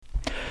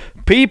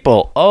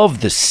People of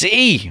the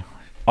sea,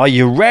 are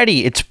you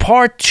ready? It's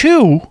part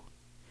 2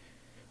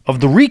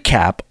 of the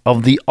recap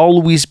of the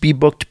Always Be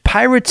Booked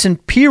Pirates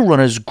and Pier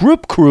Runners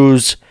group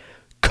cruise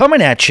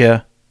coming at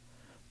you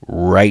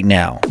right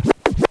now.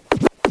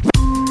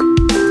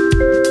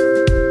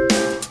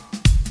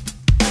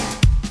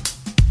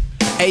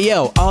 Hey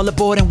yo, all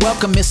aboard and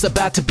welcome, it's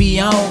about to be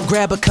on.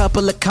 Grab a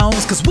couple of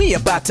cones, cause we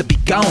about to be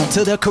gone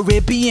to the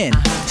Caribbean.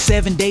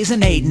 7 days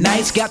and 8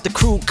 nights, got the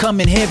crew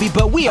coming heavy,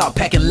 but we all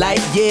packing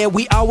light. Yeah,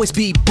 we always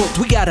be booked,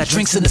 we got our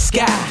drinks in the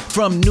sky.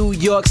 From New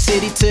York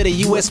City to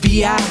the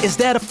USVI. Is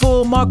that a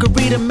full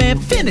margarita, man?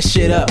 Finish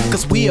it up,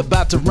 cause we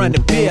about to run the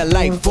beer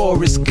like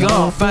Forrest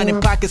Gump. Finding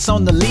pockets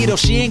on the Lido,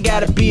 she ain't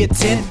gotta be a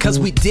 10, cause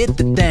we did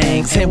the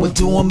things, and we'll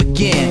do them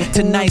again.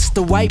 Tonight's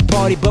the white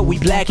party, but we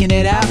blacking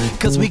it out,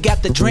 cause we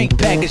got the drink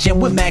package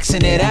and we're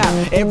maxing it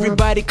out.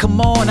 Everybody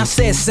come on, I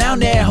said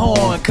sound that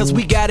horn, cause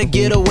we gotta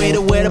get away to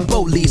where the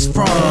boat leaves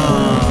from.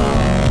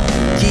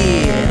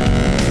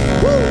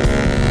 Yeah.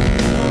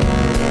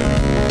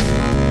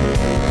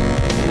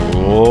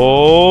 Woo.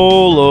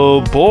 All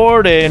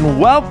aboard and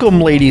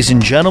welcome, ladies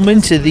and gentlemen,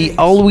 to the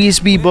Always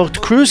Be Booked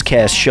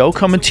Cruisecast show,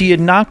 coming to you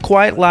not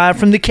quite live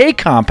from the K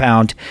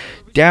compound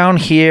down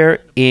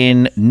here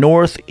in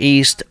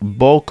northeast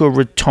Boca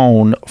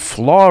Raton,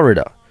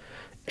 Florida,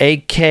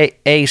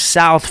 a.k.a.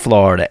 South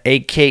Florida,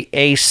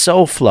 a.k.a.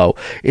 SoFlo,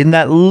 in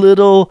that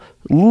little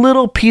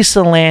piece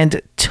of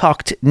land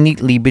tucked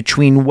neatly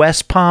between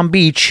West Palm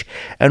Beach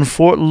and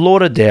Fort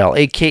Lauderdale,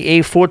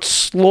 a.k.a. Fort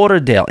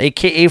Slaughterdale,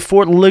 a.k.a.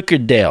 Fort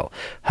Lickerdale,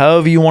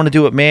 however you want to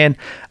do it, man.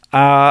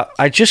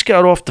 I just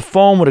got off the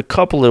phone with a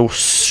couple of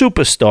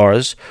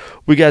superstars.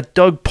 We got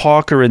Doug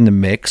Parker in the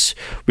mix.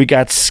 We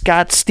got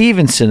Scott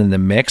Stevenson in the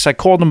mix. I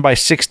called him by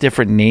 6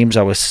 different names.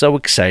 I was so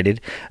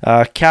excited.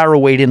 Kara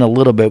weighed in a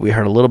little bit. We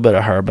heard a little bit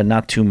of her, but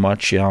not too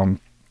much.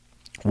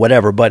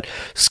 Whatever, but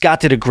Scott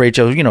did a great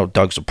job. You know,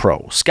 Doug's a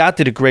pro. Scott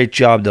did a great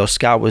job, though.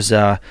 Scott was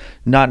not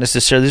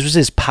necessarily, this was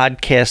his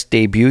podcast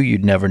debut.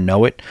 You'd never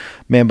know it,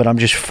 man, but I'm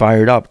just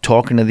fired up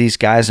talking to these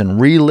guys and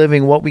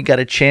reliving what we got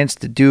a chance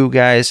to do,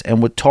 guys.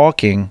 And we're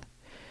talking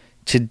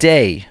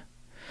today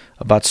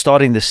about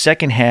starting the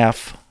second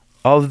half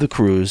of the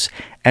cruise,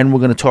 and we're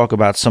going to talk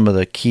about some of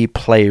the key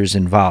players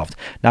involved.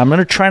 Now, I'm going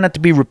to try not to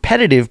be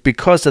repetitive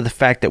because of the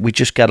fact that we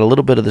just got a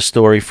little bit of the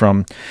story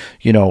from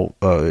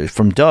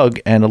Doug,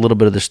 and a little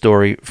bit of the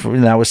story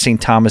from, that was St.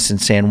 Thomas and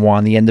San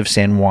Juan, the end of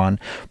San Juan,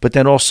 but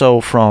then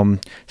also from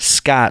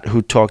Scott,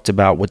 who talked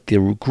about what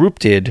the group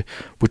did,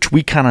 which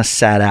we kind of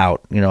sat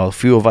out. You know, a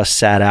few of us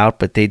sat out,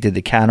 but they did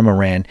the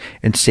catamaran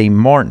in St.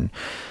 Martin.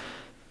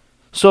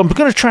 So I'm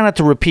going to try not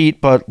to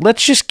repeat, but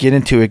let's just get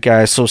into it,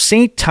 guys. So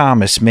St.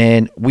 Thomas,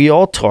 man, we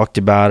all talked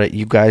about it.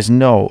 You guys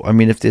know. I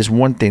mean, if there's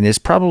one thing, there's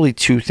probably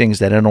 2 things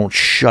that I don't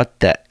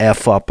shut the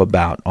F up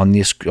about on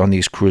these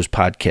cruise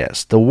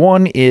podcasts. The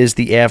one is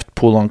the aft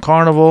pool on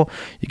Carnival.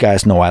 You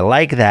guys know I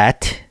like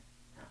that.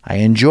 I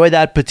enjoy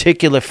that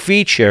particular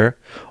feature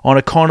on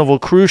a Carnival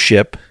cruise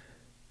ship.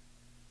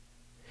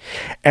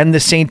 And the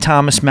St.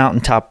 Thomas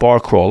Mountaintop Bar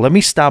Crawl. Let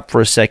me stop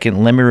for a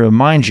second. Let me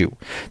remind you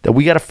that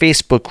we got a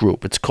Facebook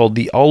group. It's called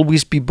the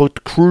Always Be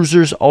Booked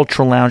Cruisers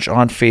Ultra Lounge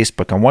on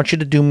Facebook. I want you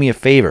to do me a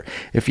favor.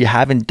 If you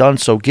haven't done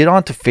so, get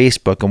onto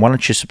Facebook and why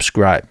don't you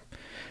subscribe?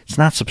 It's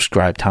not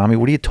subscribe, Tommy.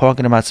 What are you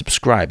talking about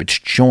subscribe? It's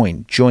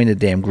join. Join the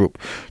damn group.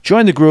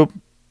 Join the group.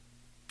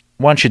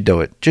 Why don't you do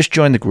it? Just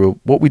join the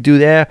group. What we do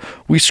there,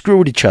 we screw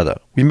with each other.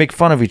 We make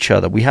fun of each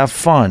other. We have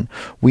fun.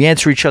 We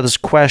answer each other's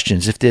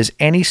questions. If there's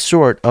any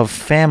sort of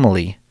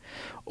family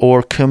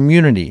or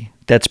community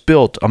that's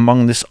built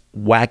among this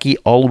wacky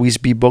Always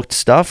Be Booked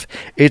stuff,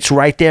 it's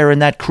right there in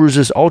that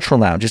Cruisers Ultra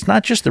Lounge. It's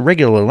not just the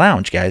regular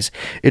lounge, guys.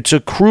 It's a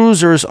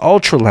Cruisers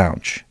Ultra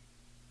Lounge.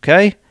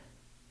 Okay?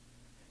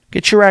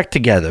 Get your act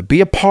together.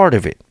 Be a part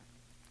of it.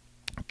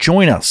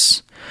 Join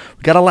us.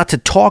 We got a lot to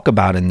talk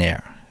about in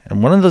there.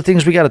 And one of the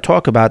things we got to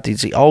talk about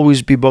is the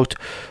Always Be Booked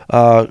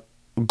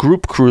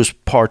group cruise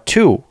part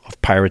 2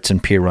 of Pirates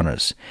and Pier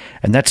Runners.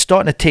 And that's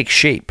starting to take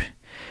shape.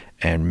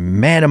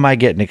 And man, am I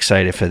getting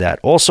excited for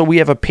that. Also, we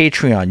have a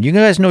Patreon. You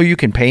guys know you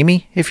can pay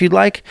me if you'd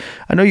like.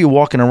 I know you're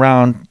walking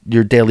around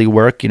your daily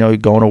work, you're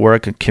going to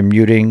work and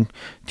commuting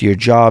to your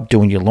job,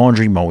 doing your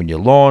laundry, mowing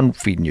your lawn,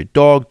 feeding your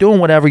dog, doing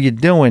whatever you're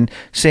doing,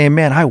 saying,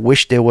 man, I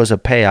wish there was a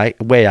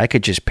way I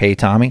could just pay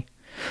Tommy.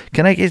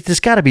 There's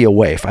got to be a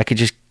way if I could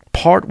just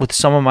part with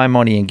some of my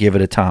money and give it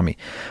to Tommy.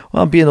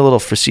 Well, I'm being a little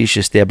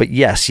facetious there, but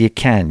yes, you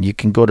can. You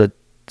can go to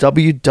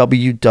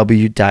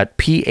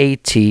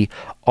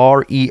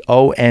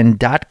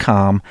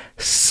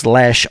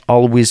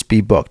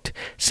www.patreon.com/alwaysbebooked.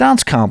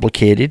 Sounds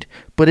complicated,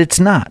 but it's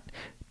not.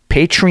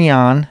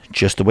 Patreon,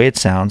 just the way it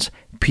sounds,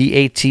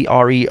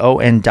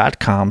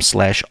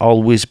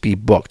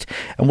 patreon.com/alwaysbebooked.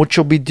 And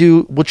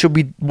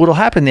what'll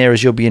happen there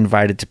is you'll be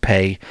invited to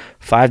pay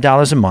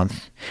 $5 a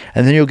month,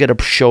 and then you'll get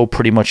a show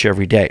pretty much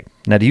every day.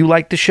 Now, do you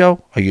like the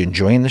show? Are you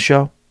enjoying the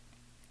show?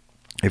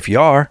 If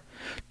you are,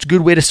 it's a good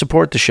way to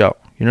support the show.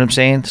 You know what I'm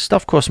saying?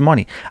 Stuff costs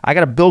money. I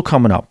got a bill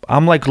coming up.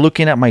 I'm like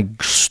looking at my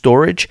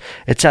storage.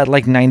 It's at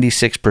like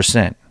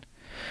 96%.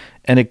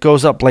 and it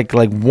goes up like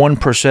 1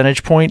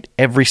 percentage point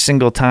every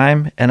single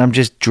time, and I'm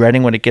just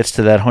dreading when it gets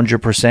to that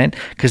 100%,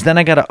 because then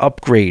I got to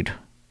upgrade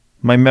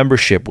my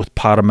membership with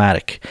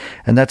Podomatic,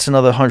 and that's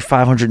another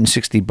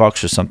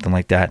 $560 or something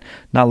like that.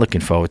 Not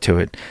looking forward to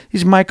it.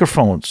 These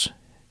microphones,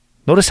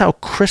 notice how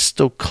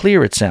crystal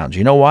clear it sounds.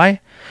 You know why?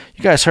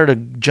 You guys heard a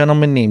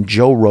gentleman named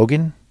Joe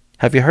Rogan?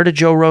 Have you heard of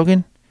Joe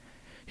Rogan?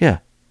 Yeah,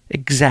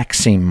 exact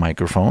same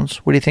microphones.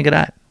 What do you think of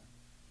that?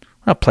 I'm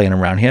not playing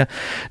around here.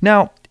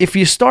 Now, if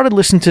you started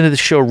listening to the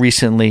show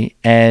recently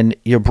and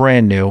you're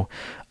brand new,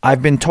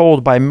 I've been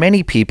told by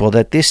many people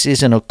that this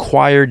is an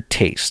acquired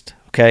taste,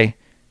 okay?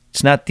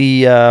 It's not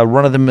the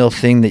run-of-the-mill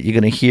thing that you're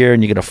going to hear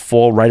and you're going to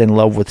fall right in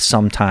love with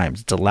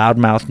sometimes. It's a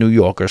loudmouth New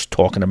Yorkers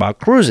talking about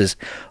cruises,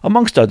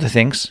 amongst other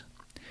things.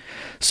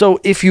 So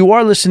if you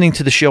are listening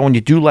to the show and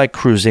you do like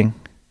cruising,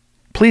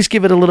 please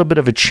give it a little bit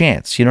of a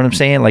chance. You know what I'm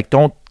saying? Like,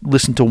 don't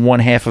listen to one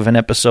half of an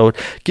episode.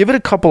 Give it a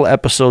couple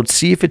episodes.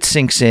 See if it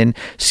sinks in.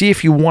 See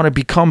if you want to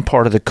become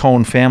part of the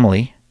Cone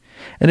family.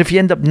 And if you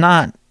end up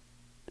not,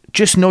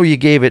 just know you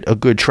gave it a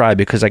good try,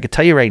 because I can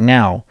tell you right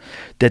now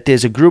that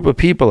there's a group of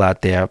people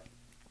out there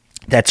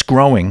that's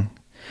growing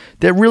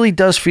that really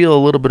does feel a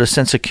little bit of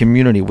sense of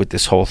community with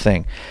this whole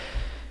thing.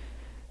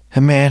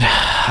 And man,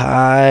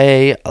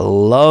 I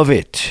love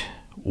it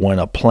when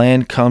a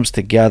plan comes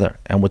together,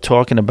 and we're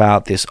talking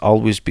about this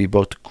Always Be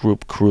Booked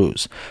group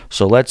cruise.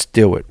 So let's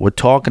do it. We're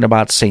talking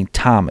about St.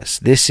 Thomas.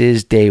 This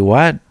is day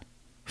what?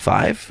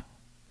 5?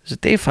 Is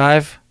it day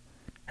 5?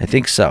 I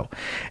think so.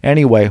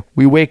 Anyway,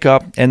 we wake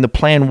up, and the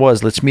plan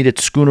was, let's meet at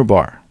Schooner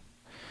Bar.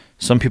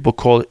 Some people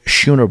call it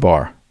Schooner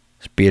Bar.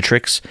 It's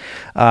Beatrix.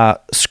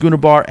 Schooner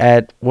Bar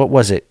at, what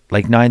was it,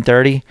 like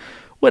 9:30?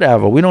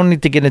 Whatever. We don't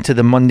need to get into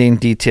the mundane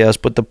details,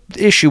 but the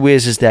issue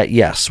is that,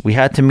 yes, we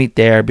had to meet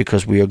there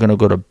because we are going to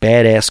go to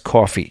Badass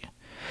Coffee.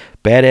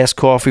 Badass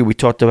Coffee, we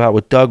talked about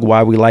with Doug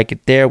why we like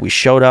it there. We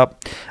showed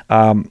up,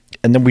 and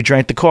then we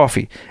drank the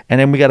coffee. And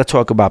then we got to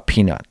talk about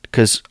Peanut,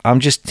 because I'm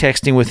just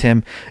texting with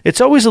him. It's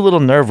always a little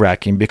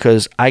nerve-wracking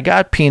because I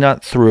got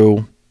Peanut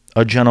through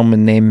a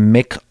gentleman named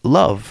Mick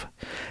Love.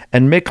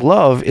 And Mick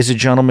Love is a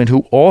gentleman who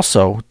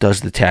also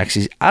does the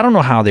taxis. I don't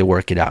know how they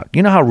work it out.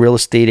 You know how real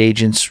estate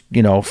agents,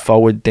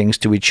 forward things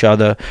to each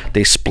other.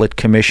 They split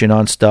commission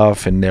on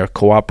stuff and they're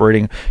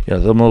cooperating.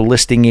 I'm the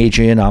listing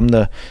agent. I'm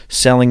the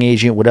selling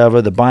agent,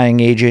 whatever, the buying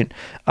agent.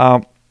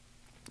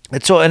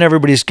 And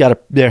everybody's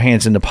got their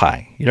hands in the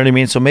pie. You know what I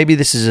mean? So maybe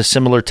this is a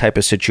similar type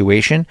of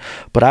situation.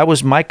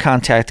 But my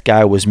contact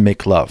guy was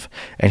Mick Love.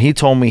 And he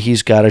told me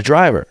he's got a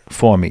driver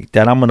for me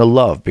that I'm going to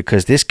love,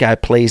 because this guy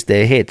plays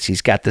their hits.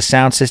 He's got the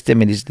sound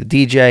system and he's the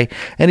DJ.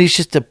 And he's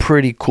just a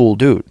pretty cool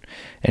dude.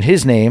 And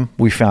his name,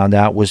 we found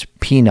out, was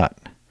Peanut.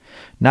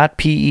 Not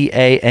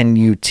Peanut,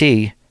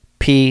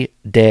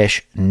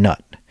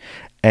 P-Nut.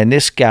 And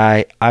this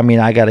guy,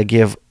 I got to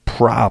give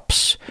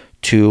props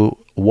to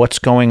What's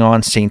Going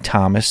On St.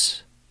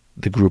 Thomas,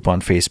 the group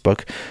on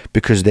Facebook,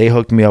 because they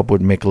hooked me up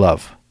with Mick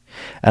Love.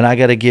 And I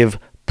got to give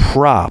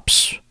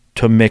props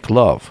to Mick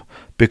Love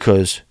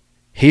because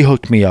he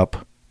hooked me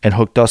up and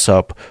hooked us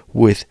up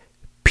with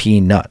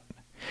Peanut.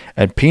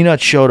 And Peanut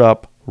showed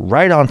up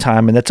right on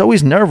time, and that's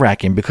always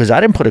nerve-wracking because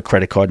I didn't put a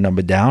credit card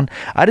number down.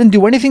 I didn't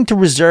do anything to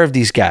reserve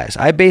these guys.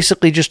 I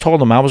basically just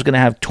told them I was going to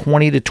have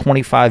 20 to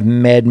 25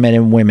 mad men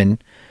and women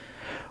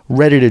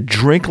ready to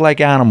drink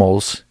like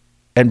animals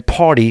and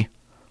party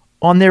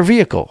on their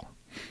vehicle.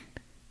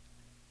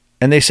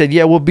 And they said,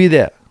 yeah, we'll be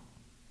there.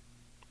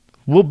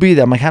 We'll be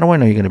there. I'm like, how do I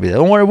know you're going to be there?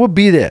 Don't worry, we'll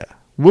be there.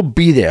 We'll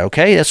be there,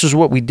 okay? This is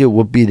what we do.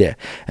 We'll be there.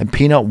 And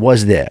Peanut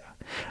was there.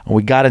 And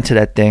we got into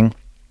that thing,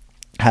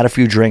 had a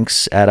few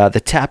drinks at the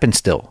Tap and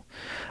Still.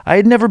 I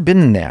had never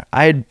been in there.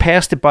 I had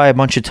passed it by a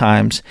bunch of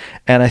times,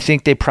 and I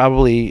think they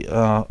probably,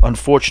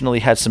 unfortunately,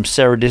 had some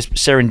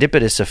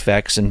serendipitous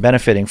effects and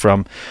benefiting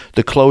from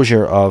the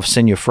closure of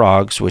Senior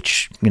Frogs,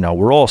 which,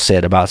 we're all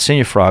sad about.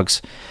 Senior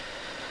Frogs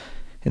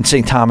in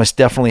St. Thomas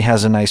definitely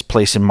has a nice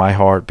place in my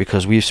heart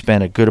because we've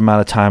spent a good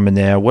amount of time in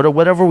there.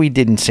 Whatever we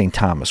did in St.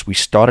 Thomas, we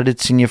started at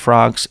Senior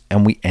Frogs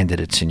and we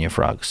ended at Senior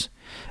Frogs.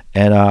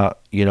 And,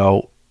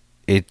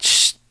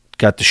 it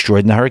got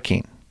destroyed in the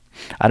hurricane.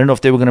 I don't know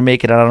if they were going to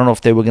make it. I don't know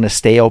if they were going to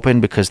stay open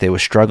because they were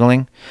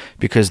struggling,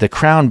 because the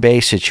Crown Bay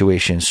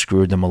situation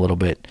screwed them a little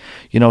bit.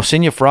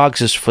 Senior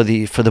Frogs is for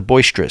the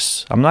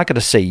boisterous. I'm not going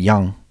to say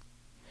young,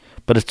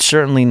 but it's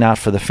certainly not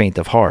for the faint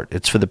of heart.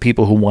 It's for the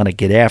people who want to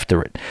get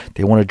after it.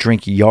 They want to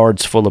drink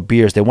yards full of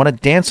beers. They want to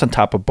dance on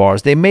top of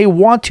bars. They may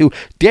want to,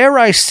 dare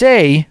I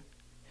say,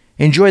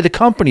 enjoy the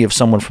company of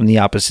someone from the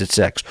opposite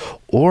sex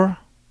or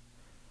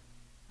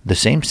the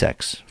same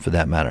sex, for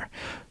that matter.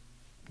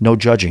 No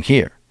judging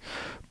here.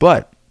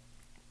 But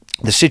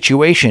the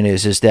situation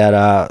is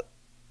that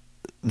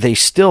they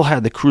still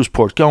had the cruise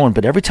port going,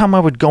 but every time I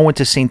would go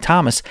into St.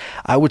 Thomas,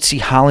 I would see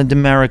Holland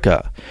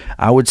America.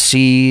 I would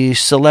see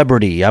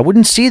Celebrity. I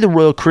wouldn't see the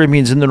Royal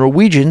Caribbeans and the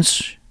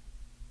Norwegians.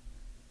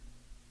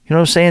 You know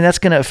what I'm saying? That's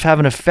going to have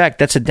an effect.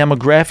 That's a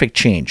demographic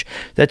change.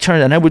 That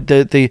turned, and I would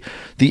the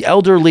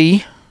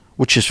elderly,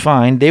 which is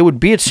fine, they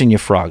would be at Senior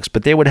Frogs,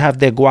 but they would have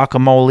their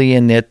guacamole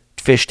and their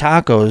fish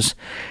tacos,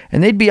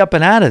 and they'd be up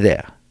and out of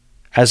there,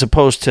 as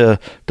opposed to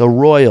the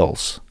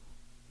Royals,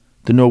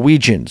 the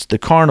Norwegians, the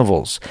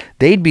Carnivals.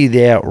 They'd be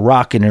there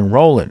rocking and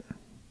rolling.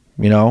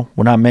 You know,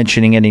 we're not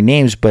mentioning any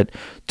names, but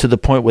to the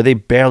point where they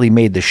barely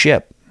made the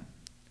ship.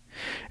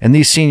 And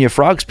these Senior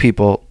Frogs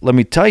people, let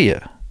me tell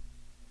you,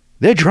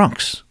 they're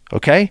drunks,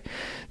 okay?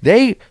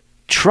 They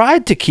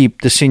tried to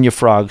keep the Senior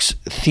Frogs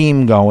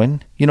theme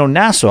going. You know,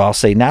 Nassau, I'll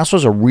say,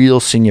 Nassau's a real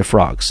Senior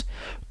Frogs.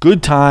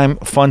 Good time,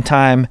 fun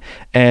time,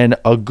 and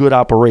a good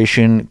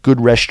operation, good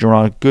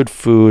restaurant, good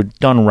food,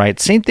 done right.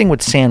 Same thing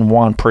with San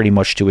Juan pretty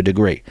much to a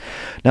degree.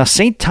 Now,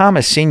 St.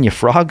 Thomas Senior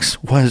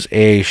Frogs was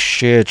a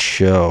shit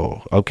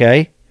show,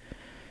 okay?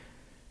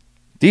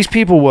 These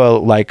people were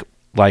like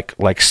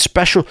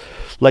special.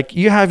 Like,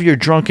 you have your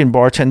drunken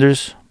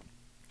bartenders,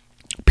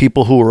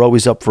 people who are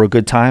always up for a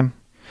good time.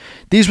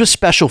 These were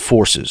special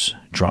forces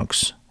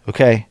drunks,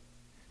 okay?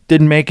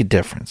 Didn't make a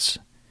difference.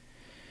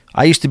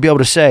 I used to be able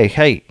to say,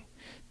 hey,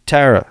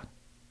 Tara,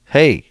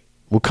 hey,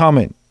 we're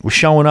coming. We're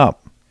showing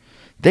up.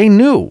 They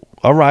knew,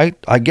 all right,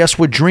 I guess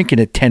we're drinking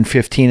at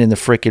 10:15 in the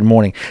frickin'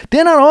 morning.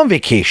 They're not on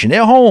vacation.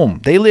 They're home.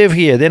 They live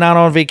here. They're not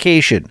on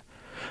vacation.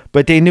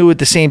 But they knew at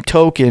the same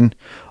token,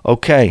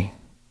 okay,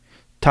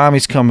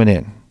 Tommy's coming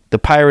in. The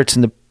Pirates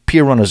and the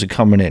Pier runners are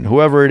coming in.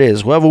 Whoever it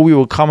is, whoever we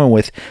were coming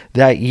with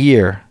that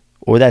year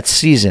or that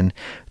season,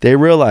 they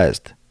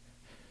realized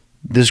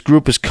this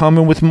group is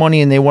coming with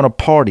money and they want to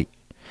party.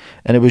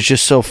 And it was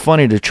just so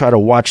funny to try to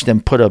watch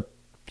them put a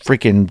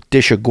freaking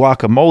dish of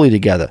guacamole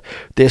together.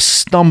 They're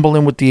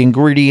stumbling with the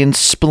ingredients,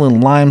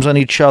 spilling limes on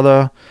each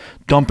other,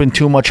 dumping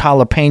too much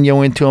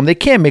jalapeno into them. They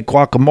can't make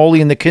guacamole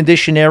in the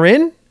condition they're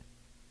in.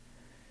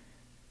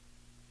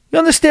 You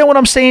understand what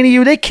I'm saying to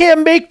you? They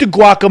can't make the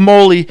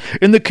guacamole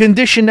in the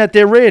condition that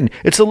they're in.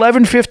 It's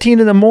 11:15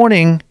 in the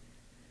morning,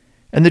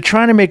 and they're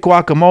trying to make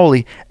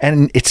guacamole,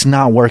 and it's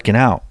not working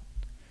out.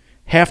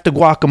 Half the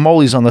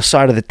guacamole's on the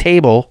side of the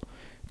table.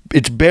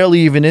 It's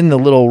barely even in the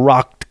little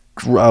rock,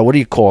 what do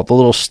you call it, the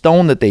little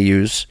stone that they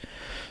use.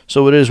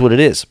 So it is what it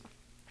is.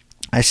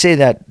 I say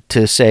that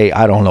to say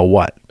I don't know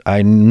what.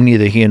 I'm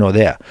neither here nor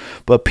there.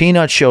 But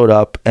Peanut showed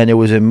up, and it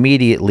was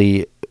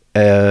immediately,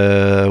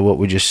 what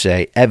would you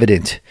say,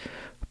 evident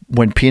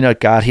when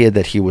Peanut got here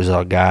that he was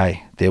our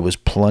guy. There was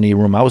plenty of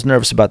room. I was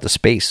nervous about the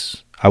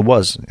space. I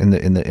was in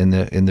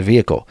the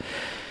vehicle.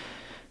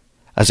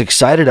 As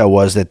excited I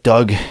was that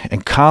Doug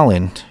and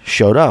Colin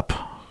showed up,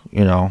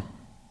 you know.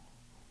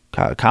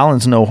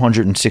 Colin's no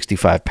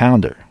 165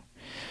 pounder,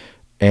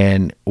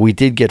 and we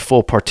did get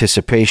full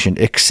participation,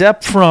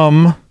 except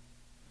from, I'm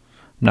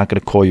not going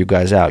to call you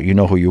guys out, you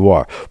know who you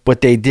are, but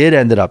they did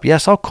end up,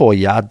 yes, I'll call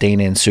you out,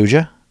 Dana and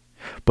Suja,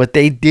 but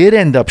they did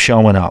end up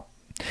showing up.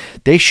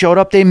 They showed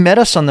up, they met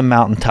us on the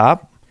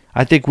mountaintop.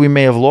 I think we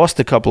may have lost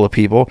a couple of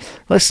people.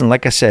 Listen,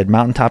 like I said,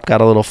 mountaintop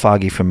got a little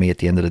foggy for me at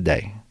the end of the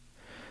day.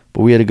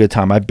 But we had a good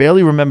time. I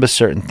barely remember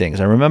certain things.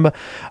 I remember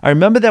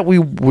that we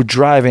were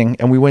driving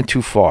and we went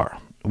too far.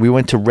 We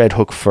went to Red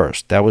Hook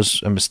first. That was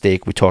a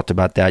mistake. We talked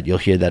about that. You'll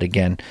hear that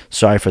again.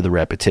 Sorry for the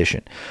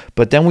repetition.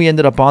 But then we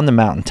ended up on the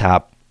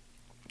mountaintop,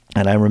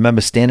 and I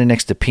remember standing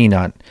next to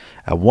Peanut.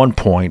 At one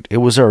point, it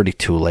was already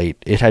too late.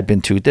 It had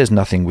been too. There's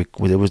nothing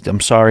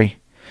I'm sorry.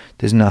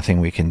 There's nothing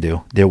we can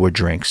do. There were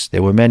drinks.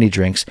 There were many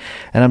drinks,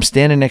 and I'm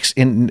standing next.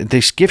 In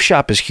this gift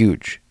shop is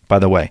huge, by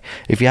the way.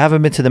 If you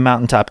haven't been to the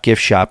Mountaintop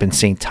gift shop in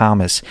St.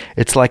 Thomas,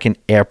 it's like an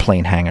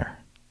airplane hangar.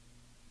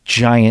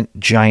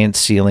 Giant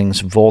ceilings,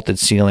 vaulted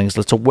ceilings.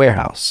 It's a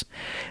warehouse.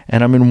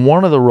 And I'm in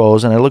one of the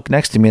rows, and I look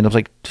next to me, and I was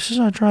like, this is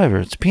our driver.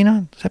 It's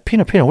Peanut. Is that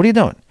Peanut? Peanut, what are you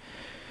doing?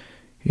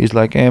 He's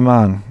like, hey,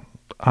 man,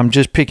 I'm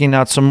just picking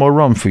out some more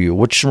rum for you.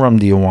 Which rum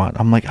do you want?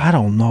 I'm like, I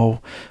don't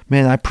know.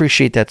 Man, I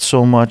appreciate that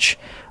so much.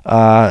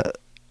 I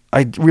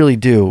really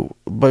do.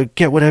 But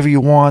get whatever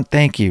you want.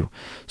 Thank you.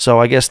 So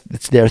I guess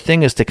it's their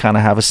thing is to kind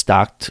of have a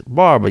stocked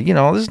bar. But, you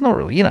know,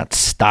 you're not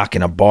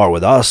stocking a bar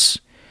with us.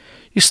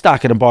 You're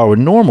stocking a bar with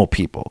normal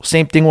people.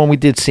 Same thing when we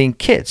did St.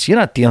 Kitts. You're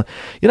not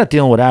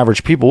dealing with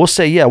average people. We'll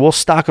say, yeah, we'll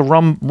stock a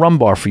rum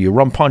bar for you,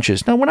 rum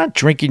punches. No, we're not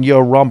drinking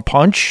your rum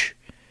punch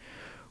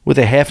with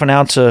a half an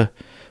ounce of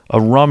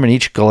rum in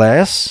each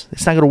glass.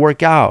 It's not going to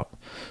work out.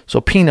 So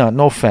Peanut,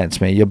 no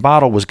offense, man, your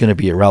bottle was going to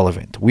be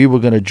irrelevant. We were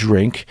going to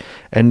drink,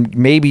 and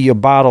maybe your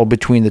bottle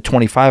between the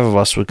 25 of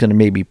us was going to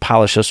maybe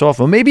polish us off.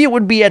 Or maybe it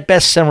would be at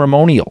best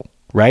ceremonial,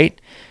 right?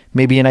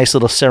 Maybe a nice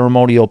little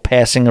ceremonial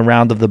passing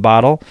around of the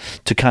bottle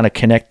to kind of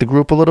connect the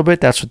group a little bit.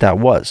 That's what that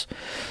was.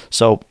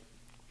 So,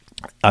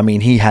 I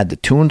mean, he had the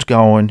tunes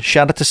going.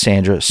 Shout out to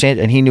Sandra,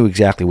 and he knew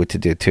exactly what to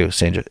do too.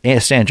 Sandra,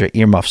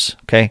 earmuffs,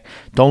 okay?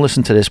 Don't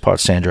listen to this part,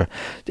 Sandra.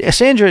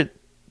 Sandra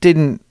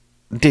didn't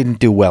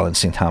do well in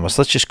St. Thomas.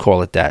 Let's just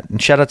call it that.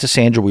 And shout out to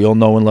Sandra. We all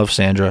know and love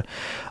Sandra.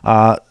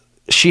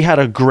 She had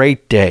a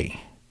great day.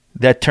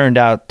 That turned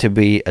out to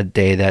be a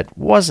day that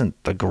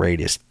wasn't the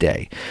greatest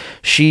day.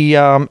 She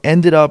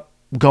ended up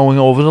going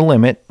over the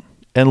limit,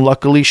 and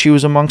luckily she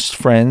was amongst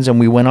friends, and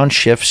we went on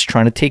shifts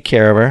trying to take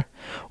care of her.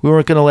 We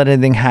weren't going to let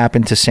anything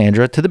happen to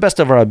Sandra to the best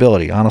of our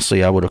ability.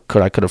 Honestly, I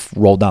could have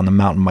rolled down the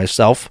mountain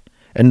myself,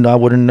 and I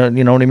wouldn't,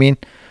 you know what I mean?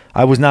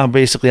 I was not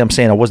basically. I'm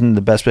saying I wasn't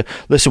the best. But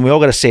listen, we all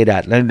got to say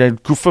that. And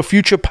for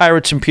future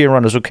Pirates and Pier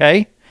runners,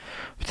 okay?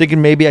 I'm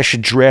thinking maybe I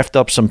should draft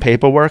up some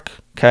paperwork.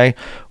 Okay,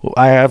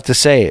 I have to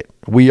say it.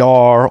 We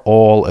are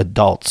all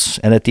adults,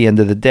 and at the end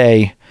of the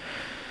day,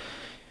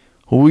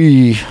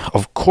 we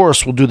of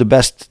course will do the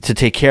best to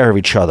take care of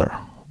each other.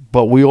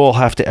 But we all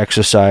have to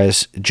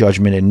exercise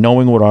judgment and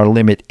knowing what our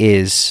limit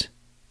is.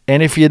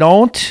 And if you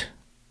don't,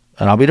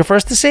 and I'll be the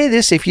first to say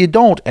this, if you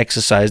don't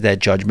exercise that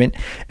judgment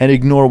and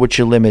ignore what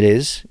your limit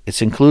is,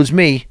 it includes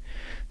me,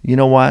 you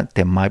know what?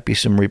 There might be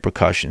some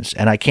repercussions.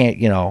 And I can't,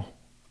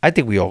 I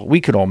think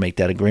we could all make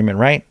that agreement,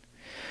 right?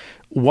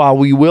 While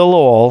we will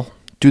all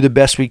do the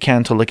best we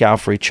can to look out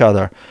for each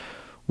other,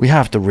 we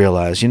have to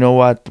realize, you know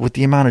what? With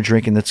the amount of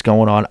drinking that's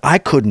going on, I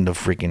couldn't have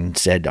freaking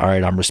said, all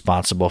right, I'm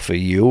responsible for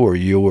you or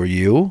you or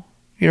you.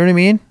 You know what I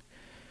mean?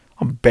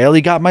 I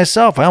barely got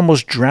myself. I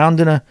almost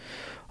drowned at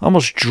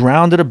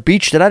a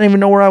beach that I didn't even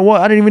know where I was.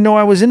 I didn't even know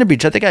I was in the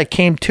beach. I think I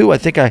came to. I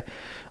think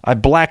I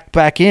blacked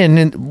back in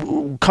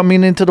and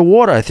coming into the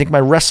water. I think my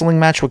wrestling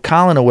match with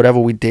Colin or whatever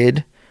we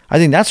did, I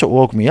think that's what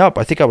woke me up.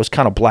 I think I was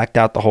kind of blacked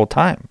out the whole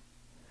time.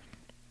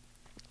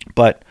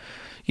 But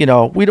we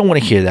don't want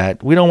to hear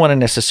that. We don't want to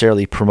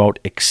necessarily promote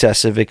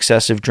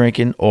excessive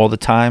drinking all the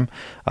time,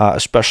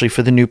 especially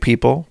for the new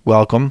people.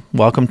 Welcome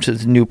to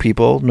the new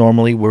people.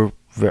 Normally we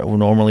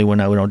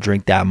don't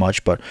drink that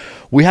much, but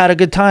we had a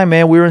good time,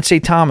 man. We were in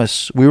St.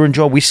 Thomas. We were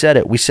enjoying. We said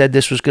it. We said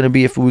this was going to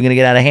be, if we were going to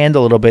get out of hand a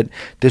little bit,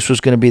 this was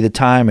going to be the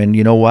time. And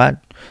you know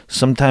what?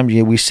 Sometimes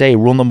we say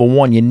rule number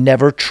 1: you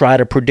never try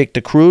to predict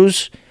a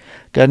cruise.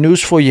 Got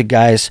news for you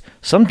guys.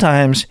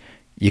 Sometimes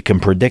you can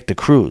predict a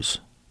cruise.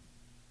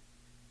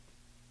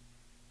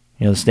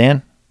 You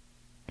understand?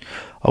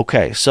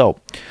 Okay, so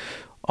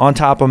on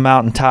top of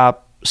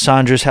Mountaintop,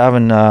 Sandra's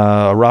having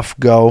a rough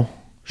go.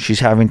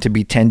 She's having to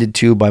be tended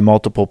to by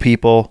multiple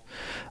people.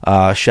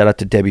 Shout out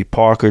to Debbie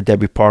Parker.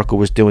 Debbie Parker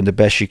was doing the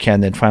best she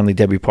can. Then finally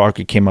Debbie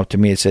Parker came up to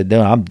me and said,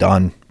 no, I'm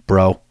done,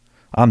 bro.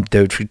 I'm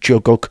done.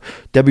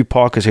 Debbie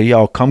Parker said,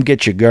 yo, come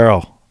get your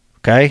girl,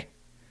 okay?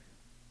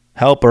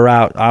 Help her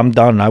out. I'm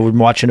done. I've been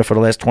watching her for the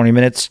last 20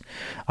 minutes.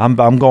 I'm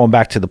going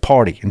back to the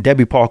party. And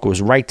Debbie Parker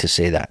was right to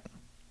say that.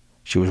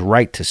 She was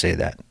right to say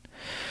that.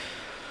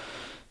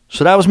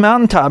 So that was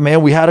Mountaintop,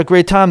 man. We had a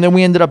great time. Then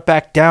we ended up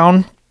back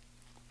down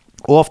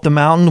off the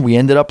mountain. We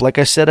ended up, like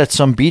I said, at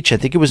some beach. I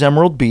think it was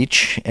Emerald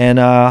Beach. And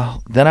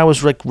then I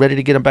was ready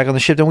to get him back on the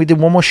ship. Then we did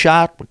one more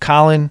shot with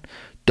Colin.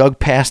 Doug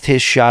passed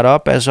his shot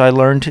up, as I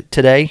learned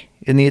today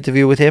in the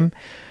interview with him.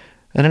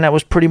 And then that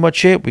was pretty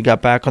much it. We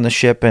got back on the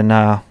ship, and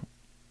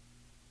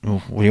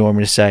what do you want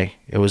me to say?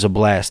 It was a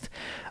blast.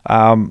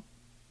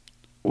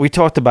 We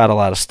talked about a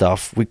lot of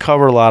stuff. We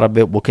covered a lot of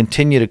it. We'll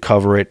continue to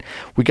cover it.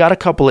 We got a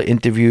couple of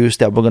interviews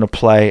that we're going to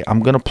play.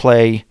 I'm going to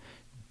play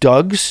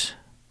Doug's,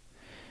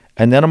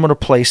 and then I'm going to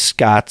play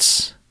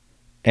Scott's,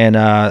 and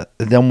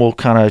then we'll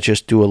kind of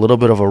just do a little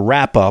bit of a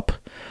wrap-up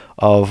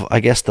of, I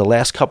guess, the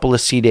last couple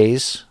of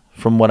C-Days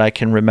from what I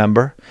can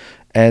remember,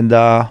 and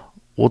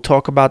we'll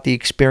talk about the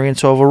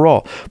experience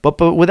overall. But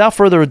without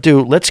further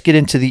ado, let's get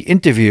into the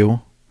interview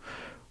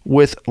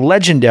with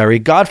legendary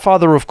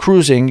godfather of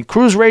cruising,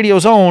 Cruise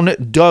Radio's own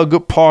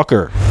Doug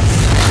Parker.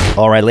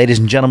 All right, ladies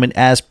and gentlemen,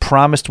 as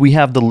promised, we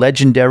have the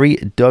legendary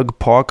Doug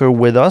Parker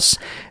with us.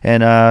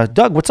 And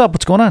Doug, what's up?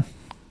 What's going on?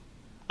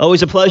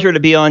 Always a pleasure to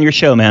be on your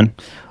show, man.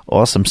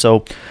 Awesome.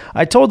 So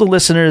I told the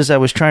listeners I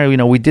was trying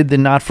to, we did the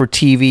Not for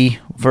TV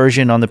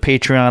version on the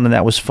Patreon, and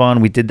that was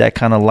fun. We did that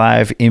kind of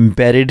live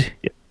embedded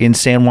in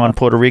San Juan,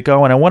 Puerto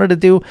Rico, and I wanted to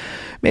do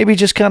maybe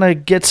just kind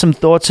of get some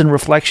thoughts and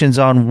reflections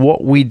on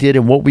what we did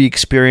and what we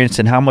experienced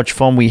and how much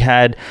fun we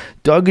had.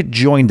 Doug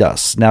joined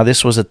us. Now,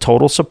 this was a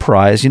total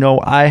surprise.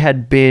 I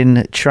had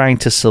been trying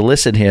to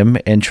solicit him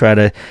and try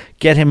to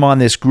get him on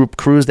this group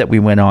cruise that we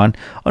went on.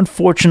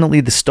 Unfortunately,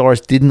 the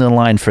stars didn't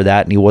align for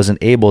that, and he wasn't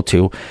able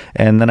to,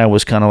 and then I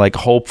was kind of like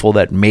hopeful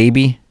that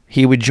maybe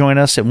he would join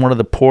us at one of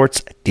the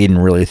ports. I didn't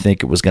really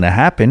think it was going to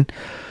happen.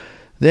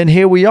 Then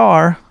here we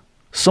are.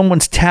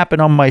 Someone's tapping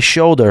on my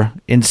shoulder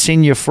in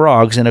Senior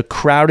Frogs, in a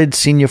crowded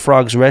Senior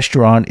Frogs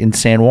restaurant in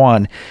San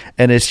Juan,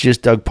 and it's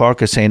just Doug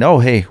Parker saying, "Oh,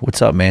 hey,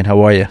 what's up, man? How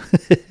are you?"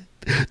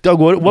 Doug,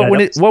 what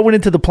went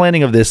into the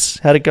planning of this?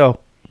 How'd it go?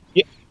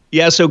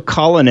 Yeah, so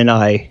Colin and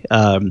I,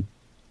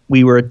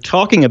 we were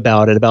talking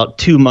about it about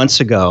 2 months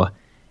ago,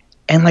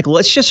 and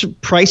let's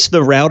just price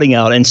the routing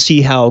out and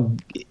see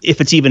if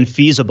it's even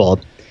feasible.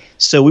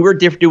 So we were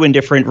doing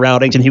different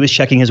routings, and he was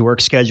checking his work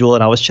schedule,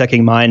 and I was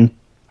checking mine,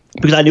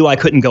 because I knew I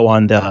couldn't go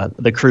on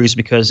the cruise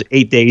because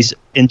 8 days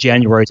in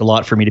January is a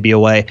lot for me to be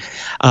away.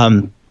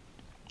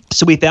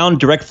 So we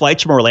found direct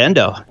flights from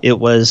Orlando. It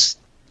was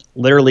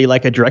literally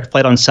like a direct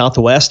flight on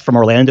Southwest from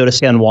Orlando to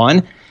San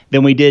Juan.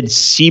 Then we did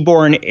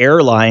Seabourn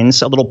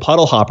Airlines, a little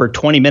puddle hopper,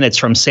 20 minutes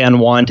from San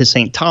Juan to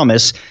St.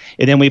 Thomas.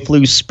 And then we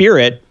flew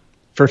Spirit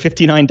for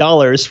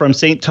 $59 from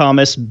St.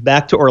 Thomas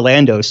back to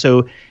Orlando.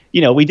 So,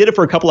 we did it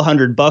for a couple of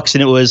 $100,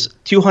 and it was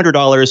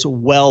 $200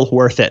 well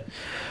worth it.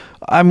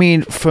 I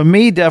mean, for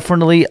me,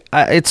 definitely,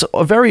 it's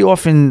very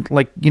often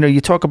like,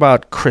 you talk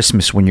about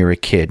Christmas when you're a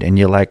kid and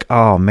you're like,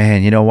 oh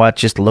man, you know what?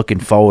 Just looking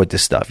forward to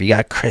stuff. You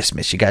got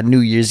Christmas, you got New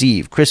Year's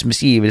Eve,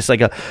 Christmas Eve. It's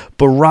like a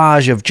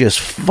barrage of just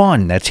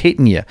fun that's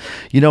hitting you,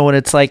 and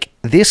it's like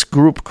this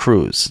group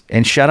cruise,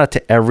 and shout out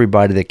to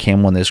everybody that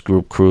came on this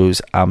group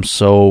cruise. I'm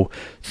so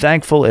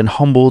thankful and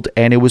humbled,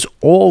 and it was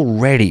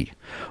already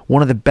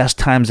one of the best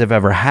times I've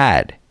ever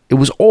had. It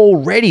was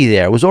already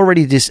there. It was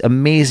already this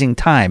amazing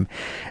time.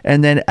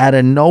 And then out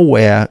of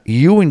nowhere,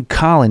 you and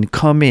Colin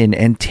come in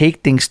and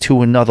take things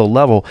to another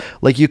level.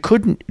 Like you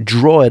couldn't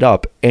draw it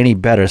up any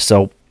better.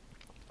 So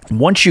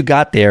once you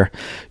got there,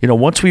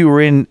 once we were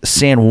in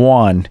San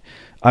Juan,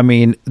 I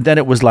mean, then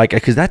it was like,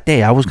 because that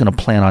day I was going to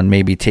plan on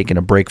maybe taking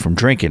a break from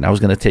drinking. I was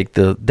going to take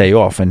the day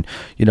off. And,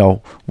 we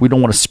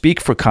don't want to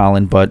speak for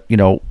Colin, but,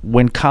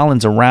 when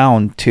Colin's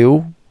around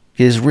too,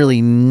 there's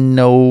really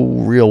no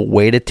real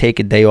way to take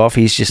a day off.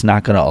 He's just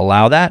not going to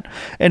allow that,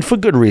 and for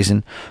good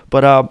reason.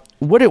 But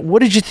what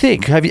did you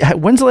think?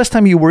 When's the last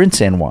time you were in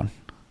San Juan?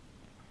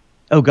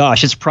 Oh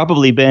gosh, it's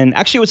probably been,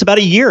 actually it was about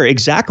a year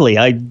exactly.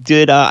 I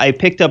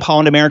picked up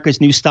Holland America's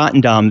new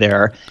Statendam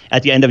there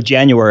at the end of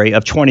January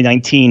of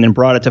 2019 and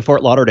brought it to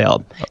Fort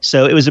Lauderdale.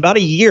 So it was about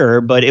a year,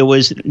 but it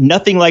was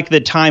nothing like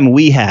the time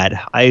we had.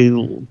 I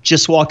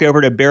just walked over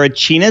to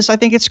Barachina's, I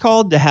think it's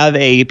called, to have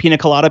a pina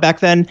colada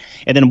back then,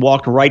 and then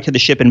walked right to the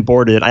ship and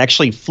boarded it. I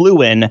actually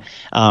flew in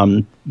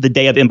the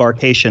day of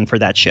embarkation for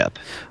that ship.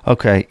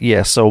 Okay,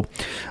 yeah. So,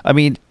 I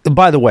mean,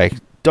 by the way,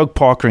 Doug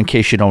Parker, in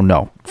case you don't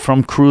know,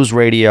 from Cruise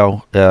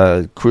Radio,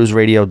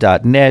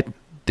 cruiseradio.net,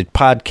 the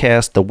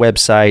podcast, the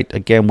website.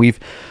 Again,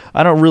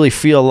 I don't really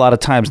feel a lot of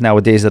times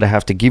nowadays that I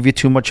have to give you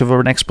too much of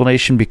an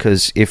explanation,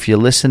 because if you're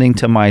listening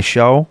to my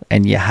show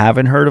and you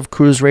haven't heard of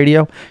Cruise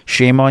Radio,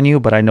 shame on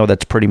you. But I know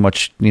that's pretty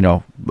much,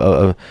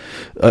 a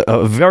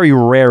very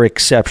rare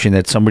exception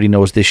that somebody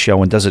knows this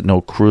show and doesn't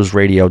know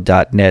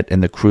cruiseradio.net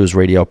and the Cruise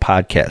Radio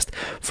podcast.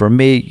 For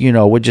me,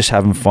 we're just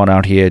having fun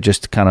out here,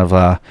 just kind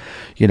of,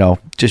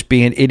 just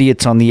being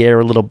idiots on the air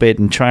a little bit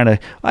and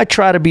I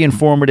try to be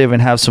informative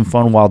and have some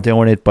fun while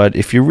doing it. But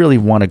if you really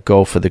want to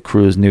go for the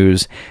cruise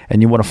news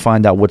and you want to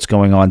find out what's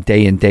going on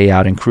day in, day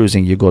out in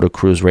cruising, you go to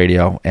Cruise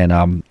Radio,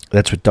 and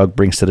that's what Doug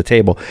brings to the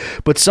table.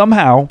 But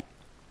somehow,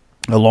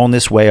 along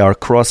this way, our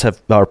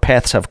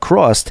paths have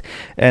crossed,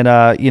 and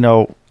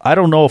I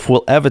don't know if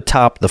we'll ever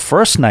top the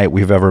first night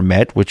we've ever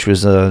met, which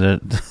was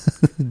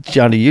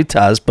Johnny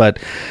Utah's, but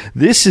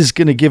this is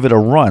going to give it a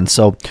run.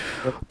 So,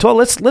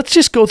 let's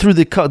just go through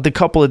the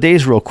couple of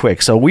days real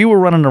quick. So we were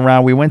running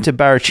around. We went to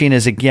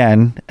Barachina's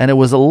again, and it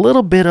was a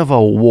little bit of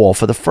a wall.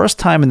 For the first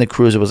time in the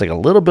cruise, it was like a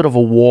little bit of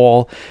a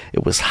wall.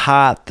 It was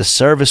hot. The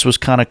service was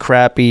kind of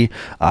crappy.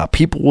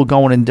 People were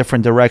going in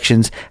different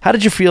directions. How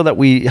did you feel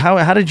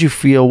how did you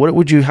feel?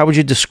 How would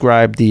you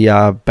describe the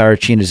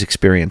Barachina's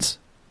experience?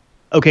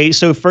 Okay,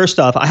 so first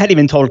off, I hadn't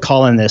even told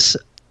Colin this.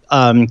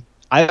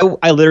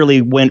 I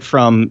literally went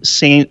from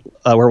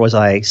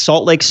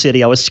Salt Lake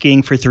City. I was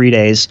skiing for 3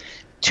 days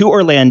to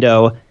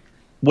Orlando.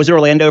 Was in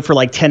Orlando for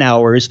like 10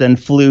 hours, then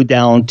flew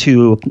down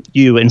to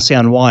you in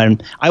San Juan.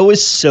 I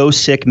was so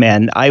sick,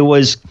 man. I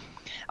was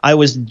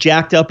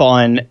jacked up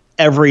on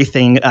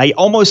everything. I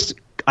almost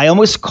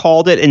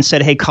called it and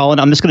said, hey, Colin,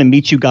 I'm just going to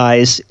meet you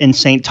guys in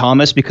St.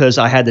 Thomas, because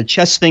I had the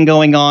chest thing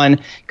going on,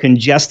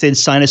 congested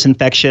sinus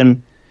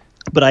infection.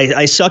 But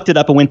I sucked it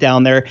up and went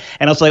down there,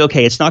 and I was like,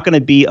 okay, it's not going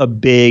to be a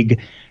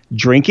big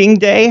drinking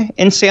day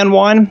in San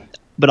Juan,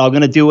 but I'm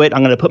going to do it.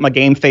 I'm going to put my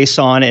game face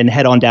on and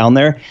head on down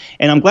there.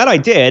 And I'm glad I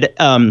did.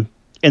 And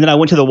then I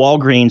went to the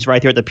Walgreens right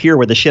there at the pier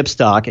where the ship's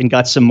dock and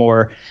got some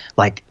more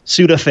like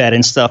Sudafed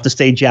and stuff to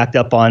stay jacked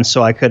up on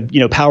so I could,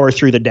 power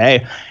through the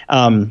day.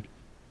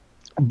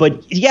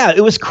 But yeah,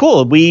 it was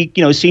cool. We,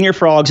 Senior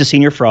Frogs is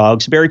Senior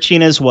Frogs.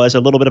 Barachina's was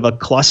a little bit of a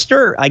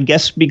cluster, I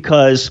guess,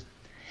 because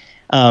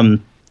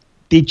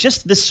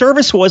the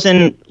service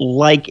wasn't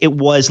like it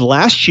was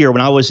last year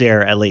when I was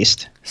there, at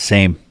least.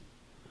 Same.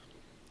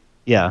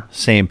 Yeah.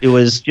 Same. It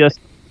was just,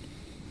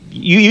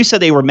 you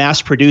said they were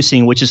mass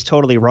producing, which is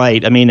totally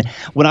right. I mean,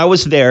 when I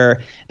was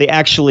there, they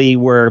actually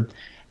were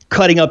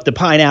cutting up the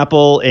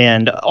pineapple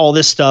and all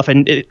this stuff,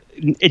 and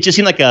it just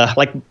seemed like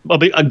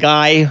a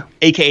guy,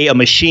 aka a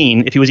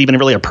machine, if he was even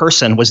really a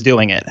person, was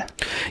doing it.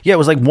 Yeah, it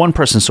was like one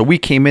person. So we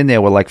came in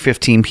there with like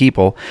 15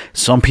 people.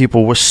 Some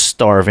people were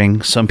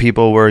starving. Some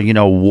people were,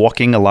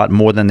 walking a lot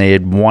more than they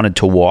had wanted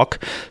to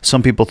walk.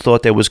 Some people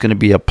thought there was going to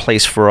be a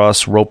place for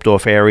us, roped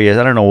off areas.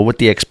 I don't know what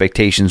the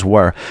expectations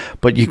were,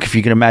 but if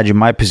you can imagine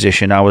my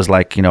position, I was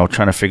like,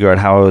 trying to figure out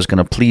how I was going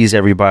to please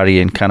everybody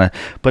and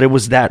but it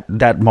was that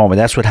moment.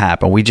 That's what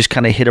happened. We just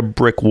kind of hit a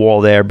brick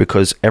wall there,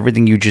 because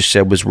everything you just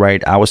said was right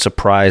right. I was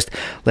surprised.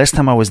 Last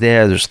time I was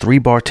there's 3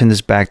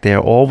 bartenders back there,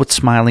 all with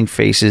smiling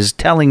faces,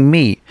 telling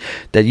me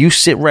that you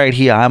sit right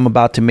here. I'm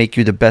about to make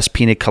you the best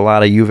pina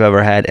colada you've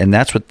ever had. And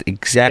that's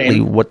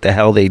exactly what the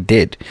hell they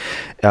did.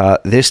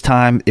 This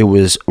time it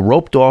was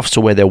roped off,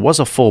 so where there was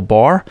a full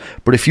bar,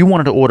 but if you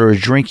wanted to order a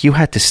drink, you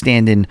had to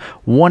stand in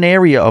one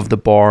area of the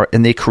bar,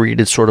 and they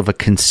created sort of a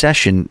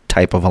concession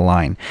type of a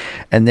line.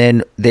 And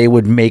then they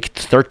would make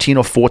 13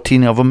 or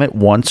 14 of them at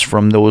once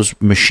from those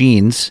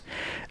machines.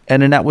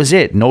 And then that was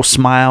it. No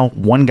smile.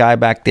 One guy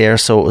back there,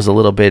 so it was a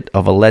little bit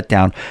of a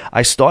letdown.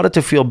 I started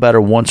to feel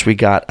better once we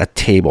got a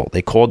table.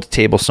 They called the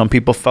table. Some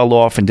people fell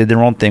off and did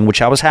their own thing,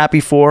 which I was happy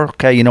for.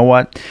 Okay, you know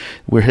what?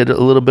 We're hit a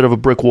little bit of a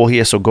brick wall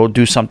here, so go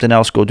do something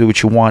else. Go do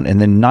what you want.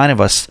 And then 9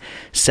 of us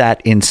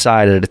sat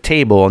inside at a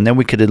table, and then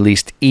we could at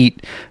least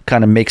eat,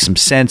 kind of make some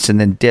sense. And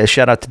then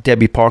shout out to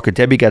Debbie Parker.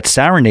 Debbie got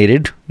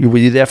serenaded. Were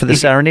you there for the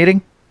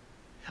serenading?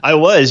 I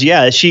was,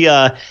 yeah. She,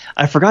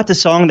 I forgot the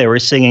song they were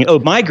singing. Oh,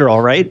 My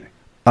Girl, right?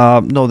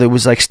 No, there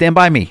was like Stand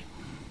By Me.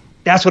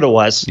 That's what it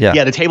was.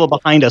 Yeah, the table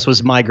behind us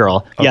was My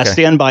Girl. Okay. Yeah,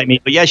 Stand By Me.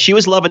 But yeah, she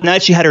was loving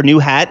that. She had her new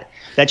hat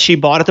that she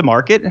bought at the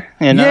market.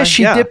 And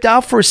she dipped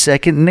out for a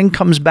second and then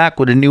comes back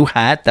with a new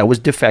hat that was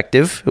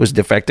defective. It was a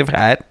defective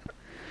hat.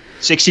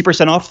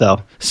 60% off,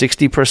 though.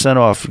 60%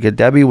 off.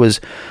 Debbie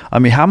was, I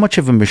mean, how much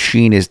of a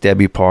machine is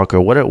Debbie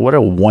Parker? What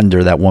a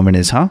wonder that woman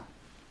is, huh?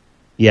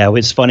 Yeah,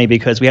 it's funny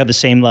because we have the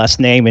same last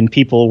name, and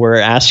people were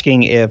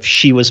asking if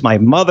she was my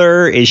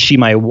mother, is she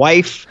my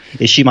wife,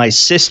 is she my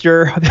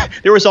sister?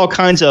 There was all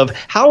kinds of,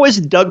 how is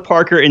Doug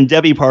Parker and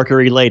Debbie Parker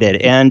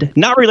related? And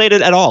not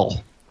related at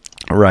all.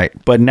 Right,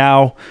 but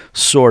now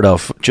sort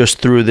of, just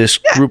through this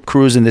group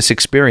cruise and this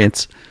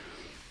experience.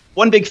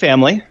 One big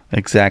family.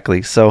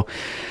 Exactly. So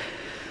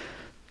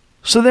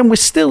then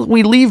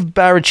we leave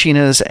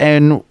Barrachina's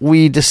and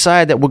we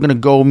decide that we're going to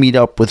go meet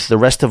up with the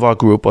rest of our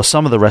group, or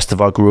some of the rest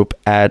of our group,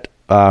 at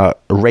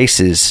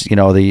races. You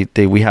know,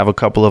 we have a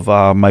couple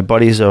of my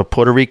buddies are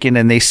Puerto Rican,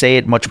 and they say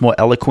it much more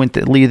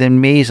eloquently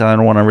than me, so I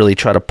don't want to really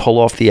try to pull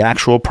off the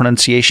actual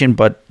pronunciation,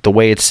 but the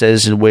way it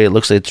says, the way it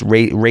looks like, it's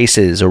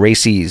races or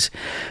races.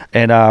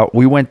 And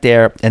we went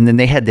there, and then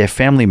they had their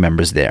family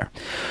members there.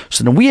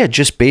 So then we had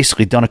just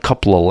basically done a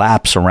couple of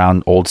laps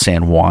around Old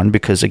San Juan,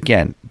 because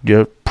again,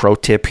 pro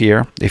tip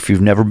here, if you've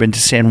never been to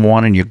San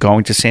Juan and you're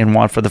going to San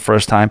Juan for the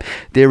first time,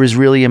 there is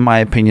really, in my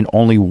opinion,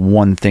 only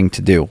one thing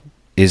to do,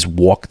 is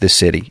walk the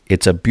city.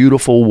 It's a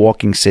beautiful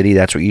walking city.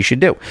 That's what you should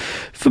do.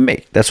 For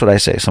me, that's what I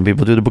say. Some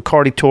people do the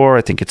Bacardi tour.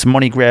 I think it's a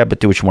money grab, but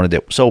do what you want to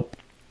do. So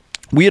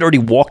we had already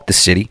walked the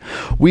city.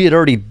 We had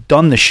already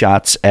done the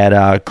shots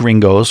at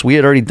Gringos. We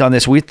had already done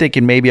this. We're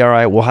thinking maybe, all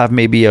right, we'll have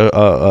maybe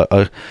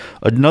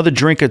another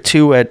drink or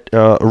two at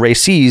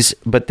Races,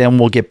 but then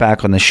we'll get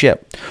back on the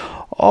ship.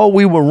 Oh,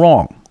 we were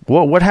wrong.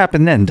 What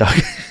happened then, Doug?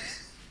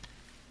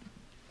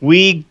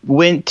 We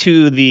went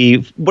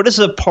to what is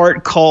the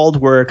part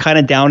called? We're kind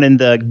of down in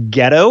the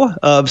ghetto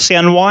of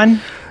San Juan.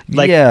 We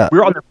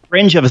were on the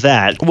fringe of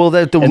that. Well,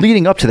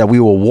 leading up to that, we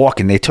were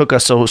walking. They took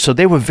us, so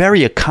they were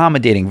very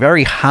accommodating,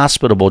 very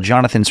hospitable,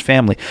 Jonathan's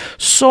family.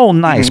 So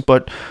nice,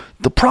 but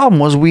the problem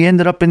was we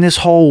ended up in this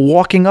whole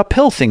walking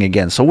uphill thing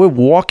again. So we're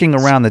walking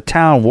around the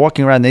town,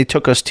 and they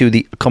took us to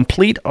the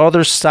complete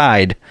other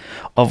side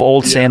of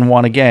Old San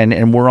Juan again,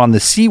 and we're on the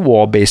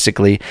seawall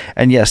basically.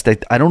 And yes,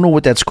 I don't know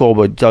what that's called,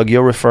 but Doug,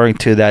 you're referring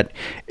to that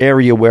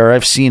area where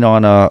I've seen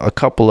on a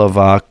couple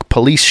of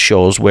police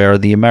shows where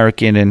the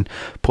American and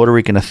Puerto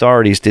Rican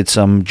authorities did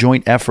some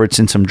joint efforts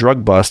in some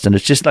drug bust, and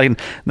it's just like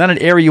not an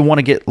area you want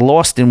to get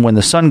lost in when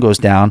the sun goes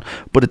down,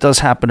 but it does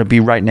happen to be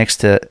right next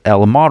to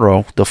El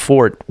Amaro, the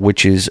fort,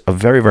 which is a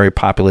very, very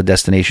popular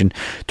destination.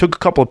 Took a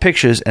couple of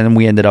pictures, and then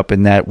we ended up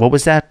in that. What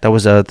was that? That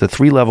was the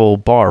 3-level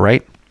bar,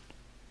 right?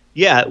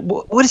 Yeah.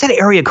 What is that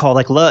area called?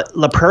 Like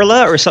La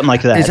Perla or something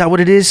like that? Is that what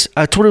it is?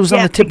 I thought it was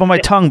on the tip of my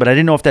tongue, but I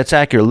didn't know if that's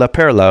accurate. La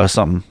Perla or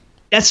something.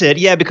 That's it.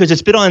 Yeah, because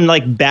it's been on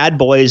like Bad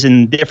Boys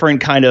and different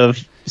kind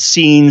of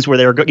scenes where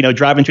they're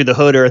driving through the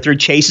hood or through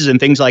chases and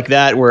things like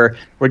that. We're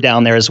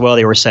down there as well,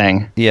 they were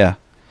saying. Yeah.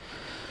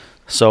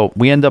 So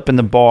we end up in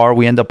the bar.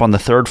 We end up on the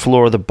 3rd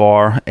floor of the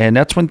bar, and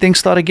that's when things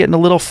started getting a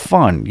little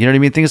fun. You know what I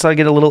mean? Things started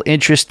getting a little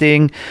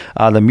interesting.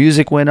 The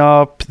music went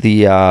up.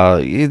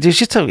 It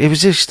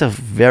was just a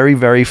very,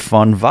 very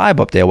fun vibe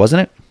up there,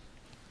 wasn't it?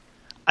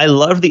 I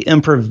love the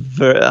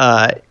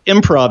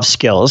improv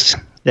skills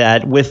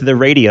that with the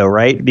radio,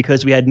 right?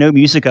 Because we had no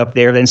music up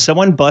there. Then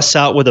someone busts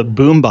out with a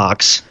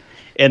boombox.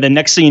 And the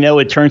next thing you know,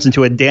 it turns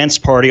into a dance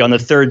party on the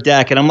 3rd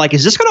deck. And I'm like,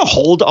 is this going to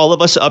hold all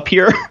of us up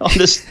here on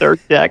this 3rd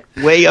deck,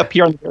 way up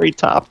here on the very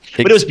top?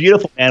 But it was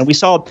beautiful, man.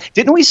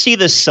 Didn't we see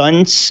the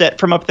sun set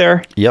from up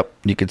there? Yep.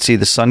 You could see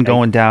the sun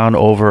going down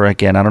over,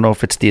 again, I don't know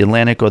if it's the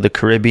Atlantic or the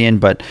Caribbean,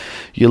 but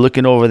you're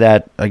looking over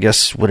that, I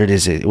guess, what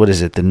is it?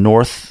 The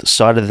north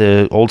side of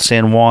the Old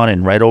San Juan,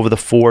 and right over the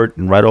fort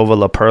and right over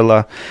La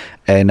Perla.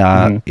 And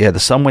the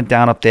sun went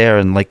down up there,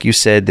 and like you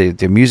said,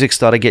 the music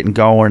started getting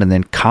going, and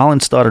then Colin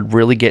started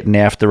really getting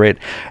after it.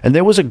 And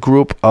there was a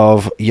group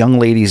of young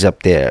ladies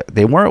up there.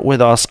 They weren't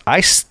with us.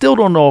 I still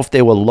don't know if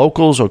they were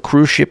locals or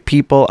cruise ship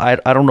people. I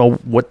don't know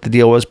what the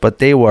deal was, but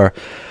they were.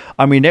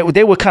 I mean,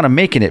 they were kind of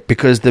making it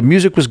because the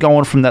music was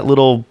going from that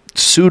little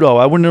pseudo.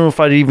 I wouldn't know if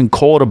I'd even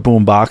call it a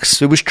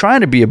boombox. It was trying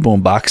to be a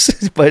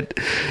boombox, but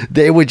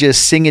they were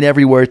just singing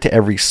every word to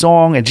every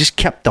song and just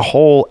kept the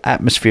whole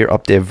atmosphere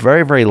up there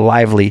very, very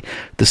lively.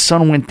 The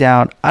sun went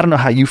down. I don't know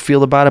how you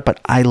feel about it, but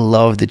I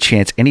love the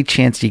chance. Any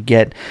chance you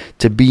get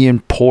to be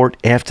in port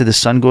after the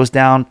sun goes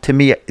down, to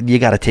me, you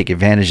got to take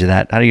advantage of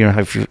that. How do you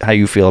know how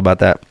you feel about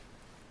that?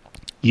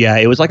 Yeah,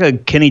 it was like a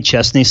Kenny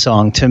Chesney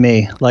song to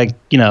me. Like,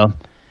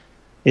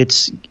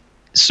 it's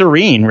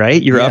serene, right?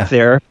 You're up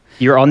there.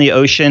 You're on the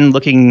ocean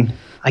looking,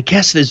 I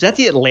guess, is that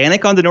the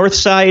Atlantic on the north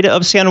side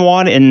of San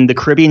Juan and the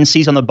Caribbean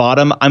seas on the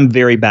bottom? I'm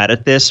very bad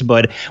at this,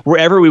 but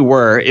wherever we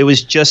were, it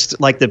was just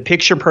like the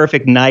picture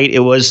perfect night.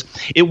 It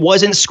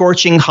wasn't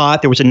scorching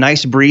hot. There was a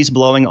nice breeze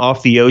blowing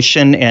off the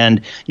ocean.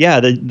 And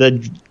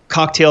the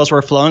cocktails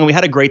were flowing. We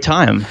had a great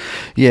time.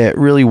 Yeah, it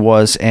really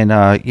was. And,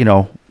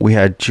 we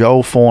had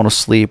Joe falling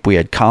asleep. We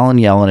had Colin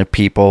yelling at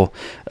people.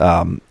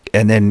 And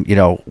then,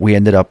 we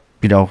ended up,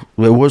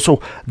 so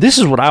this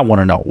is what I want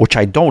to know, which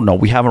I don't know.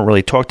 We haven't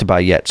really talked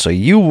about yet. So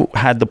you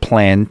had the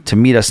plan to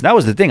meet us. And that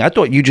was the thing. I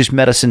thought you just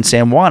met us in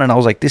San Juan. And I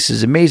was like, this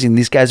is amazing.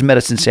 These guys met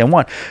us in San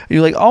Juan. And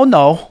you're like, oh,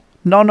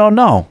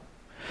 no.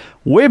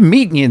 We're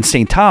meeting you in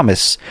St.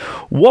 Thomas.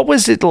 What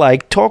was it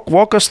like?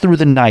 Walk us through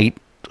the night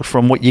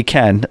from what you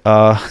can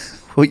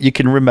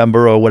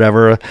remember or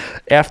whatever.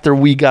 After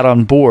we got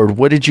on board,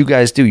 what did you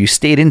guys do? You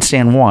stayed in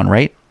San Juan,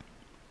 right?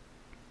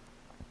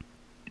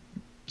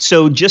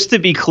 So just to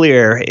be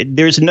clear,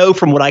 there's no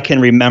from what I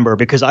can remember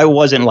because I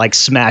wasn't like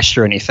smashed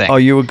or anything. Oh,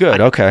 you were good.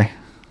 Okay.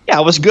 Yeah,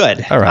 I was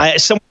good. All right.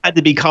 Someone had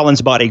to be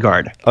Colin's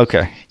bodyguard.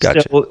 Okay.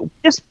 Gotcha. So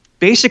just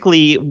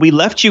basically, we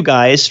left you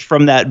guys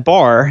from that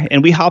bar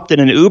and we hopped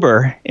in an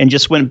Uber and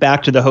just went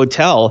back to the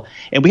hotel.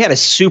 And we had a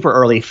super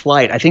early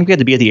flight. I think we had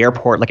to be at the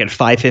airport like at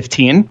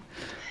 5:15.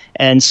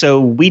 And so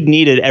we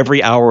needed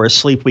every hour of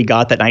sleep we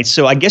got that night.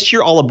 So I guess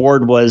your all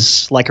aboard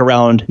was like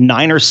around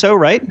 9 or so,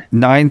 right?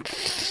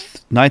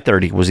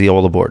 9:30 was the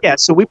all aboard. Yeah,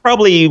 so we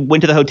probably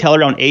went to the hotel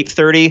around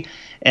 8:30,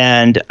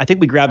 and I think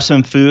we grabbed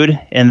some food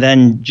and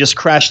then just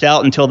crashed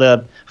out until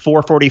the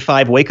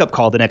 4:45 wake-up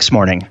call the next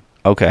morning.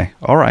 Okay,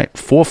 all right,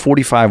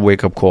 4:45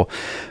 wake-up call.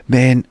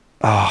 Man,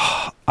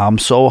 I'm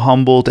so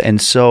humbled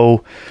and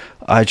so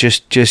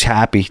just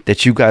happy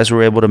that you guys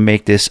were able to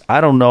make this.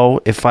 I don't know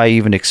if I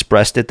even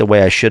expressed it the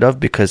way I should have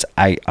because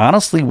I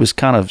honestly was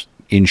kind of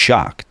in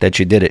shock that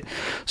you did it.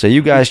 So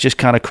you guys just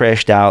kind of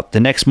crashed out.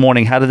 The next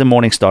morning, how did the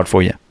morning start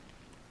for you?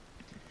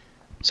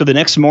 So the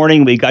next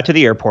morning we got to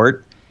the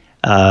airport,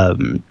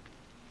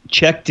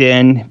 checked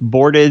in,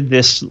 boarded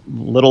this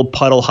little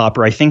puddle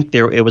hopper. I think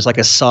it was like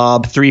a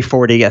Saab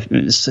 340.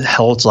 It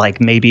held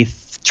like maybe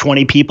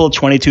 20 people,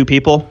 22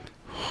 people.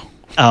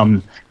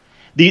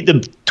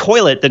 The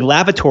toilet, the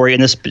lavatory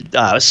in this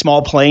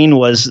small plane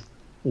was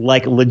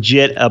like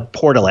legit a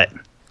portalet.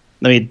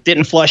 I mean, it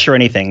didn't flush or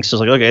anything. So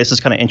I was like, okay, this is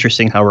kind of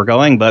interesting how we're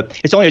going, but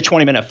it's only a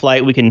 20-minute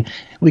flight. We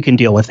can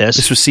deal with this.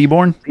 This was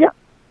Seabourn? Yeah.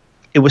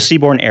 It was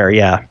Seabourn Air,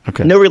 yeah.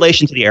 Okay. No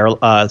relation to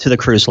the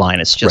cruise line.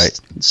 It's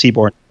just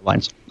Seabourn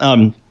Airlines.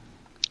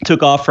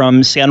 Took off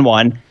from San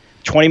Juan.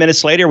 20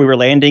 minutes later, we were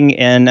landing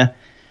in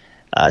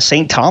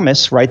St.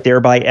 Thomas, right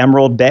there by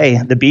Emerald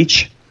Bay, the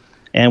beach.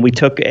 And we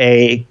took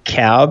a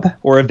cab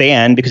or a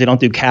van because they don't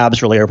do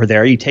cabs really over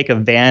there. You take a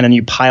van and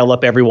you pile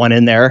up everyone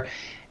in there.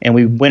 And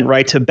we went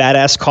right to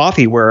Badass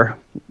Coffee where,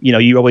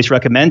 you always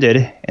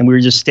recommended. And we were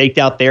just staked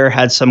out there,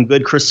 had some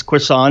good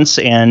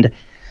croissants and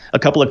a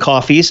couple of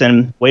coffees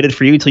and waited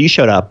for you until you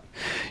showed up.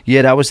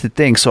 Yeah, that was the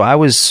thing. So I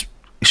was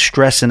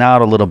stressing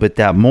out a little bit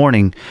that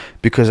morning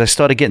because I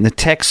started getting the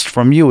text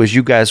from you as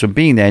you guys were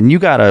being there. And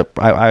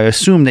I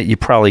assume that you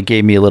probably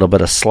gave me a little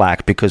bit of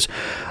slack because,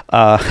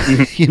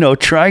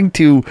 trying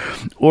to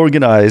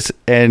organize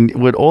and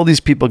with all these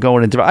people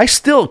going into, I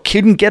still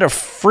couldn't get a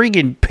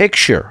friggin'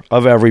 picture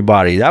of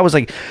everybody. That was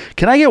like,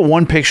 can I get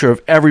one picture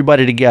of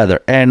everybody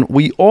together? And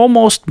we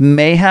almost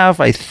may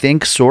have, I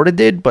think, sort of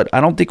did, but I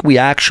don't think we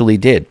actually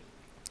did.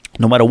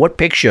 No matter what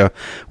picture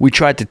we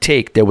tried to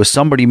take, there was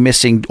somebody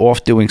missing,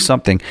 off doing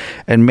something.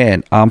 And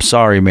man, I'm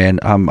sorry, man.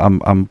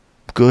 I'm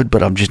good,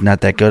 but I'm just not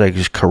that good at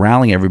just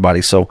corralling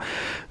everybody. So,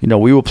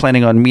 we were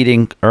planning on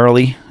meeting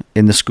early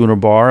in the Schooner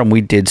Bar, and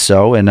we did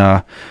so. And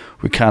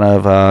we kind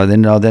of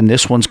then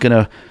this one's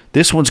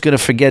gonna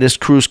forget his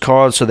cruise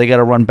card, so they got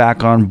to run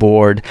back on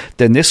board.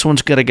 Then this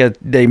one's they got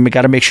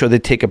to make sure they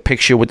take a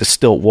picture with the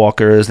stilt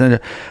walkers.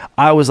 Then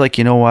I was like,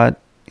 you know what?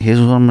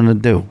 Here's what I'm gonna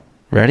do.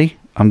 Ready?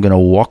 I'm going to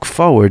walk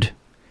forward,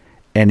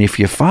 and if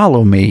you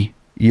follow me,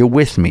 you're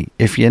with me.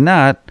 If you're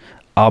not,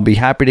 I'll be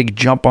happy to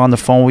jump on the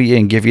phone with you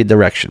and give you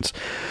directions.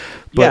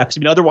 Yeah,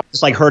 because otherwise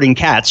it's like herding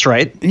cats,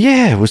 right?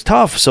 Yeah, it was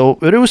tough.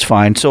 But it was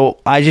fine. So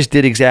I just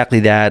did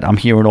exactly that. I'm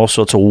hearing all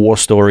sorts of war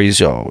stories.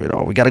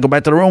 We got to go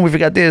back to the room. We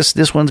forgot this.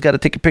 This one's got to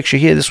take a picture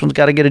here. This one's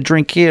got to get a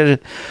drink here.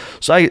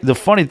 So the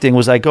funny thing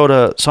was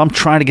so I'm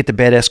trying to get the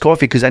Badass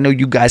Coffee because I know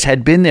you guys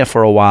had been there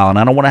for a while, and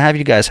I don't want to have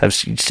you guys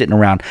sitting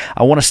around.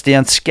 I want to stay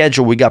on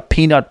schedule. We got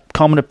Peanut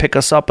coming to pick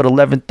us up at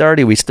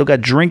 11:30. We still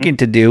got drinking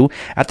to do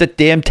at the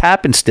damn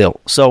Tapping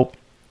still. So,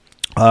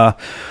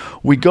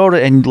 we go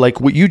to, and like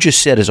what you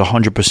just said is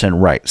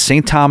 100% right.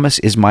 St. Thomas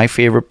is my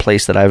favorite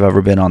place that I've ever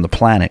been on the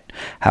planet.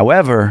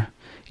 However,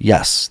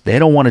 yes, they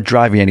don't want to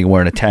drive you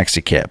anywhere in a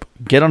taxi cab.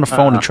 Get on the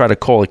phone and try to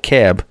call a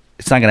cab.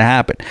 It's not going to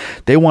happen.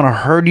 They want to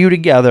herd you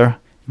together,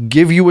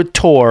 give you a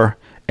tour,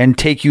 and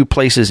take you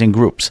places in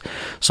groups.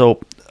 So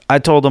I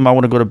told them I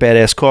want to go to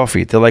Badass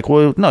Coffee. They're like,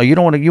 well, no, you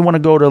don't want to. You want to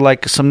go to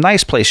like some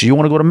nice places. You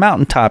want to go to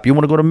Mountaintop. You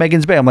want to go to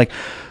Megan's Bay. I'm like,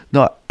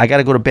 no, I got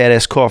to go to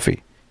Badass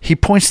Coffee. He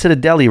points to the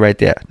deli right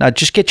there. Now,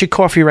 just get your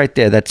coffee right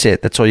there. That's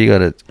it. That's all you got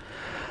to.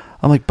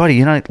 I'm like, buddy,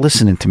 you're not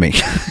listening to me.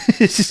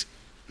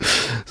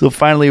 So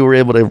finally, we're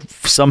able to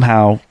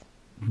somehow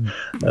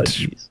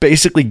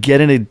basically get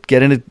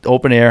in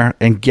open air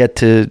and get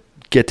to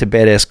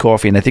Badass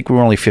Coffee. And I think we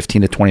were only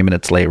 15 to 20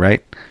 minutes late,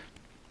 right?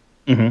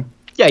 Mm-hmm.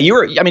 Yeah, you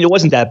were. I mean, it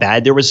wasn't that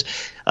bad. There was.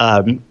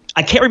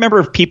 I can't remember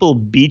if people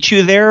beat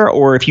you there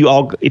or if you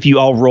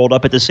all rolled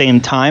up at the same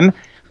time,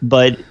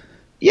 but.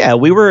 Yeah,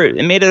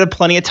 it made it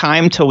plenty of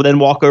time to then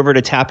walk over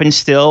to Tappin'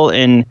 Still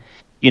and,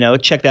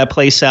 check that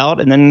place out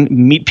and then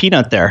meet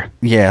Peanut there.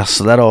 Yeah,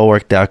 so that all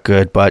worked out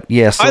good. But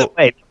yeah, so. By the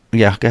way,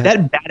 yeah, go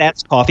ahead. That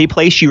Badass Coffee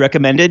place you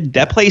recommended,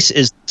 that place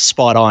is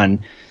spot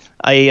on.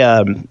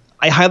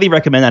 I highly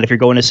recommend that if you're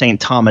going to St.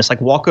 Thomas.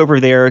 Like, walk over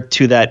there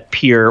to that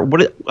pier. I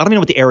don't even know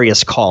what the area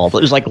is called.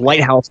 It was like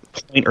Lighthouse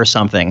Point or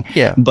something.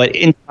 Yeah. But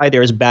inside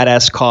there is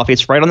Badass Coffee.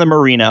 It's right on the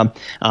marina,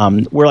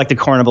 where like the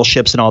Carnival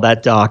ships and all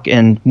that dock.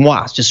 And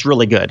wow, it's just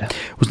really good.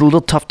 It was a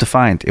little tough to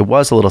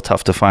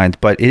find.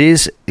 But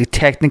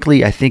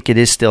technically, I think it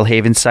is still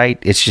Havensite.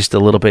 It's just a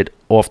little bit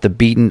off the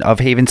beaten of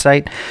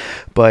Havensite.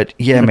 But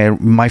yeah, man,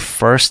 my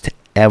first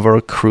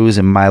ever cruise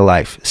in my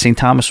life. St.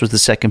 Thomas was the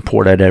second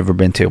port I'd ever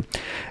been to.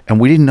 And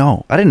we didn't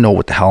know. I didn't know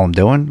what the hell I'm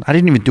doing. I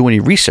didn't even do any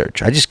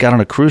research. I just got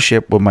on a cruise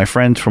ship with my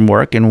friends from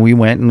work and we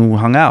went and we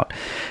hung out.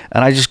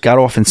 And I just got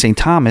off in St.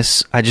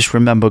 Thomas. I just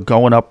remember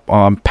going up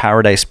on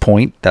Paradise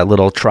Point, that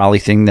little trolley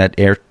thing, that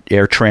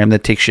air tram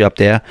that takes you up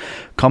there,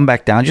 come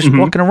back down, just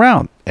walking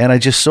around. And I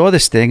just saw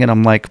this thing and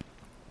I'm like,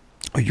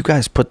 oh, you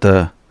guys put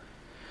the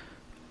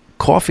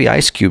coffee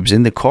ice cubes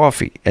in the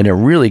coffee and it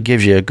really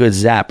gives you a good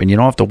zap and you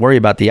don't have to worry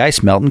about the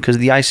ice melting because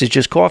the ice is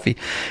just coffee.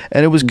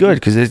 And it was good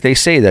because they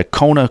say that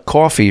Kona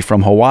coffee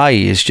from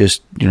Hawaii is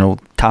just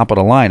top of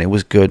the line. It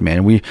was good,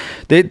 man.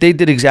 They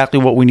did exactly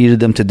what we needed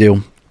them to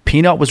do.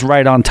 Peanut was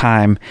right on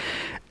time,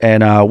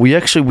 and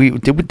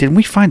didn't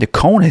we find a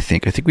cone? I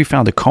think we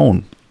found a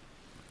cone.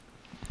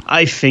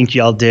 I think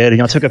y'all did.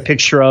 Took a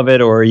picture of it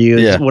or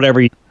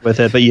whatever you did with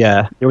it. But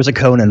yeah, there was a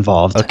cone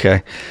involved.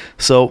 Okay.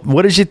 So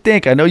what did you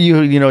think? I know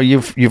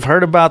you've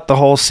heard about the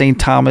whole St.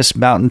 Thomas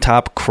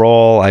mountaintop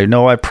crawl. I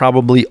know I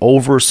probably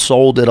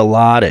oversold it a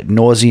lot at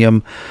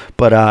nauseum,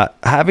 but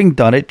having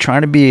done it,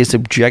 trying to be as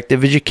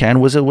objective as you can,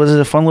 was it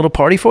a fun little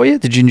party for you?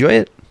 Did you enjoy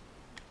it?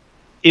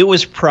 It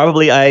was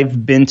probably,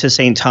 I've been to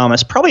St.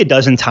 Thomas probably a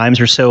dozen times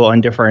or so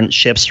on different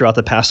ships throughout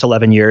the past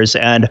 11 years.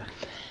 And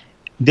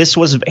this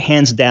was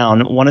hands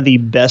down one of the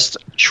best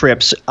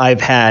trips I've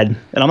had.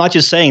 And I'm not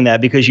just saying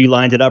that because you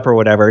lined it up or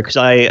whatever, because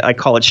I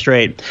call it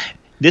straight.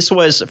 This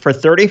was for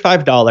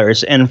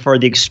 $35, and for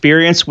the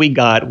experience we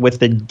got with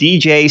the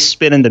DJ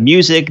spinning the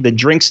music, the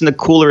drinks in the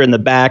cooler in the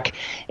back,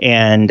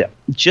 and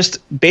just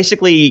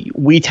basically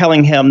we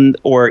telling him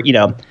or,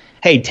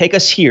 hey, take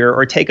us here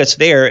or take us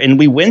there. And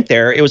we went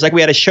there. It was like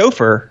we had a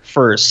chauffeur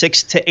for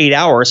 6 to 8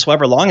 hours,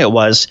 however long it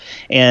was.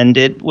 And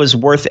it was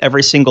worth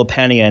every single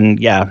penny. And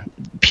yeah,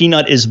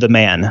 Peanut is the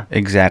man.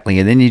 Exactly.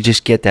 And then you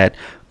just get that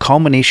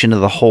culmination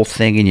of the whole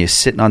thing and you're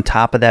sitting on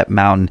top of that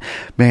mountain.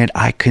 Man,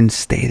 I couldn't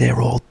stay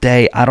there all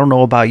day. I don't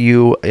know about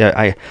you.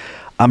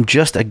 I'm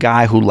just a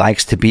guy who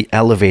likes to be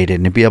elevated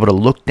and to be able to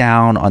look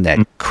down on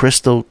that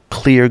crystal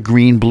clear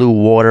green blue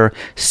water,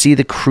 see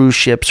the cruise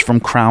ships from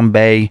Crown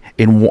Bay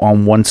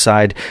on one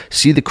side,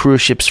 see the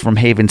cruise ships from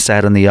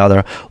Havenside on the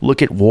other,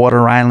 look at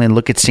Water Island,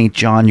 look at St.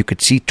 John. You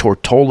could see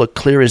Tortola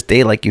clear as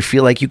day, like you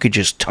feel like you could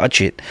just touch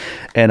it.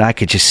 And I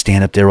could just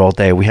stand up there all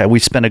day. We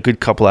spent a good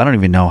couple, I don't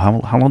even know,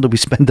 how long did we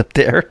spend up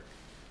there?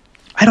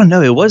 I don't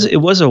know. It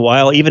was a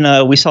while.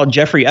 Even we saw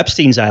Jeffrey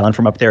Epstein's island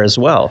from up there as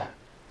well.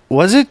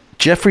 Was it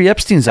Jeffrey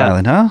Epstein's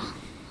island, huh?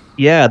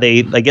 Yeah,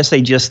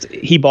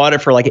 he bought it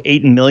for like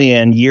 $8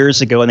 million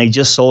years ago, and they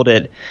just sold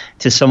it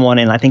to someone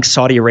in, I think,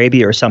 Saudi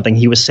Arabia or something.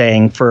 He was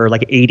saying for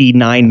like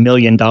 $89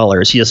 million.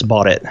 He just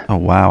bought it. Oh,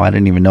 wow. I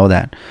didn't even know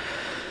that.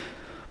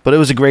 But it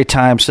was a great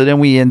time. So then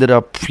we ended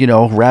up,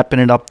 wrapping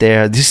it up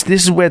there. This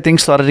is where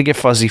things started to get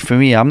fuzzy for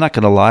me. I'm not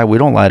going to lie. We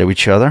don't lie to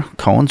each other.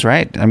 Cohen's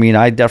right. I mean,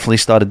 I definitely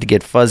started to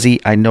get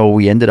fuzzy. I know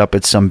we ended up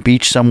at some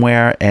beach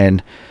somewhere,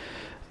 and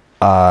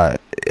I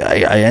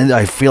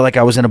feel like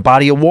I was in a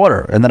body of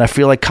water, and then I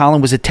feel like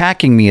Colin was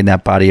attacking me in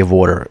that body of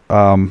water.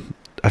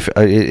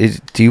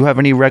 Do you have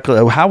any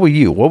how were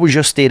you? What was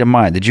your state of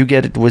mind? Did you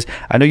get it?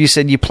 I know you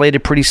said you played it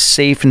pretty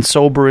safe and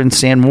sober in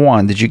San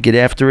Juan. Did you get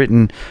after it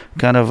and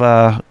kind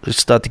of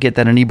start to get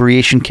that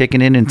inebriation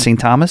kicking in St.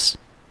 Thomas?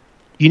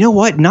 You know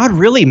what? Not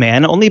really,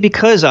 man. Only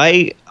because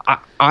I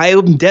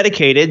was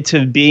dedicated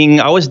to being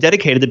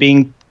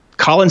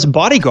Colin's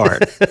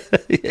bodyguard,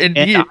 and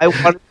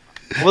I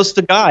was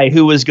the guy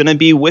who was going to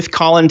be with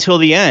Colin till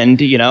the end,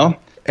 you know.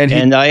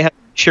 And I had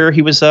sure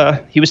he was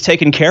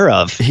taken care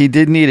of. He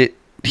did need it.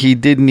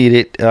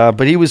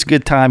 But he was a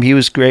good time. He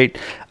was great.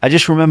 I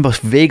just remember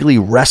vaguely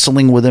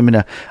wrestling with him,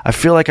 and I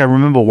feel like I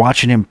remember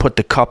watching him put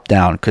the cup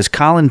down because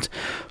Colin's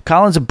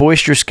a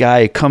boisterous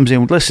guy. He comes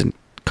in. Listen,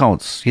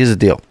 Collins, here's the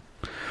deal.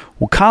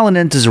 When Colin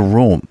enters a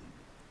room,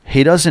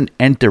 he doesn't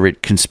enter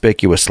it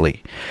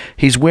conspicuously.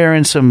 He's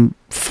wearing some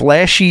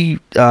flashy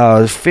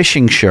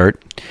fishing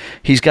shirt.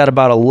 He's got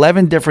about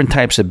 11 different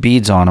types of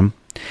beads on him.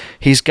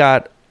 He's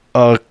got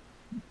a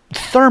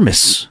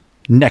thermos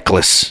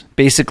necklace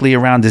basically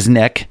around his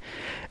neck,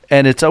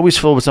 and it's always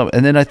filled with something.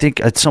 And then I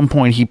think at some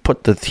point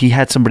he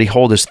had somebody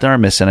hold his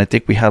thermos, and I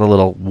think we had a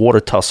little water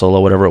tussle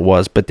or whatever it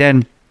was. But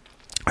then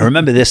I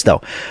remember this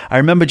though. I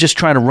remember just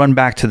trying to run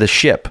back to the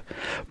ship,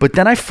 but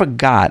then I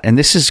forgot. And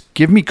this is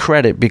give me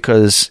credit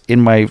because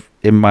in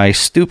my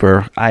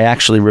stupor I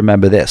actually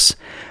remember this.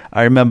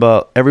 I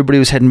remember everybody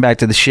was heading back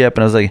to the ship,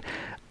 and I was like,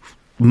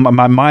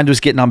 my mind was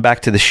getting on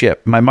back to the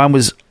ship. My mind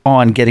was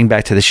on getting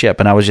back to the ship,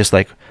 and I was just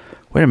like,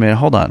 wait a minute,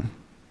 hold on.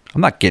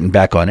 I'm not getting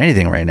back on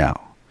anything right now.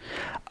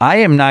 I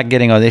am not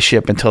getting on this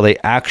ship until they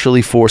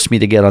actually force me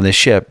to get on this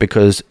ship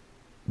because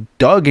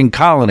Doug and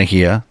Colin are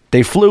here.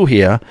 They flew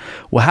here.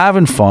 We're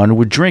having fun.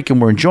 We're drinking.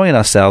 We're enjoying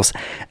ourselves.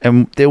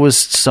 And there was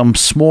some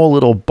small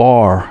little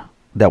bar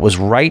that was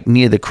right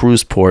near the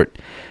cruise port,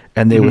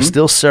 and they were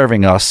still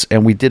serving us,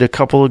 and we did a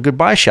couple of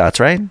goodbye shots,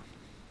 right?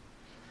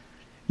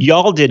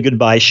 Y'all did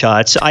goodbye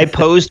shots. I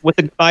posed with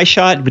a goodbye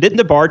shot, but didn't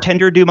the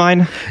bartender do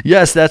mine?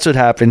 Yes, that's what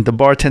happened. The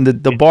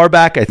bar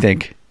back, I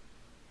think.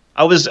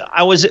 I was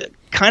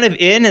kind of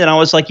in, and I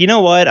was like, you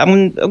know what?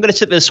 I'm going to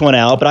sit this one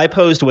out, but I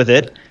posed with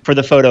it for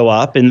the photo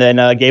op, and then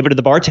gave it to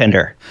the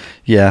bartender.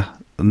 Yeah.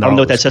 No, I don't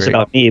know what that says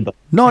about me, but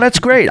no, that's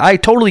great. I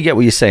totally get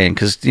what you're saying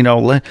because you've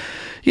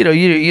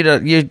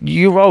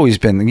always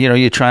been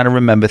you're trying to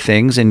remember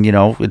things, and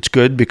it's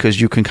good because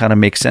you can kind of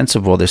make sense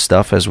of all this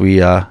stuff as we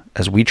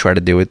try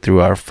to do it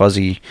through our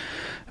fuzzy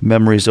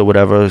memories or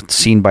whatever,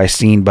 scene by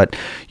scene. But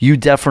you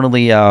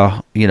definitely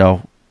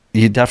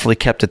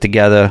kept it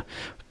together.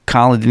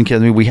 Colin didn't kill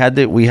me. We had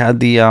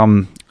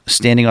the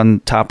standing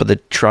on top of the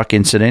truck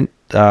incident,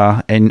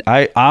 and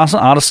I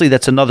honestly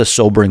that's another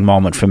sobering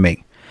moment for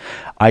me.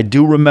 I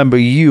do remember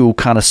you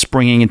kind of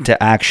springing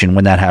into action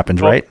when that happened,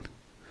 right?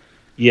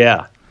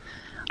 Yeah.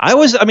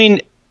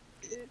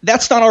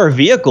 That's not our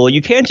vehicle.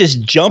 You can't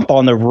just jump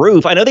on the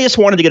roof. I know they just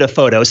wanted to get a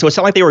photo, so it's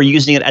not like they were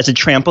using it as a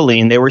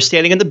trampoline. They were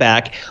standing in the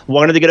back,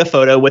 wanted to get a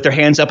photo with their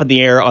hands up in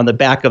the air on the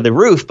back of the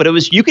roof, but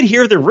you could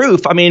hear the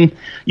roof. I mean,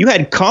 you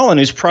had Colin,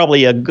 who's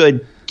probably a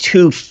good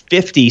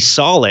 250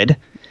 solid,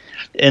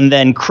 and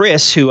then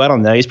Chris, who, I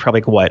don't know, he's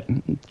probably,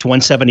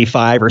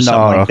 175 or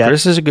something like that.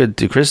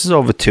 Chris is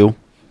over 2.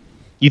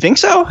 You think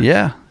so?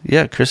 Yeah.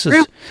 Chris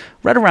is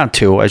right around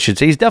 2, I should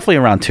say. He's definitely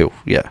around 2.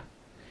 Yeah.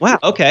 Wow.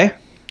 Okay.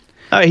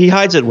 He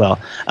hides it well.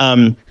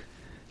 And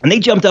they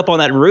jumped up on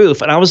that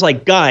roof, and I was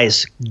like,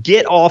 guys,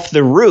 get off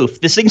the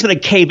roof. This thing's going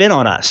to cave in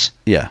on us.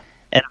 Yeah.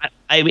 And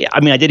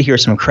I did hear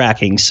some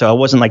cracking, so I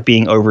wasn't like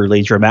being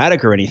overly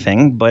dramatic or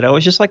anything, but I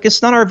was just like,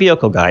 it's not our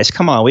vehicle, guys.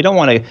 Come on. We don't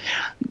want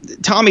to.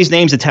 Tommy's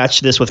name's attached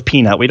to this with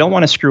Peanut. We don't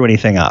want to screw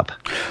anything up.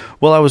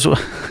 Well, I was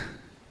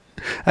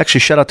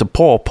actually, shout out to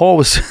Paul. Paul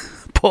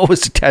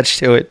was attached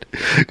to it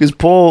because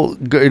Paul,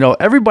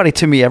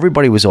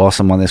 everybody was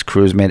awesome on this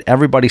cruise, man.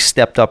 Everybody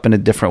stepped up in a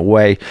different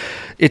way.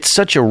 It's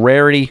such a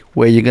rarity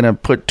where you're going to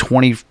put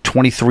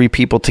 23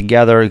 people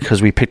together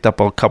because we picked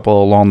up a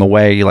couple along the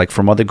way, like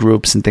from other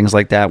groups and things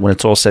like that. When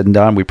it's all said and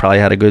done, we probably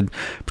had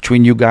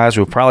between you guys,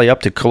 we were probably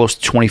up to close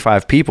to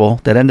 25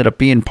 people that ended up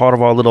being part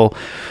of our little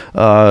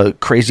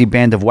crazy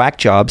band of whack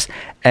jobs.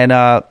 And,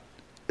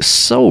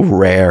 so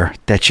rare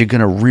that you're going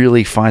to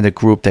really find a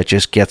group that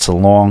just gets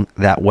along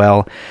that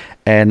well.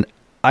 And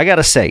I got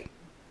to say,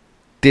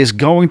 there's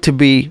going to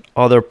be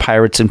other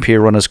Pirates and Pier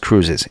Runners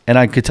cruises. And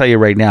I could tell you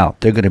right now,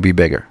 they're going to be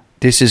bigger.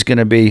 This is going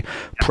to be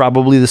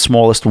probably the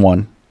smallest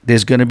one.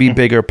 There's going to be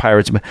bigger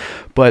Pirates.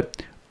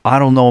 But I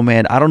don't know,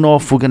 man. I don't know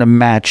if we're going to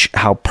match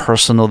how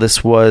personal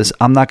this was.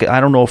 I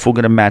don't know if we're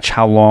going to match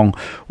how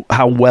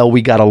well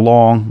we got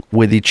along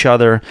with each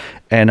other.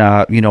 And,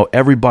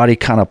 everybody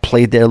kind of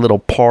played their little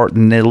part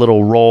and their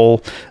little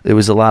role. There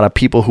was a lot of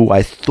people who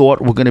I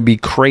thought were going to be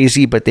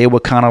crazy, but they were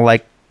kind of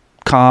like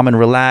calm and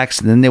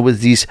relaxed. And then there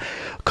was these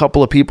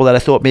couple of people that I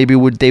thought maybe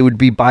they would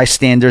be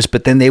bystanders,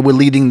 but then they were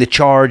leading the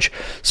charge.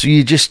 So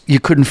you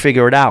couldn't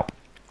figure it out.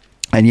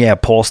 And yeah,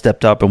 Paul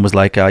stepped up and was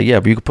like, but you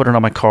can put it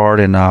on my card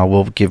and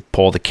we'll give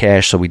Paul the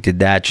cash. So we did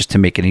that just to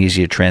make it an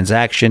easier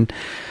transaction.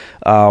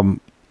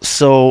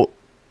 So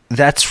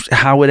that's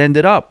how it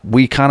ended up.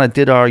 We kind of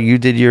did you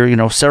did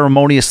your,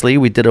 ceremoniously,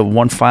 we did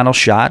one final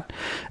shot,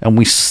 and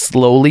we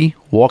slowly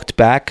walked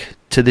back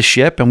to the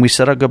ship, and we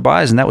said our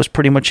goodbyes, and that was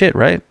pretty much it,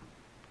 right?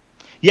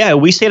 Yeah,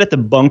 we stayed at the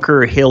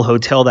Bunker Hill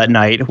Hotel that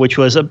night, which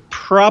was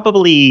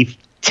probably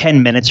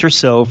 10 minutes or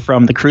so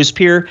from the cruise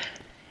pier.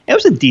 It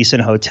was a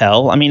decent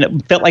hotel. I mean,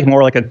 it felt like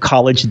more like a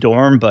college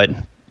dorm, but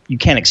you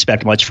can't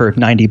expect much for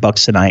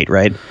 $90 a night,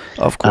 right?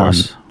 Of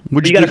course.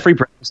 You got a free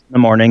breakfast in the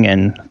morning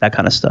and that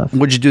kind of stuff.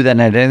 Would you do that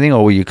night, anything,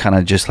 or were you kind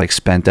of just like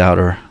spent out?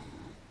 Or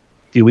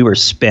dude, we were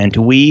spent.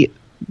 We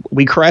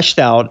crashed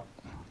out.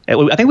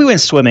 I think we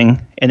went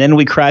swimming, and then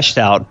we crashed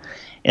out,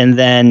 and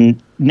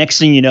then next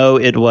thing you know,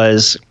 it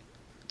was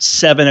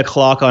 7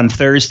 o'clock on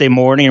Thursday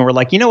morning, and we're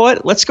like, you know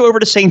what? Let's go over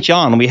to St.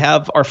 John. We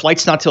have our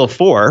flight's not till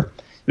 4.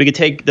 We could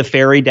take the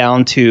ferry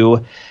down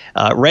to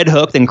Red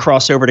Hook, then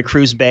cross over to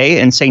Cruise Bay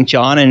and St.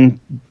 John, and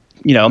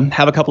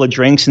have a couple of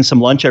drinks and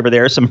some lunch over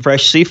there, some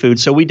fresh seafood.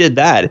 So we did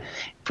that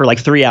for like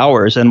 3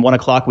 hours, and 1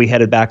 o'clock we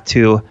headed back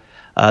to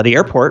the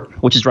airport,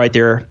 which is right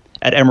there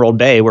at Emerald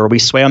Bay, where we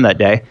swam that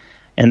day.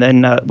 And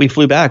then we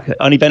flew back.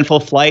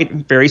 Uneventful flight,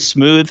 very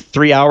smooth,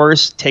 3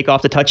 hours, take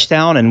off the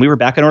touchdown, and we were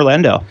back in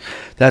Orlando.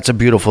 That's a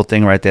beautiful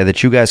thing right there,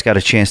 that you guys got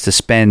a chance to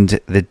spend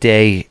the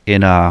day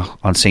in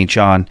on St.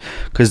 John.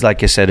 Because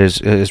like I said,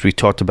 as we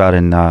talked about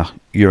in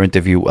your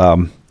interview,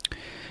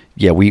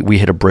 we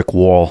hit a brick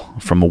wall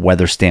from a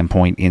weather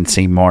standpoint in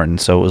St. Martin.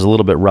 So it was a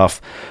little bit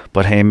rough.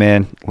 But hey,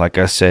 man, like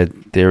I said,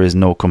 there is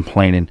no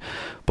complaining.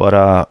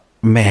 But,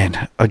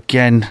 man,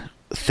 again,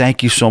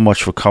 thank you so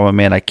much for coming,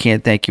 man. I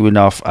can't thank you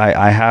enough.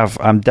 I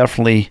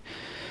definitely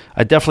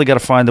got to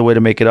find a way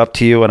to make it up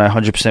to you, and I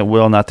 100%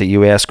 will. Not that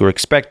you ask or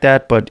expect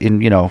that, but in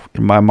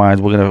my mind,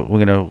 we're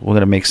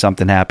gonna make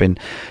something happen.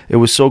 It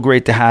was so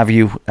great to have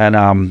you, and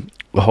I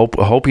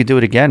hope you do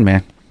it again,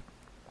 man.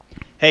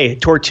 Hey,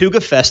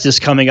 Tortuga Fest is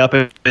coming up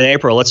in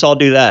April. Let's all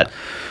do that.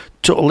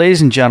 So,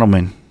 ladies and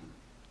gentlemen,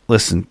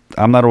 listen,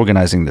 I'm not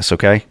organizing this,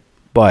 okay?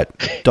 But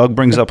Doug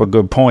brings up a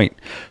good point.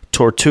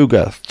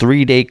 Tortuga,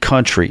 3-day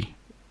country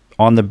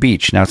on the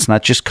beach. Now, it's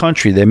not just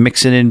country. They're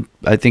mixing in,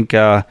 I think,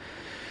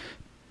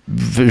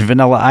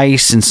 Vanilla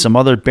Ice and some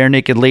other Bare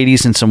Naked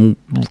Ladies and some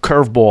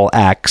curveball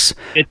acts.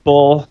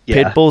 Pitbull.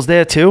 Yeah. Pitbull's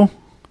there, too?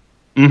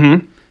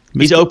 Mm-hmm.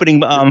 He's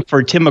opening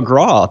for Tim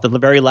McGraw the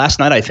very last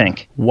night, I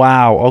think.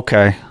 Wow,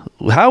 okay.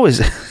 How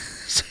is it?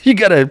 So you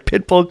got a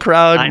Pitbull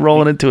crowd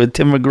rolling into a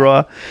Tim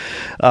McGraw.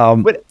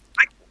 But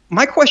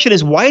my question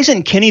is, why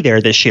isn't Kenny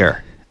there this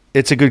year?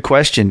 It's a good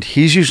question.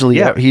 He's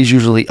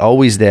usually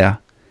always there.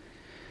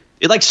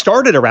 It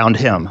started around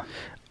him.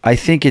 I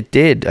think it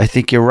did. I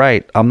think you're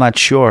right. I'm not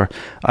sure.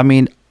 I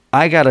mean,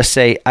 I gotta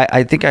say,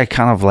 I think I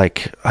kind of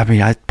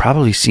I've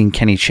probably seen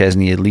Kenny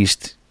Chesney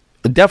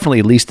definitely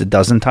at least a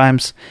dozen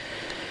times.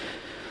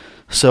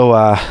 So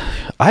I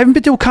haven't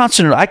been to a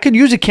concert. I could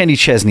use a Kenny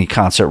Chesney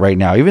concert right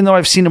now, even though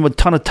I've seen him a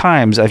ton of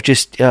times. I've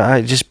just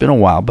been a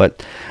while,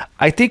 but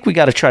I think we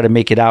got to try to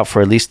make it out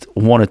for at least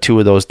one or two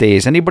of those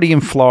days. Anybody in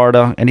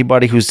Florida,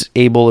 anybody who's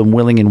able and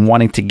willing and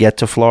wanting to get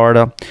to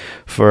Florida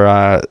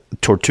for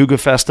Tortuga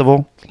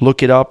Festival,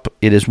 look it up.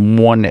 It is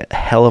one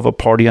hell of a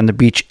party on the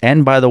beach.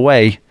 And by the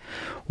way,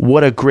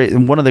 one of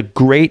the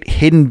great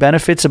hidden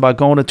benefits about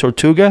going to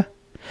Tortuga,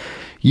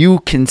 you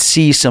can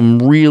see some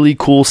really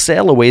cool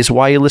sailaways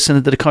while you're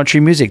listening to the country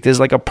music.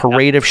 There's like a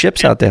parade of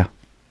ships out there.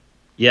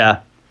 Yeah.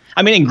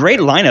 I mean, a great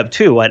lineup,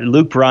 too.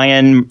 Luke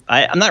Bryan.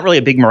 I'm not really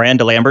a big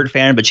Miranda Lambert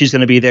fan, but she's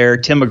going to be there.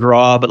 Tim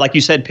McGraw. But like you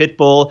said,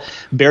 Pitbull,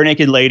 Bare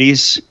Naked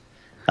Ladies.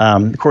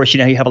 Of course,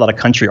 you have a lot of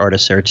country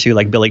artists there, too,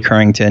 like Billy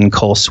Currington,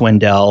 Cole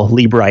Swindell,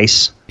 Lee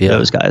Bryce,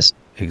 those guys.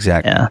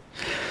 Exactly. Yeah.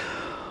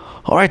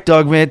 All right,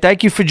 Doug, man.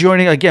 Thank you for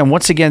joining.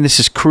 Once again, this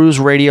is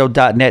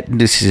cruiseradio.net.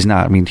 This is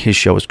not, his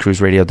show is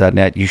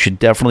cruiseradio.net. You should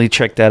definitely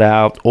check that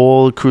out.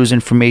 All the cruise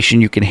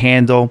information you can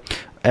handle.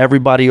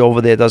 Everybody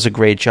over there does a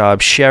great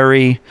job.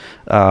 Sherry,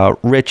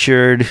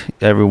 Richard,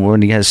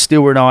 everyone. He has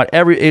Stuart on.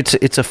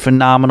 It's a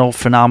phenomenal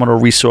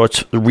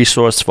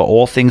resource for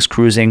all things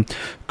cruising.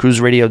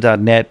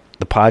 Cruiseradio.net,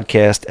 the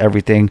podcast,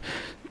 everything.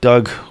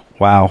 Doug,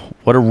 wow,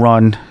 what a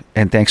run,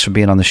 and thanks for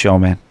being on the show,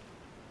 man.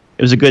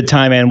 It was a good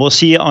time, and we'll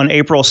see you on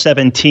April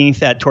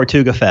 17th at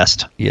Tortuga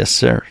Fest. Yes,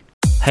 sir.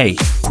 Hey,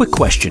 quick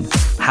question.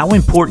 How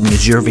important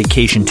is your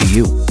vacation to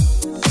you?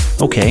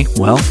 Okay,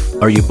 well,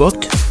 are you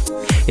booked?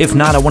 If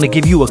not, I want to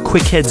give you a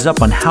quick heads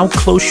up on how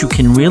close you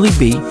can really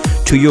be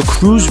to your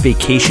cruise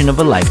vacation of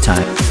a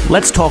lifetime.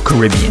 Let's talk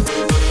Caribbean.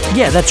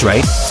 Yeah, that's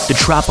right. The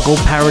tropical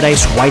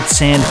paradise, white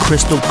sand,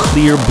 crystal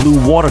clear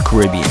blue water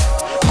Caribbean.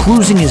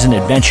 Cruising is an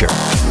adventure.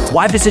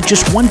 Why visit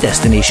just one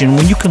destination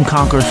when you can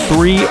conquer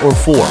 3 or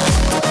 4?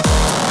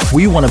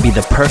 We want to be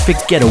the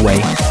perfect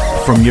getaway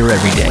from your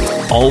everyday.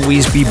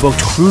 Always Be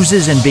Booked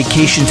Cruises and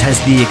Vacations has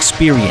the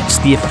experience,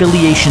 the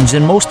affiliations,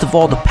 and most of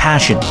all the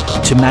passion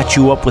to match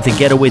you up with a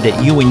getaway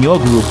that you and your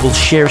group will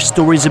share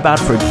stories about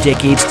for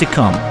decades to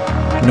come,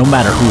 no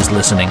matter who's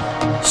listening.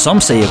 Some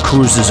say a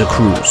cruise is a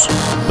cruise,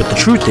 but the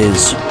truth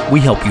is,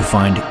 we help you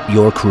find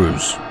your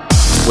cruise.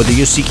 Whether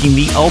you're seeking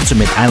the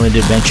ultimate island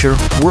adventure,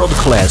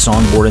 world-class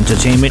onboard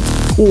entertainment,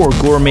 or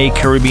gourmet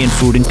Caribbean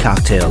food and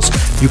cocktails,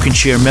 you can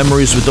share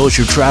memories with those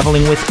you're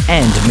traveling with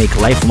and make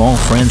lifelong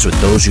friends with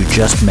those you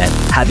just met.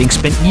 Having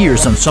spent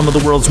years on some of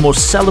the world's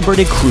most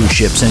celebrated cruise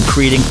ships and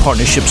creating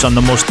partnerships on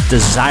the most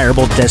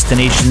desirable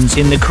destinations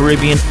in the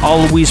Caribbean,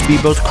 Always Be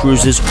Booked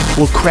Cruises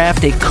will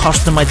craft a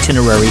custom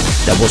itinerary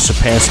that will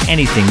surpass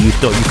anything you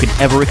thought you could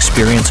ever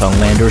experience on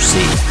land or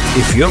sea.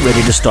 If you're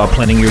ready to start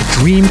planning your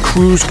dream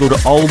cruise, go to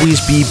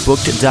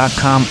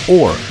alwaysbebooked.com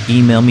or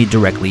email me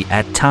directly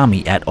at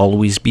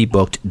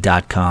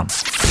tommy@alwaysbebooked.com.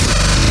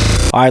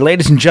 All right,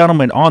 ladies and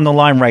gentlemen, on the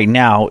line right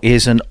now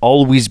is an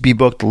Always Be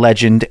Booked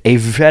legend, a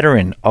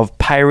veteran of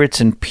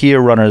Pirates and Pier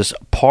Runners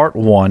Part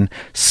 1,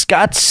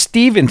 Scott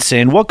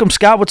Stevenson. Welcome,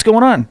 Scott. What's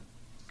going on?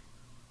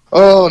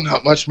 Oh,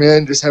 not much,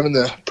 man. Just having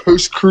the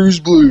post-cruise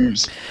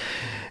blues.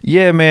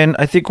 Yeah, man,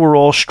 I think we're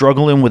all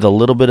struggling with a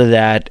little bit of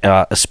that,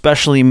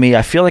 especially me.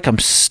 I feel like I'm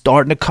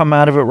starting to come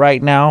out of it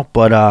right now,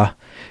 but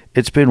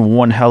it's been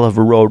one hell of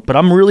a road. But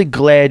I'm really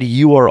glad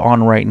you are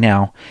on right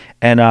now.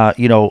 And,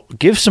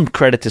 give some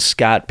credit to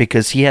Scott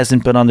because he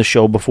hasn't been on the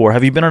show before.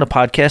 Have you been on a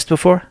podcast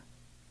before?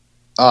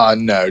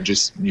 No,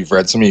 just you've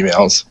read some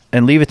emails.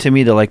 And leave it to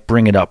me to,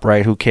 bring it up,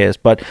 right? Who cares?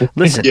 But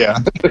listen. Yeah.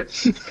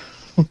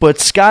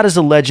 But Scott is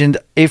a legend.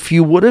 If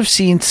you would have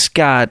seen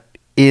Scott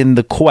in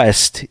The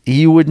Quest,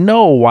 you would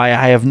know why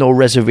I have no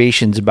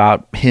reservations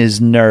about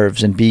his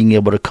nerves and being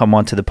able to come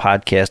onto the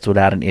podcast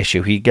without an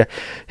issue. He got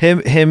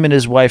him and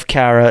his wife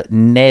Kara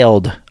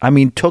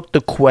took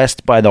The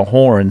Quest by the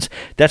horns.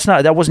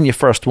 That wasn't your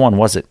first one,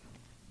 was it?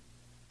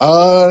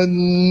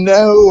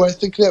 No, I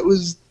think that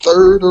was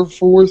third or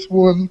fourth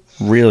one.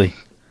 Really?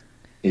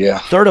 Yeah.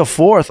 Third or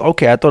fourth?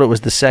 Okay, I thought it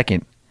was the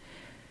second.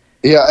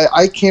 Yeah,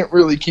 I can't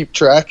really keep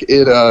track.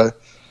 It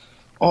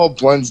all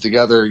blends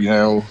together,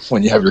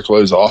 when you have your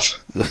clothes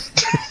off.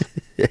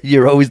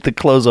 You're always the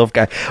clothes off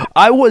guy.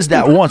 I was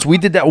that once. We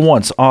did that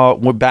once.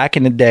 We're back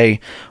in the day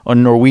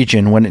on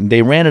Norwegian when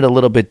they ran it a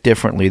little bit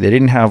differently. They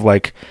didn't have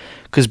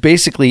because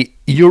basically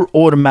you're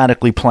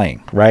automatically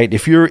playing, right?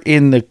 If you're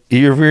in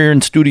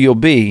Studio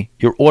B,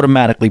 you're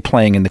automatically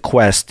playing in the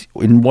Quest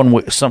in one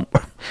way,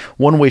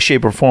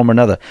 shape, or form or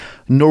another.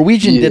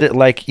 Norwegian did it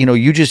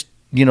you just.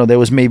 There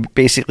was maybe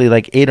basically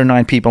 8 or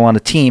 9 people on a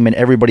team and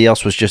everybody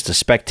else was just a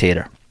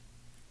spectator.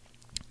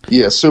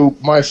 Yeah, so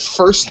my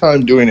first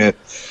time doing it,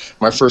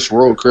 my first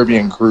Royal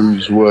Caribbean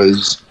cruise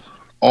was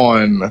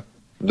on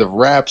the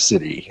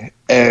Rhapsody.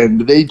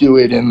 And they do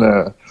it in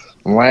the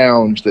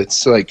lounge that's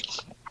sort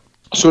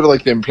of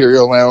like the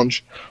Imperial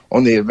Lounge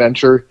on the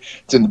Adventure.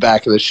 It's in the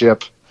back of the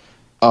ship.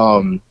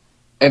 And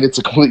it's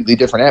a completely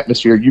different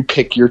atmosphere. You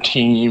pick your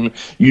team.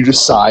 You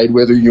decide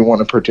whether you want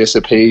to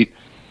participate.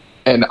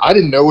 And I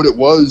didn't know what it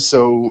was,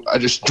 so I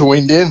just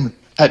joined in.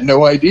 Had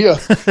no idea.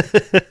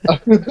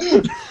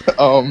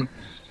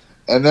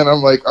 And then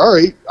I'm like, all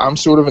right, I'm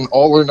sort of an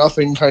all or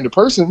nothing kind of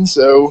person.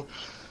 So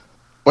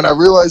when I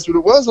realized what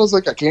it was, I was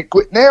like, I can't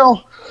quit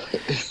now.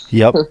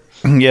 Yep.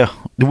 Yeah.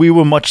 We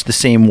were much the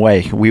same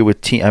way. I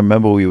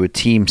remember we were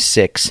Team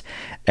 6,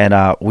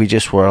 and we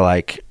just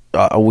were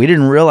we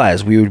didn't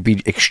realize we would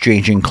be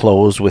exchanging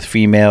clothes with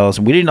females.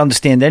 We didn't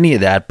understand any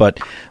of that,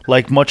 but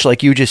much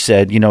like you just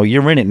said,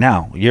 you're in it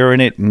now. You're in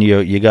it, and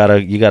you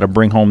gotta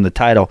bring home the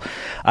title.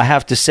 I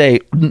have to say,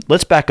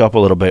 let's back up a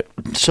little bit.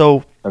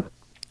 So,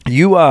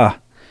 you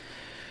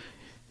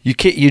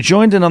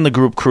joined in on the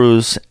group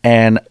cruise,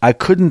 and I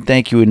couldn't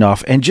thank you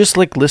enough. And just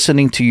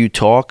listening to you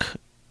talk,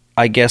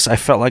 I guess I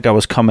felt like I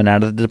was coming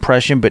out of the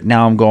depression, but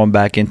now I'm going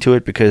back into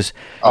it because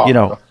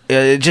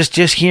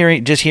just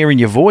hearing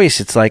your voice,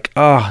 it's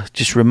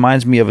just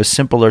reminds me of a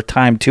simpler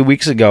time 2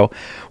 weeks ago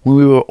when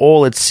we were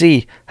all at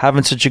sea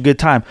having such a good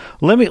time.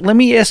 Let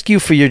me ask you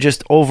for your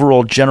just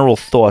overall general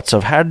thoughts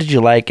of how did you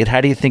like it?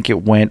 How do you think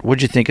it went? What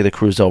did you think of the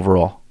cruise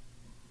overall?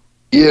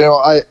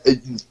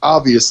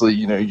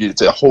 Obviously,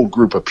 it's a whole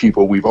group of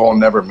people we've all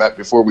never met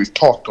before. We've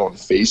talked on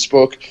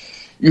Facebook.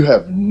 You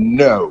have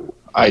no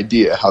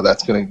idea how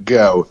that's going to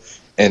go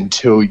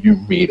until you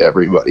meet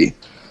everybody.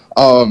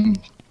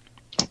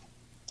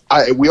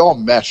 We all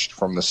meshed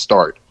from the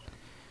start.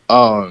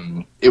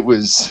 It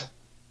was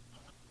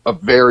a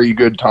very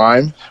good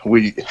time.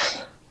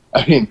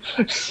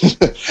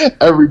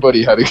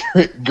 Everybody had a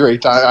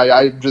great time.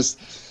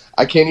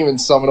 I can't even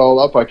sum it all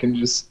up. I can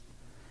just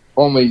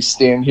only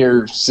stand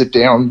here, sit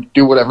down,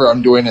 do whatever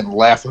I'm doing, and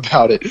laugh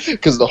about it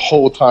because the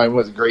whole time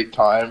was a great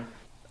time,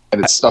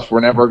 and it's stuff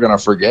we're never going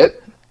to forget.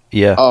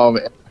 Yeah.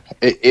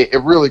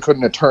 It really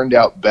couldn't have turned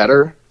out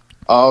better.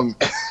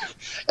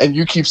 And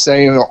you keep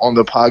saying on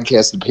the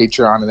podcast and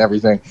Patreon and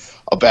everything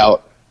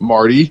about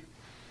Marty.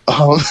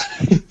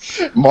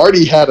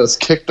 Marty had us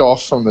kicked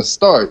off from the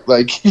start.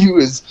 He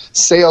was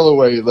sail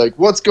away.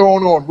 What's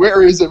going on?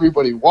 Where is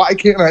everybody? Why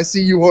can't I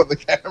see you on the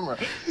camera?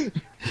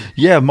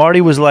 Yeah,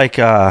 Marty was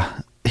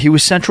he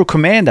was central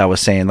command, I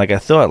was saying. I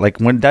thought,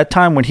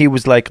 when he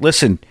was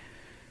listen,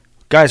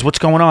 guys, what's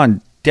going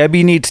on?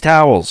 Debbie needs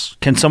towels.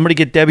 Can somebody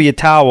get Debbie a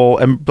towel?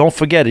 And don't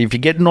forget, if you're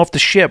getting off the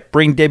ship,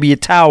 bring Debbie a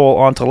towel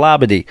onto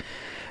Labadee.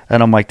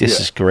 And I'm like, this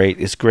is great.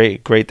 It's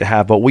great to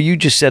have. But what you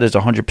just said is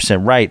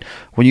 100% right.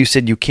 When you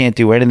said you can't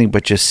do anything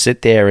but just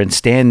sit there and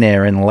stand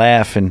there and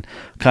laugh and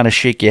kind of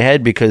shake your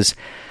head, because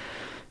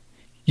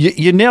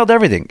you nailed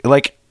everything.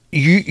 Like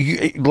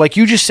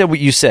you just said what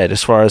you said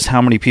as far as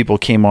how many people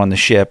came on the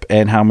ship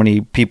and how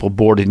many people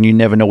boarded, and you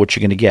never know what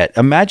you're going to get.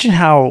 Imagine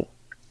how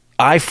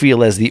I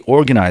feel as the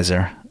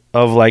organizer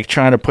of like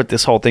trying to put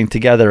this whole thing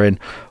together and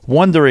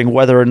wondering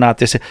whether or not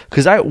this,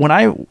 because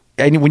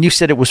when you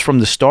said it was from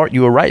the start,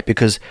 you were right,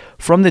 because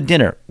from the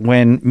dinner,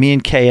 when me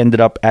and Kay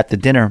ended up at the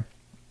dinner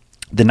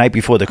the night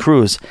before the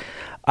cruise,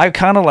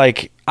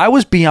 I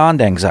was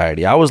beyond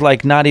anxiety. I was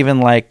like, not even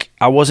like,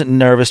 I wasn't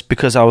nervous,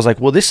 because I was like,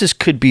 well,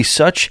 could be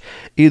such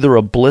either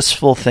a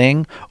blissful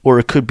thing or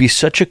it could be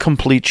such a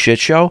complete shit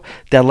show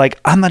that like,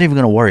 I'm not even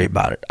going to worry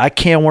about it. I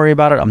can't worry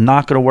about it. I'm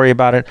not going to worry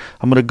about it.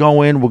 I'm going to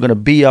go in. We're going to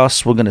be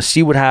us. We're going to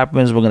see what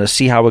happens. We're going to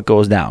see how it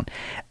goes down.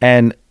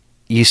 And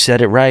you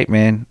said it right,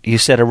 man. You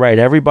said it right.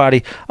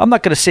 Everybody, I'm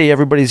not going to say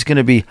everybody's going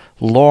to be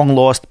long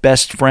lost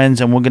best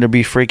friends and we're going to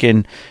be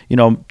freaking,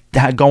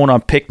 going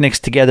on picnics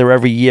together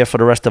every year for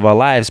the rest of our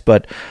lives.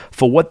 But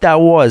for what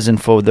that was,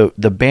 and for the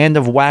band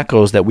of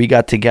wackos that we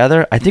got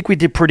together, I think we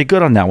did pretty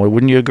good on that one.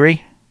 Wouldn't you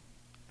agree?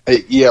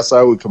 Yes,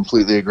 I would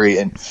completely agree.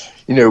 And,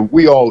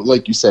 we all,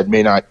 like you said,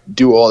 may not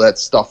do all that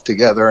stuff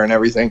together and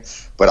everything,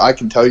 but I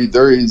can tell you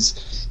there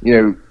is,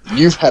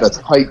 you've had a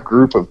tight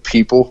group of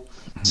people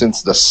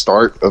since the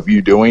start of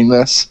you doing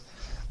this,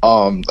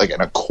 like in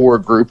a core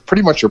group,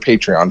 pretty much your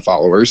Patreon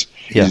followers,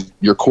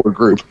 your core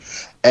group.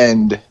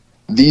 And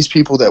these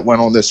people that went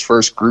on this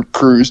first group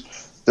cruise,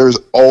 there's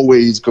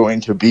always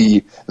going to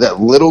be that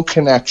little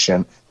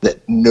connection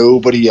that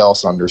nobody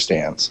else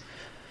understands.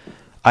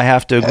 I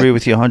have to agree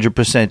with you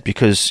 100%,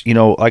 because,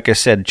 like I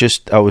said,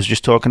 I was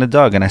just talking to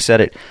Doug and I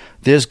said it,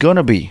 there's going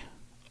to be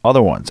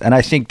other ones. And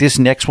I think this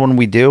next one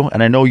we do,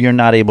 and I know you're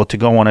not able to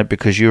go on it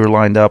because you're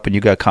lined up and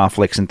you got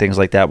conflicts and things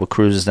like that with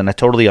cruises, and I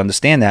totally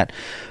understand that,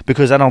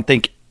 because I don't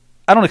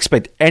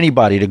expect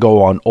anybody to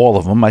go on all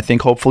of them. I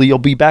think hopefully you'll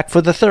be back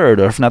for the third,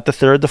 or if not the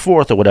third, the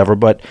fourth or whatever.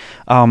 But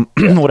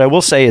what I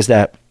will say is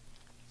that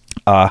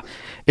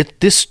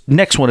this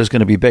next one is going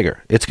to be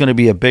bigger. It's going to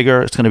be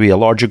a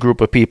larger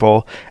group of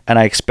people, and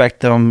I expect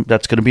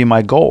that's going to be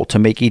my goal, to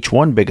make each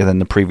one bigger than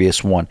the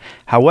previous one.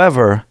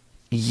 However,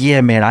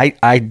 yeah, man,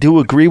 I do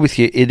agree with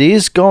you. It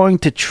is going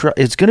to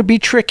it's going to be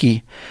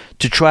tricky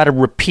to try to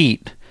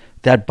repeat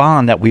that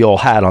bond that we all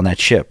had on that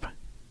ship.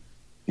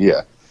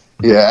 Yeah.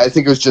 Yeah, I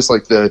think it was just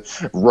like the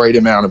right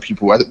amount of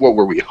people. What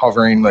were we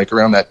hovering like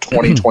around that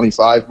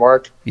 20-25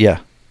 mark? Yeah.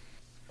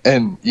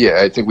 And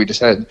yeah, I think we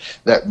just had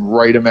that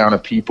right amount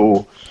of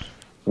people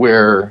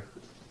where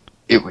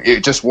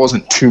it just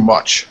wasn't too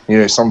much.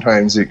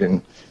 Sometimes it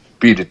can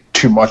be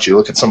too much. You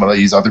look at some of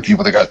these other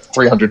people that got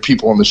 300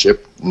 people on the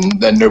ship,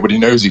 and then nobody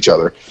knows each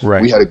other.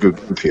 Right. We had a good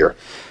group here.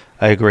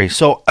 I agree.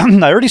 So I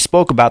already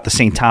spoke about the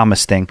St.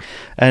 Thomas thing,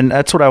 and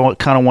that's what I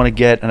kind of want to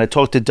get. And I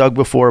talked to Doug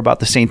before about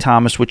the St.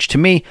 Thomas, which to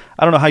me,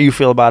 I don't know how you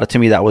feel about it. To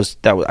me,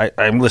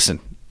 listen,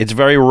 it's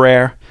very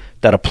rare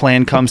that a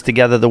plan comes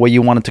together the way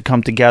you want it to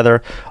come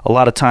together. A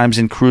lot of times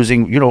in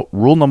cruising,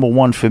 rule number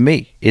one for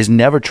me is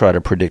never try to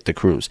predict a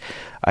cruise.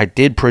 I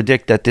did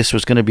predict that this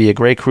was going to be a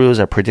great cruise.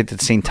 I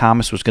predicted St.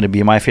 Thomas was going to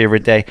be my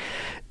favorite day.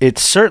 It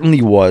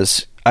certainly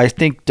was. I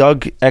think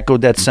Doug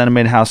echoed that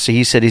sentiment.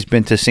 He said he's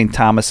been to St.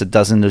 Thomas a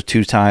dozen or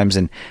two times,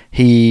 and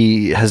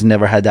he has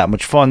never had that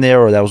much fun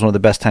there, or that was one of the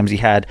best times he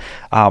had.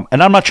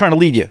 And I'm not trying to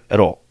lead you at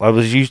all.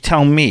 You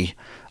tell me.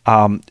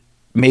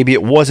 Maybe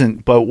it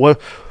wasn't, but what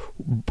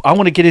I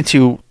want to get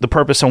into, the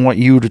purpose I want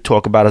you to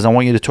talk about is I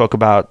want you to talk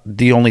about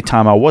the only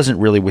time I wasn't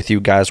really with you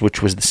guys,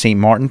 which was the St.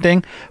 Martin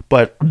thing.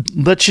 But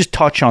let's just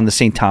touch on the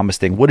St. Thomas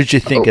thing. What did you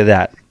think of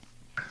that?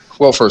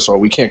 Well, first of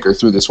all, we can't go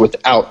through this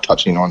without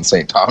touching on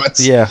St. Thomas.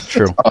 Yeah,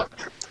 true.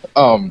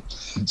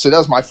 So that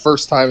was my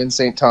first time in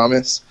St.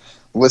 Thomas,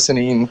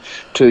 listening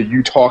to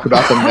you talk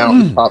about the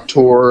mountaintop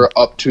tour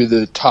up to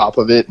the top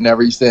of it and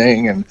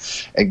everything,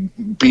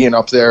 and being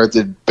up there at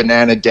the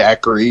banana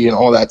daiquiri and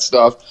all that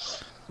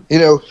stuff.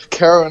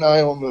 Kara and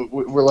I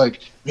were like,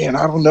 man,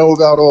 I don't know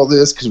about all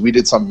this, because we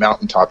did some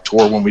mountaintop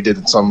tour when we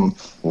did some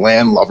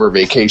landlubber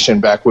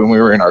vacation back when we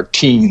were in our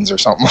teens or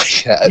something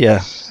like that.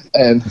 Yeah.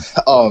 And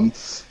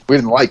we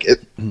didn't like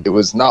it. It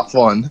was not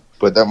fun,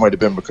 but that might have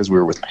been because we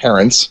were with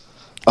parents.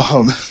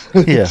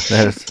 Yeah,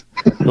 that's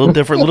a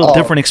little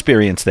different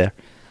experience there.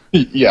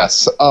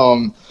 Yes.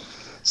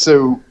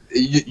 So,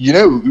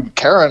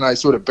 Kara and I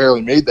sort of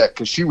barely made that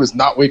because she was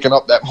not waking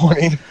up that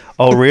morning.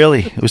 Oh,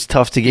 really? It was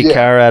tough to get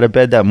Kara out of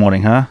bed that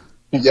morning, huh?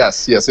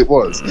 Yes, it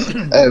was.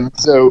 And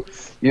so,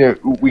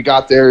 we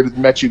got there,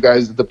 met you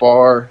guys at the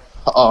bar,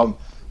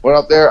 went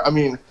up there. I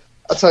mean,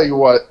 I'll tell you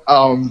what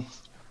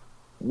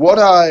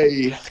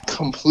I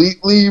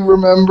completely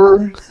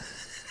remember,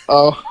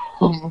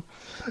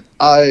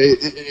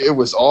 it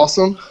was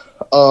awesome.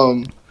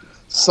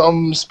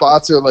 Some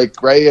spots are like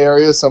gray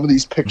areas. Some of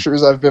these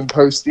pictures I've been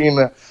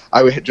posting,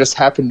 I just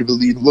happened to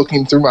be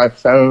looking through my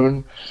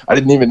phone. I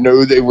didn't even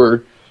know they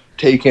were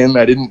taken.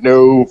 I didn't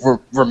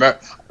know.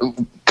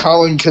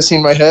 Colin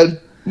kissing my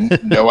head?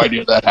 No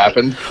idea that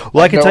happened.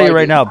 Well, I can tell you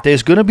right now,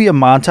 there's going to be a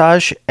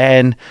montage,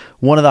 and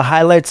one of the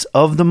highlights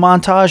of the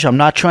montage, I'm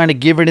not trying to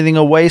give anything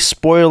away,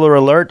 spoiler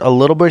alert a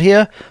little bit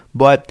here,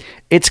 but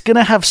it's going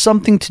to have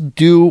something to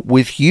do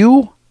with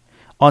you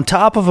on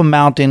top of a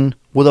mountain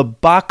with a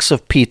box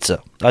of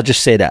pizza. I'll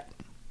just say that.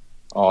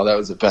 Oh, that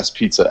was the best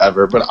pizza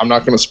ever, but I'm not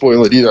going to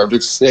spoil it either. I'm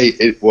just saying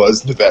it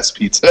was the best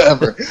pizza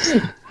ever.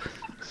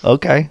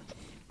 Okay.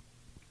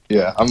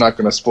 Yeah, I'm not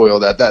going to spoil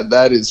that.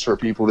 That is for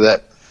people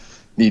that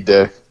need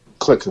to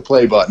click the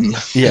play button.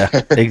 Yeah,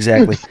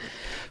 exactly.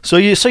 So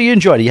you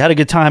enjoyed it. You had a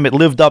good time. It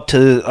lived up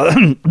to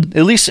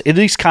at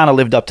least kind of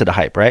lived up to the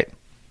hype, right?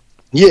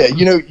 Yeah,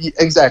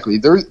 exactly.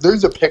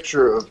 There's a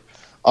picture of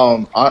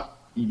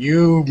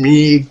you,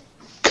 me,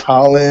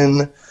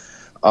 Colin,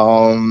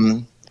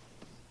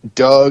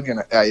 Doug,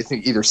 and I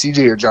think either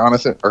CJ or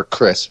Jonathan or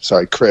Chris.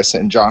 Sorry, Chris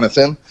and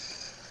Jonathan.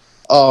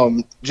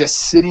 Just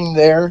sitting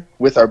there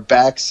with our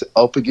backs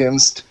up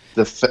against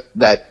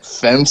that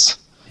fence.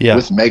 Yeah.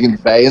 With Megan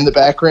Bay in the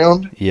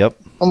background. Yep.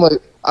 I'm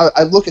like,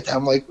 I look at that.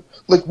 I'm like,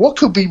 what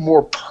could be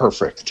more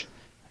perfect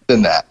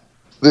than that?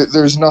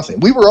 There's nothing.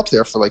 We were up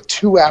there for like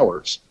 2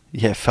 hours.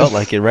 Yeah, it felt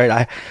like it,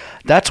 right?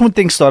 That's when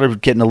things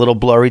started getting a little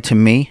blurry to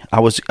me.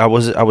 I was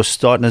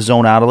starting to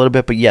zone out a little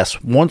bit, but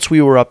yes, once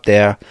we were up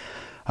there,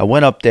 I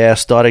went up there,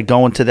 started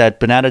going to that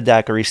banana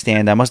daiquiri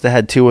stand. I must have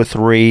had 2 or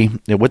 3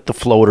 with the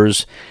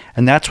floaters,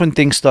 and that's when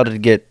things started to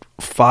get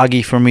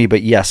foggy for me.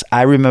 But yes,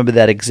 I remember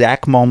that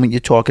exact moment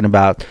you're talking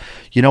about.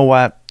 You know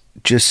what?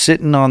 Just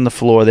sitting on the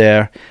floor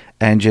there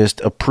and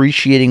just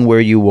appreciating where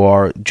you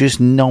are,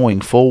 just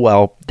knowing full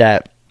well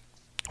that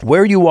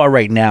where you are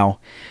right now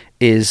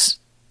is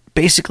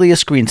basically a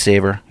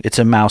screensaver. It's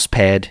a mouse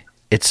pad.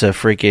 It's a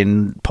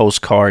freaking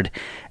postcard.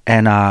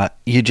 And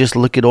you just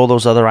look at all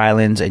those other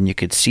islands and you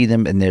could see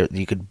them and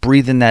you could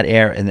breathe in that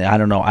air. And I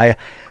don't know.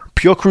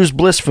 Pure cruise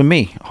bliss for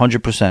me,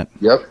 100%.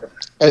 Yep.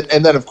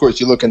 And then, of course,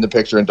 you look in the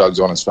picture and Doug's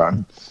on his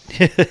phone.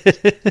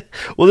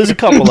 Well, there's a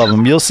couple of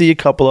them. You'll see a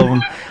couple of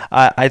them.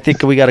 I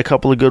think we got a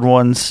couple of good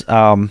ones.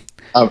 I'm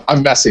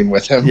messing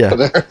with him.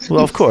 Yeah.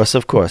 Well, of course.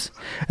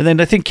 And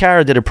then I think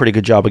Kara did a pretty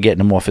good job of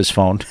getting him off his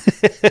phone.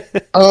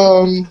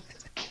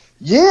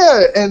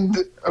 Yeah, and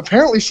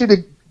apparently she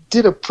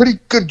did a pretty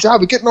good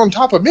job of getting on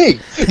top of me.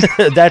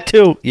 That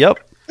too. Yep.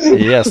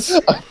 Yes.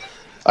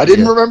 I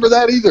didn't remember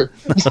that either.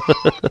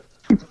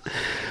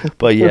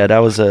 But yeah, that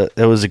was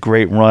a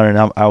great run,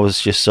 and I was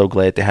just so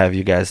glad to have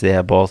you guys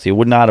there, both. It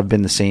would not have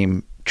been the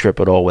same trip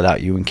at all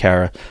without you and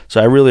Kara.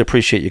 So I really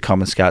appreciate you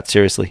coming, Scott.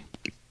 Seriously.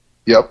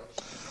 Yep.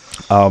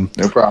 No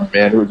problem,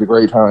 man. It was a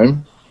great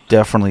time.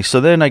 Definitely. So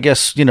then I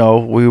guess, we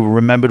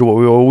remembered what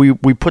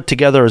we put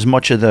together as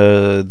much of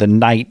the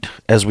night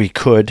as we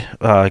could,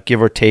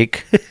 give or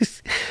take.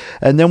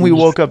 And then we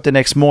woke up the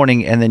next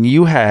morning, and then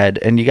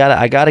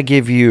I got to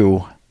give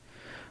you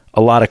a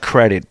lot of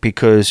credit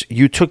because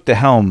you took the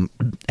helm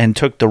and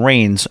took the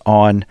reins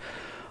on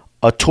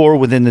a tour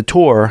within the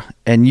tour,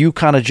 and you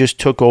kind of just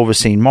took over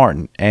St.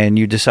 Martin, and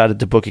you decided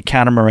to book a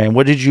catamaran.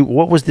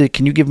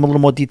 Can you give them a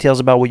little more details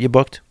about what you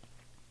booked?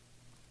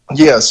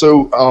 Yeah,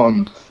 so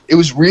it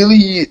was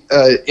really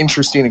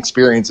interesting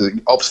experience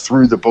up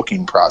through the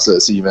booking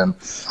process even.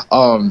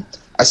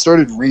 I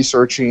started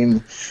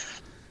researching.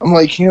 I'm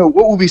like,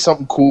 what would be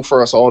something cool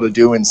for us all to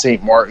do in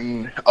St.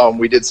 Martin?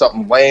 We did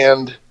something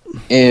land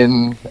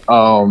in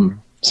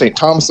St.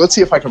 Thomas. Let's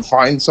see if I can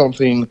find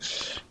something,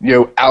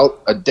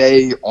 out a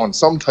day on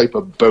some type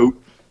of boat,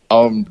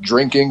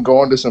 drinking,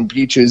 going to some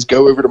beaches,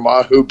 go over to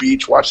Maho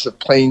Beach, watch the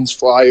planes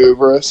fly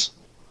over us.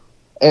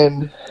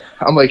 And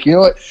I'm like, you know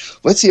what?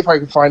 Let's see if I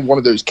can find one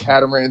of those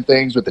catamaran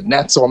things with the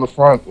nets on the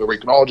front where we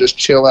can all just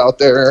chill out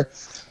there.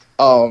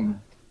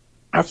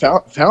 I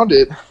found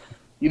it.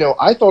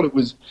 I thought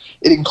it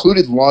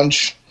included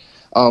lunch,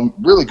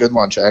 really good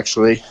lunch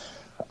actually.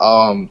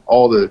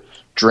 All the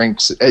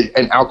drinks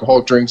and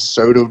alcoholic drinks,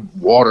 soda,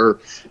 water,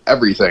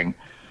 everything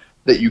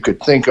that you could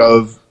think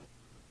of,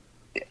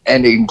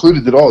 and it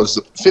included it all. Is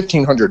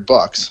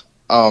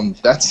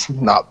 $1,500. That's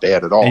not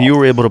bad at all. And you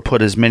were able to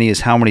put as many as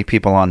how many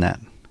people on that?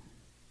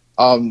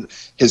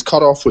 His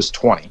cutoff was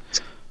 20.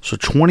 So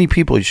 20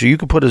 people. So you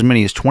could put as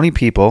many as 20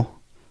 people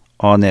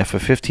on there for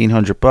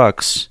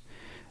 $1,500,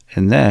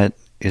 and that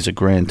is a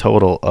grand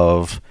total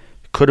of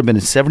could have been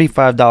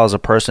 $75 a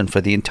person for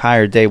the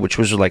entire day, which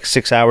was like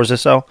 6 hours or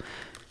so.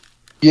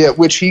 Yeah,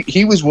 which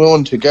he was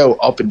willing to go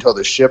up until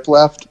the ship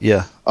left.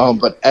 Yeah.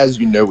 But as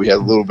you know, we had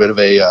a little bit of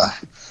a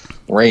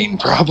rain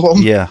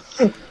problem. Yeah.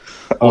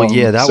 Well,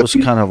 that was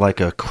kind of like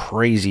a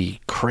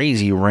crazy,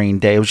 crazy rain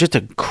day. It was just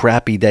a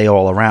crappy day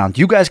all around.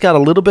 You guys got a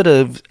little bit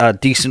of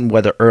decent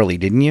weather early,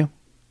 didn't you?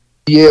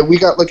 Yeah, we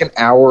got like an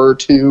hour or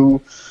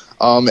two.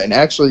 And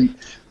actually,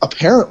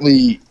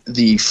 apparently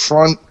the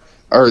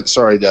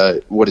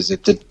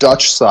the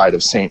Dutch side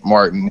of St.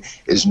 Martin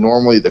is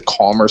normally the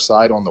calmer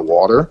side on the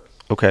water.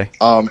 Okay.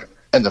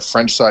 And the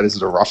French side is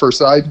the rougher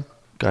side.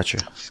 Gotcha.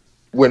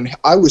 When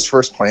I was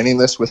first planning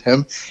this with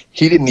him,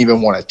 he didn't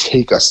even want to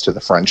take us to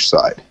the French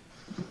side.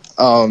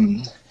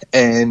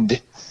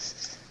 And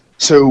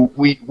so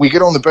we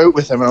get on the boat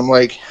with him, and I'm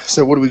like,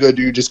 so what do we go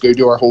do? Just go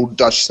do our whole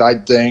Dutch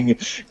side thing,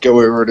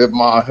 go over to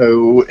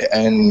Maho,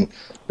 and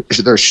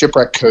there's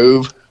Shipwreck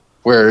Cove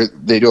where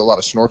they do a lot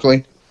of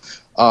snorkeling,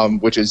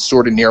 which is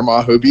sort of near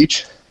Maho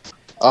Beach.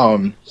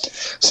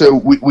 So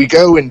we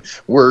go, and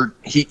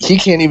he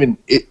can't even,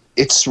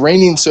 it's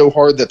raining so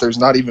hard that there's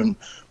not even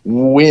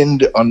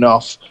wind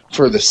enough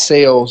for the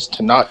sails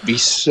to not be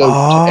soaked.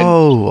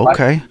 Oh,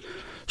 okay.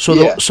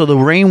 So the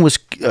rain was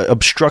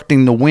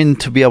obstructing the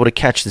wind to be able to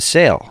catch the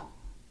sail.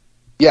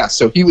 Yeah,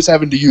 so he was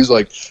having to use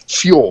like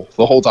fuel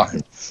the whole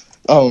time.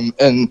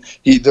 And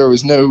there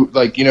was no,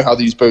 like, you know how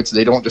these boats,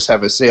 they don't just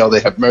have a sail, they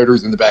have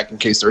motors in the back in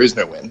case there is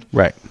no wind.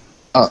 Right.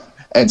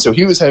 And so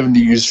he was having to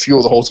use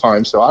fuel the whole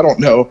time. So I don't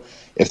know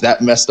if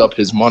that messed up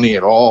his money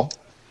at all.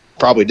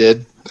 Probably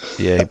did.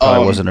 Yeah, he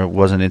probably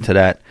wasn't into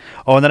that.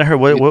 Oh, and then I heard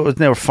what was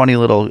there a funny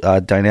little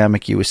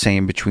dynamic you were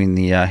saying between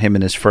him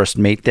and his first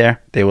mate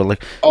there? They were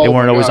like they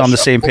weren't always on the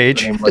same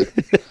page. Like,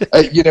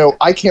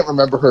 I can't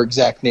remember her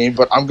exact name,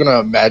 but I'm gonna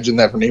imagine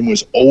that her name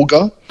was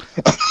Olga.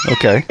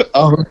 Okay.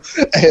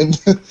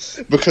 And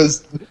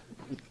because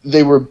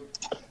they were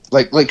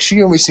like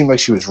she always seemed like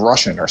she was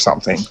Russian or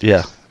something.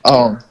 Yeah.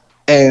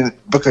 And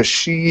because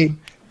he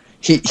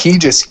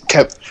just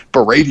kept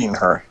berating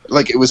her.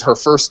 Like, it was her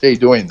first day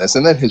doing this.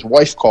 And then his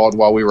wife called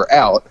while we were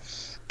out,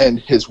 and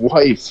his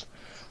wife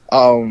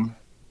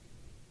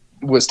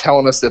was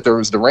telling us that there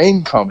was the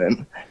rain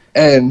coming.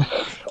 And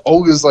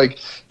Olga's, like,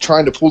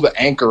 trying to pull the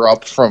anchor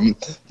up from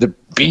the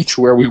beach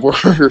where we were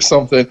or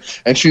something.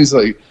 And she's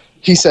like,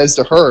 he says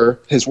to her,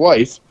 his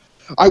wife,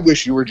 I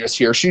wish you were just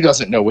here. She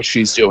doesn't know what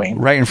she's doing.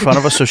 Right in front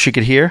of us so she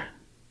could hear?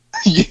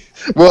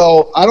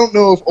 Well, I don't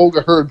know if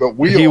Olga heard, but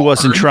he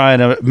wasn't trying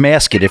to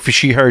mask it. If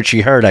she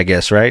heard, I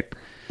guess, right?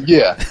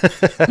 Yeah.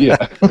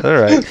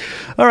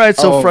 All right.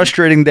 So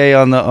frustrating day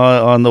on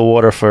the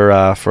water for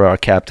our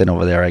captain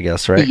over there, I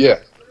guess, right?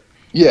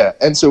 Yeah.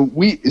 And so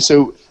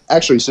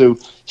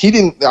he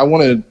didn't. I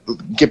want to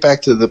get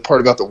back to the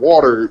part about the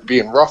water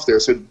being rough there.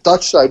 So the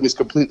Dutch side was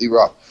completely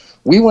rough.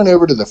 We went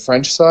over to the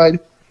French side.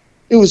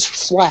 It was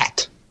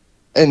flat,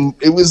 and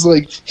it was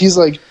like he's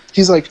like.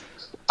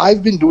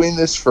 I've been doing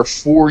this for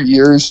 4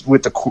 years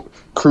with the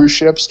cruise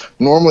ships.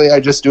 Normally, I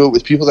just do it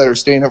with people that are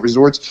staying at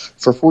resorts.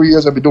 For 4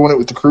 years, I've been doing it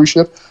with the cruise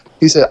ship.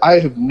 He said, I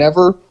have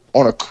never,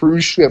 on a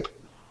cruise ship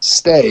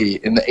stay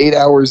in the 8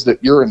 hours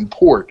that you're in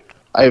port,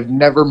 I have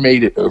never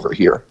made it over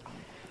here.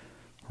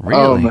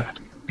 Really?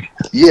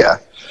 Yeah.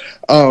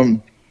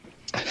 And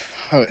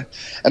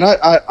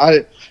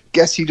I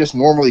guess he just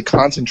normally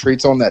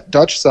concentrates on that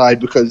Dutch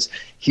side because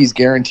he's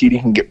guaranteed he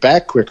can get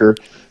back quicker.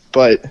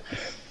 But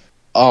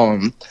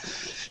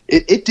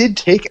it did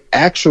take,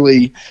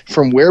 actually,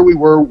 from where we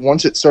were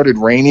once it started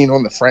raining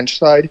on the French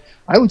side,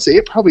 I would say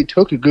it probably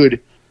took a good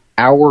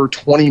hour,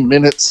 20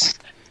 minutes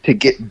to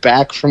get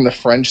back from the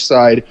French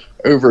side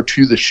over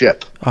to the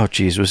ship. Oh,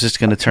 geez. Was this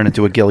going to turn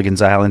into a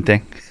Gilligan's Island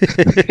thing?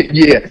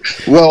 Yeah.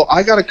 Well,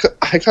 I got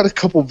a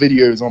couple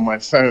videos on my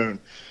phone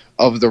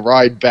of the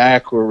ride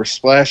back where we're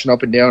splashing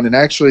up and down. And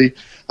actually,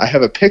 I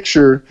have a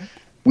picture.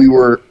 We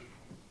were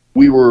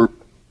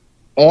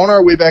on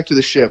our way back to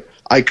the ship.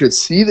 I could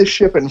see the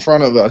ship in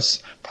front of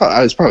us.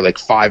 I was probably like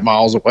 5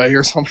 miles away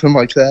or something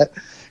like that.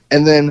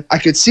 And then I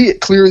could see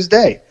it clear as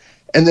day.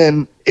 And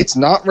then it's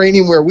not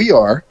raining where we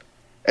are.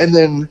 And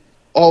then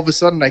all of a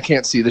sudden I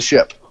can't see the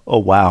ship. Oh,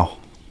 wow.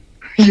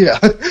 Yeah.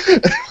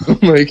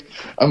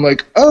 I'm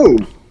like, oh,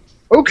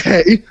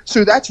 okay.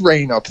 So that's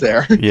rain up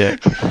there. Yeah.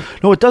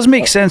 No, it does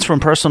make sense from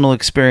personal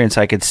experience.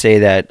 I could say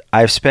that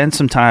I've spent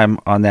some time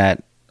on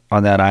that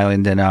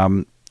island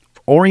in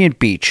Orient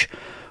Beach.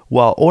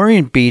 Well,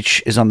 Orient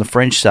Beach is on the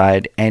French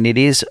side, and it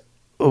is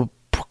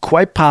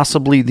quite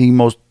possibly the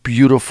most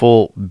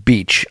beautiful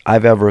beach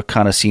I've ever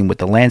kind of seen with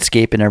the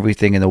landscape and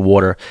everything in the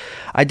water.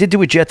 I did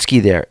do a jet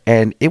ski there,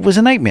 and it was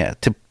a nightmare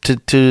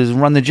to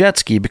run the jet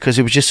ski because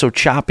it was just so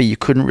choppy. You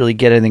couldn't really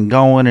get anything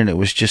going, and it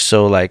was just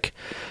so like,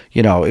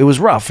 it was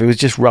rough. It was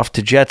just rough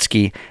to jet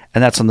ski,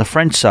 and that's on the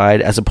French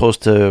side as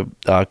opposed to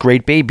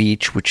Great Bay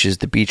Beach, which is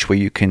the beach where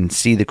you can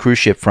see the cruise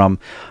ship from.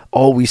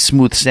 Always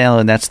smooth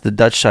sailing. That's the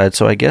Dutch side.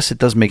 So I guess it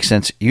does make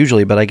sense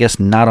usually, but I guess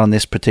not on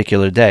this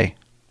particular day.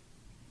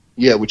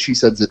 Yeah, which he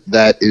said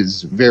that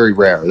is very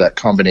rare. That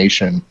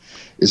combination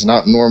is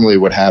not normally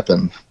what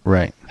happens.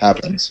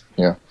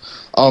 Yeah.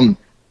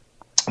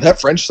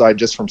 That French side,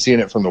 just from seeing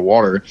it from the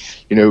water,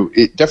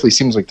 it definitely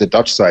seems like the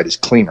Dutch side is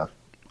cleaner.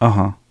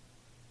 Uh-huh.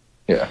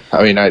 Yeah,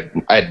 I mean, I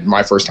had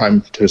my first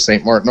time to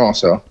St. Martin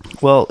also.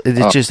 Well,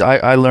 it's just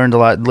I learned a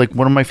lot. Like,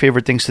 one of my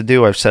favorite things to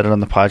do, I've said it on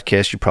the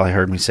podcast, you probably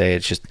heard me say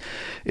it,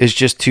 is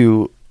just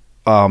to,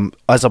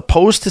 as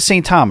opposed to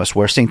St. Thomas,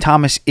 where St.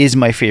 Thomas is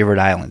my favorite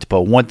island,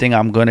 but one thing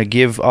I'm going to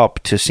give up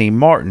to St.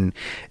 Martin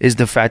is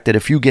the fact that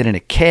if you get in a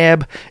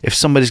cab, if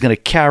somebody's going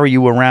to carry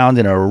you around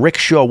in a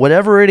rickshaw,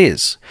 whatever it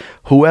is,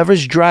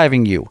 whoever's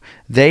driving you,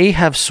 they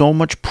have so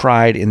much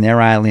pride in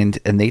their island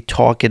and they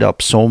talk it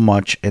up so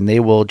much, and they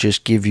will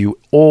just give you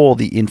all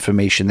the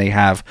information they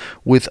have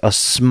with a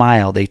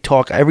smile. They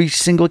talk, every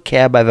single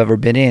cab I've ever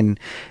been in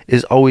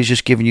is always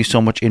just giving you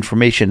so much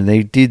information. And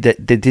they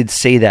did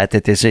say that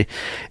there's a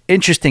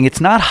interesting,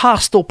 it's not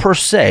hostile per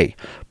se,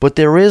 but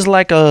there is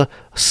like a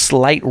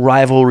slight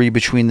rivalry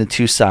between the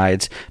two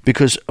sides,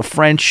 because the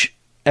French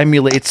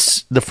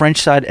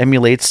side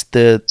emulates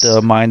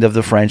the mind of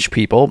the French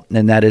people,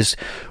 and that is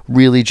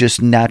really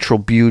just natural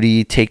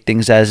beauty, take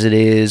things as it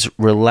is,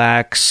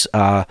 relax,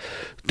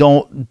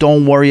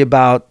 don't worry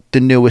about the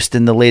newest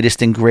and the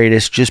latest and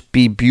greatest, just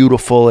be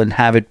beautiful and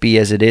have it be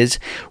as it is.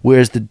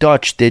 Whereas the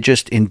Dutch, they're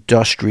just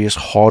industrious,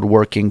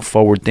 hardworking,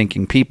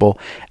 forward-thinking people,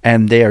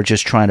 and they are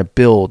just trying to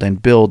build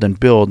and build and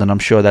build, and I'm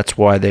sure that's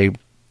why they're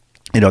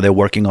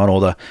working on all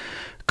the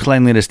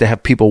cleanliness. They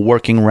have people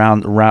working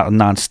around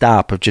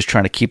nonstop of just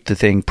trying to keep the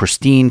thing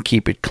pristine,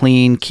 keep it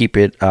clean, keep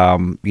it,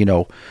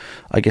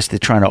 I guess they're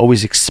trying to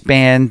always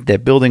expand. They're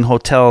building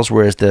hotels,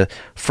 whereas the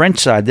French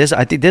side,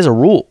 I think there's a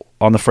rule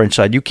on the French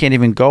side. You can't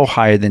even go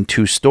higher than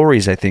 2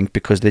 stories, I think,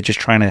 because they're just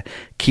trying to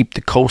keep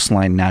the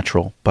coastline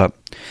natural. But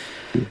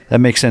that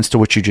makes sense to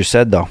what you just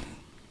said, though.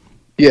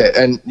 Yeah,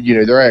 and,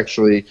 they're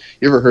actually,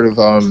 you ever heard of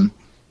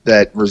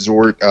that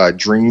resort,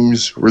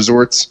 Dreams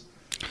Resorts?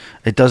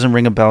 It doesn't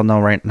ring a bell, no,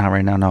 not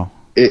right now, no.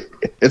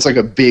 It's like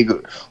a big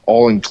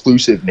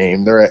all-inclusive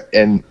name.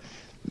 And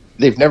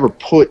they've never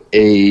put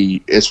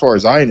as far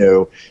as I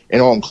know,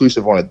 an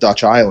all-inclusive on a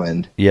Dutch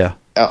island. Yeah.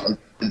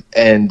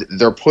 And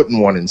they're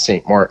putting one in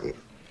St. Martin.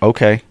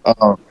 Okay.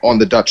 On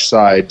the Dutch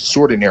side,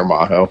 sort of near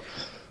Maho.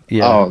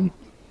 Yeah.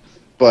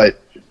 But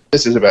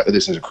this is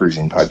a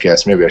cruising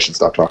podcast. Maybe I should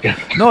stop talking.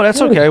 No,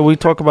 that's okay. We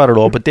talk about it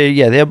all, but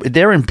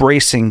they're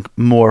embracing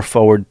more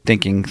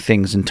forward-thinking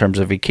things in terms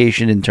of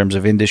vacation, in terms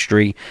of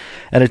industry,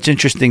 and it's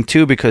interesting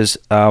too because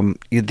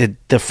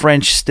the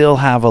French still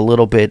have a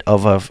little bit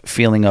of a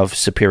feeling of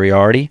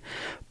superiority,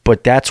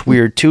 but that's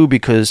weird too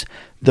because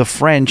the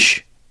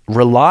French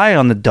rely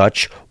on the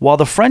Dutch, while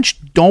the French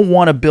don't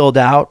want to build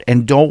out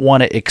and don't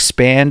want to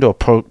expand or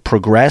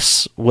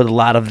progress with a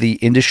lot of the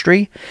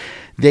industry.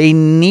 They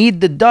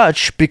need the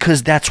Dutch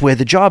because that's where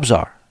the jobs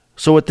are.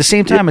 So at the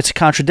same time, it's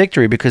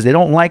contradictory because they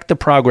don't like the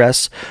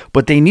progress,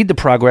 but they need the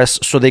progress,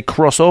 so they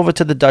cross over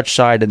to the Dutch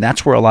side, and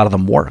that's where a lot of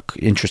them work,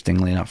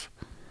 interestingly enough.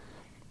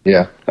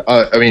 Yeah.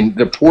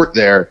 The port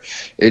there,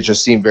 it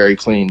just seemed very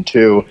clean,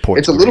 too.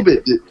 It's a little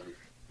bit...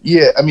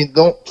 Yeah,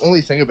 the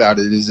only thing about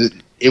it is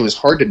it was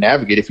hard to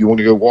navigate if you want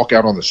to go walk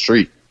out on the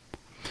street.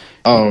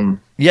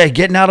 Yeah,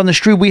 getting out on the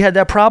street, we had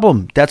that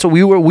problem. That's what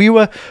we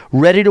were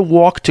ready to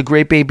walk to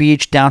Great Bay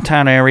Beach,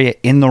 downtown area,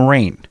 in the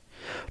rain.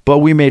 But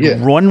we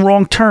made one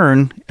wrong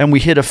turn, and we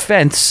hit a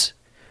fence.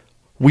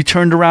 We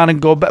turned around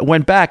and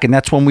went back, and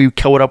that's when we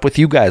caught up with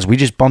you guys. We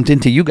just bumped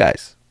into you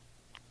guys.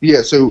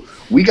 Yeah, so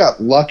we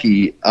got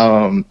lucky.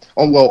 On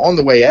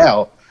the way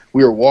out,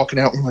 we were walking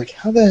out, and we're like,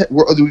 how the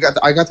heck?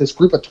 I got this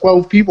group of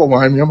 12 people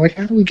behind me. I'm like,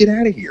 how do we get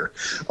out of here?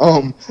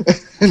 I'm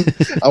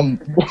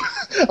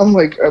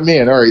like,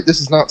 man, all right,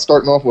 this is not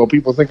starting off well.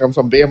 People think I'm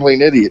some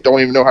bambling idiot, don't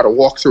even know how to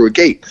walk through a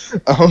gate.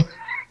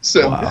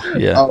 Wow,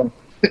 yeah.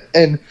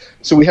 And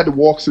so we had to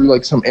walk through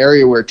like some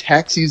area where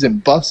taxis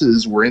and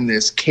buses were in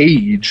this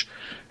cage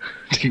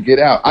to get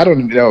out. I don't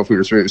even know if we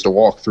were supposed to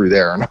walk through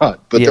there or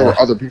not, but there were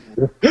other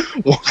people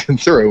walking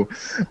through.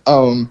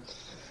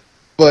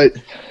 But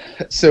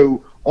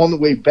so on the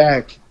way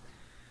back,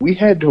 on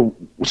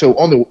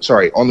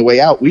the way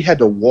out, we had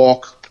to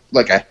walk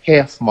like a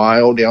half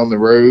mile down the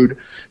road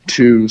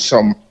to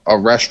a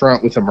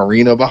restaurant with a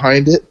marina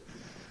behind it,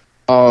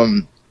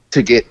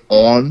 to get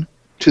on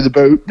to the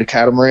boat, the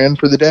catamaran,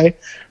 for the day.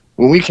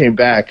 When we came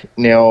back,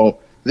 now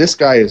this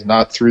guy is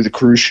not through the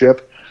cruise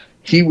ship.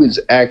 He was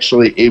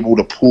actually able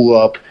to pull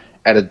up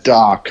at a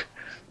dock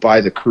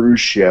by the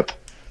cruise ship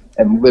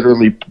and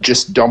literally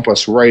just dump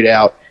us right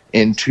out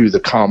into the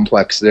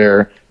complex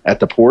there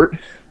at the port,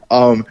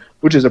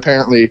 which is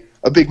apparently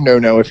a big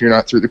no-no if you're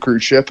not through the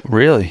cruise ship.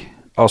 Really?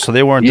 Oh, so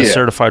they weren't the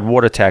certified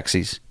water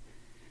taxis?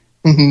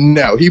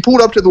 No, he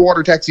pulled up to the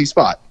water taxi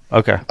spot.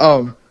 Okay.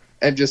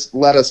 And just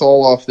let us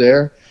all off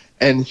there.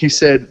 And he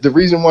said the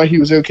reason why he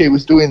was okay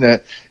with doing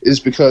that is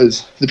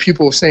because the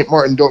people of St.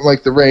 Martin don't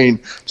like the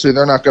rain, so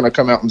they're not going to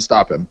come out and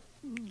stop him.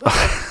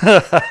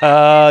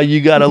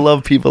 You got to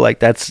love people like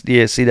that.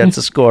 Yeah, see, that's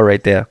a score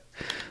right there.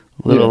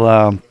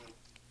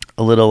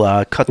 A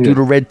little cut through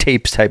the red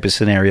tapes type of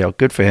scenario.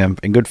 Good for him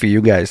and good for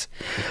you guys.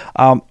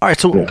 All right,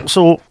 so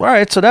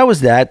that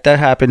was that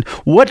happened.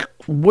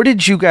 What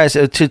did you guys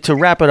to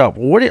wrap it up?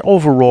 What did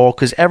overall?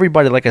 Because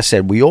everybody, like I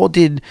said, we all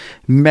did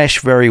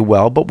mesh very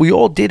well, but we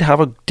all did have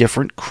a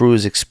different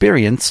cruise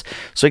experience.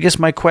 So I guess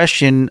my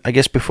question,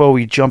 before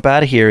we jump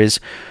out of here is,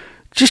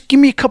 just give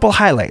me a couple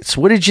highlights.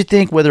 What did you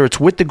think, whether it's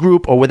with the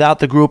group or without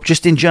the group,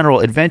 just in general,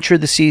 Adventure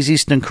of the Seas,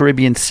 Eastern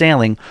Caribbean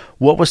sailing?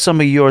 What were some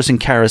of yours and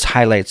Kara's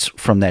highlights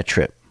from that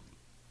trip?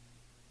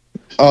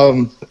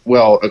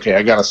 Well, okay,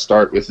 I got to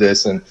start with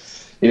this. And,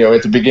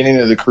 at the beginning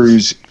of the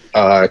cruise,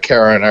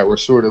 Kara and I were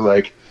sort of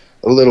like,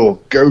 a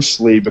little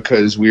ghostly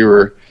because we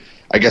were,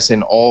 I guess,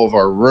 in all of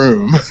our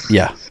room.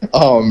 Yeah.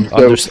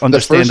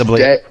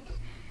 Understandably.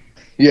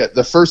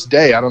 The first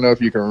day, I don't know if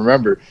you can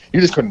remember,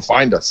 you just couldn't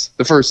find us.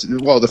 The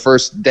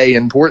first day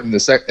in port and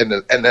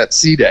and that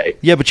sea day.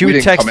 Yeah, but you were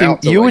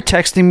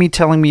texting me,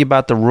 telling me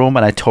about the room,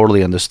 and I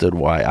totally understood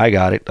why. I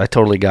got it. I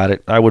totally got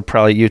it.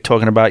 You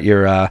talking about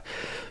your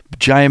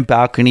giant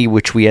balcony,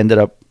 which we ended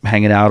up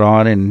hanging out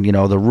on, and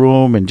the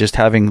room, and just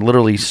having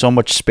literally so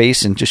much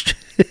space, and just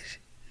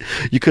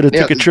you could have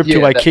took a trip to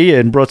IKEA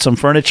and brought some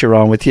furniture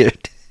on with you.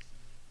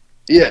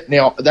 Yeah,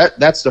 now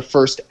that's the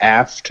first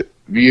aft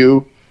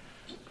view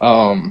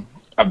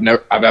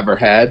I've ever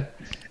had,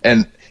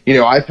 and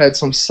I've had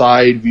some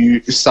side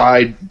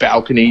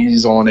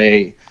balconies on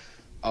the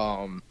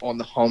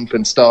hump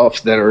and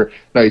stuff that are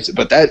nice,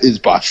 but that is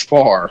by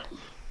far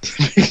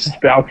the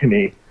biggest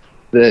balcony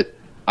that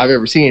I've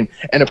ever seen.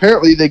 And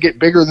apparently they get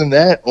bigger than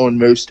that on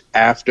most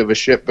aft of a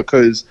ship,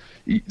 because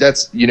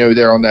that's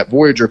they're on that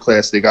Voyager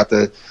class, they got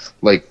the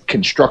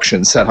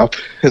construction set up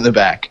in the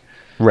back,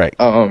 right?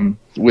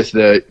 With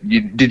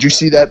did you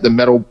see that, the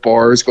metal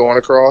bars going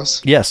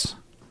across? Yes.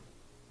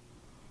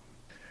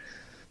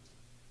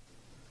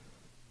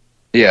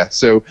 Yeah,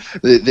 so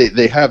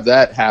they have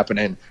that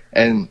happening,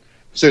 and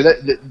so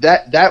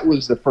that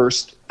was the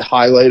first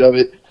highlight of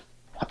it.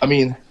 I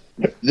mean,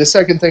 the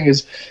second thing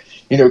is,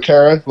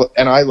 Kara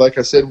and I, like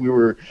I said, we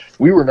were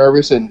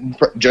nervous, and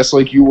just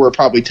like you were,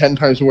 probably 10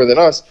 times more than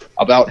us,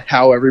 about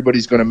how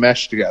everybody's going to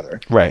mesh together.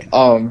 Right.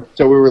 So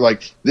we were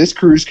like, this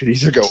cruise could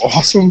either go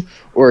awesome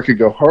or it could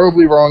go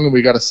horribly wrong, and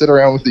we got to sit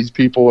around with these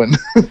people and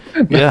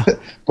yeah.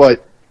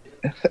 But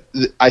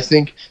I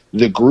think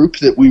the group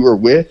that we were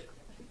with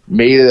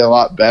made it a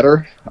lot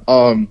better.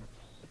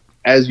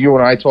 As you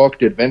and I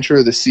talked, Adventure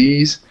of the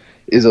Seas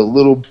is a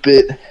little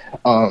bit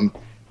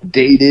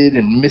dated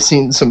and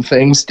missing some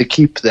things to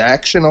keep the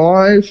action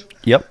alive.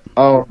 Yep.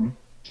 And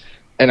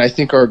I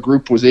think our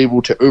group was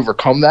able to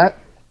overcome that.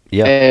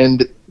 Yeah.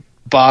 And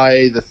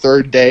by the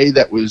third day,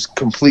 that was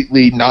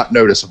completely not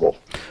noticeable.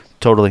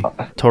 Totally.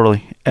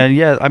 And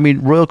yeah, I mean,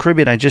 Royal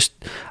Caribbean, I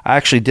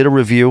actually did a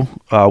review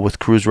with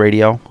Cruise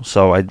Radio.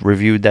 So I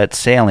reviewed that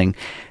sailing,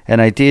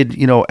 and I did,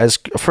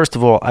 first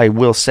of all, I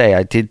will say,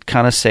 I did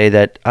kind of say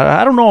that,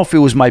 I don't know if it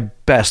was my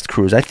best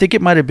cruise. I think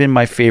it might have been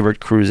my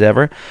favorite cruise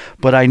ever,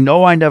 but I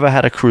know I never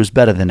had a cruise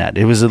better than that.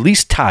 It was at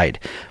least tied.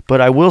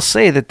 But I will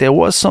say that there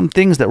was some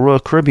things that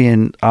Royal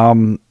Caribbean,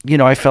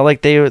 I felt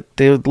like they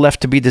left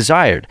to be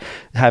desired,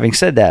 having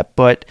said that.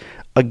 But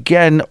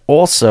again,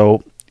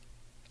 also,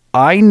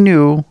 I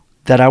knew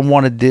that I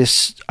wanted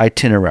this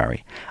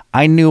itinerary.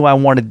 I knew I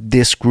wanted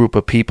this group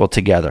of people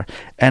together.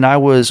 And I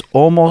was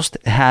almost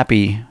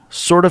happy,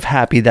 sort of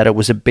happy, that it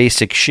was a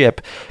basic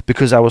ship,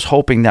 because I was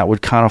hoping that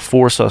would kind of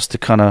force us to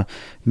kind of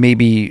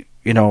maybe,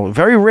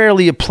 very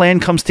rarely a plan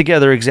comes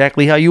together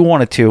exactly how you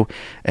want it to.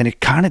 And it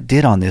kind of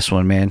did on this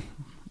one, man.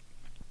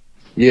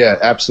 Yeah,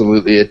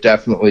 absolutely. It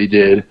definitely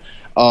did.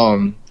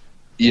 When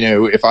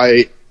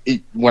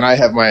I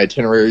have my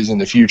itineraries in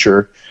the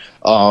future,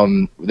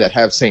 that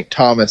have St.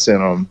 Thomas in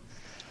them,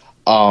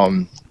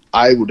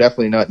 I will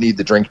definitely not need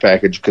the drink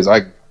package, because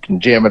I can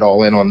jam it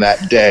all in on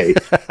that day.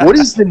 What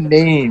is the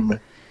name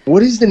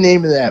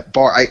of that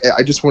bar?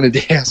 I just wanted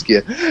to ask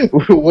you,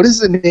 what is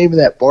the name of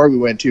that bar we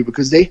went to?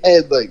 Because they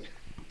had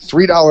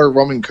 $3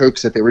 rum and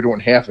cokes that they were doing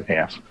half and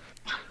half.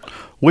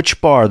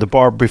 Which bar? The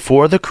bar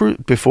before we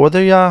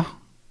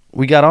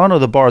got on, or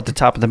the bar at the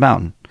top of the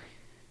mountain?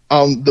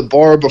 The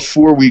bar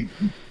before we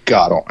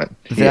got on.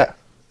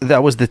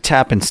 That was the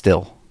Tap and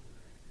Still.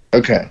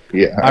 Okay,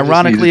 yeah.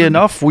 Ironically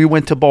enough, we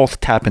went to both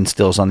Tap and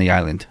Stills on the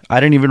island. I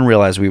didn't even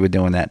realize we were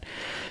doing that.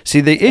 See,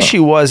 the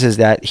issue is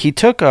that he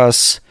took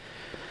us.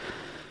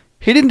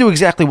 He didn't do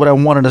exactly what I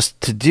wanted us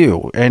to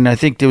do, and I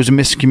think there was a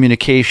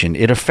miscommunication.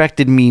 It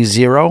affected me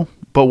zero,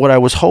 but what I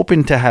was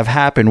hoping to have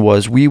happen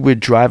was we would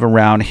drive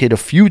around, hit a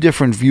few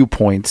different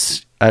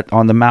viewpoints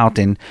on the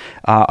mountain.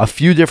 A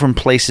few different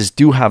places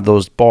do have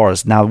those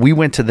bars. Now, we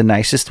went to the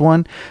nicest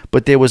one,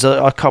 but there was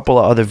a couple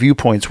of other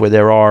viewpoints where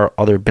there are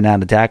other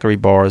banana daiquiri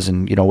bars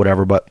and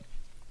whatever. But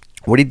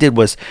what he did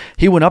was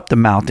he went up the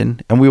mountain,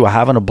 and we were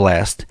having a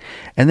blast,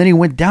 and then he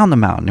went down the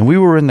mountain, and we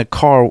were in the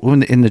car,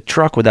 in the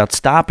truck, without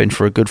stopping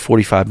for a good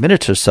 45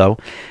 minutes or so.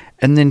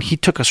 And then he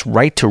took us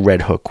right to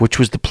Red Hook, which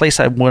was the place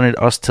I wanted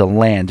us to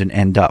land and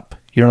end up.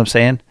 You know what I'm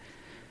saying?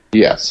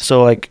 Yes.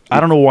 So, I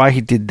don't know why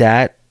he did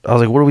that. I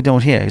was like, what are we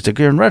doing here? He's like,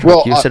 you're in Red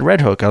Hook. Well, you said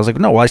Red Hook. I was like,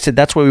 no. I said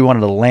that's where we wanted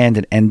to land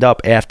and end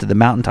up after the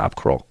mountaintop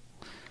crawl.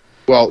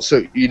 Well,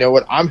 so you know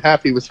what? I'm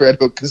happy with Red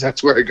Hook, because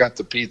that's where I got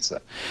the pizza.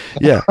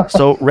 Yeah.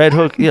 So Red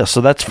Hook, yeah. So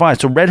that's fine.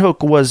 So Red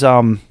Hook was,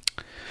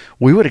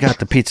 we would have got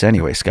the pizza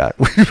anyway, Scott.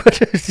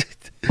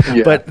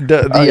 Yeah. But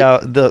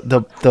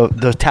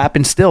the Tap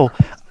and Still,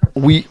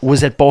 we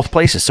was at both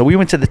places. So we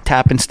went to the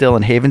Tap and Still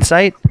in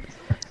Havensight,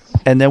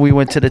 and then we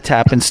went to the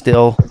Tap and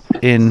Still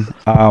in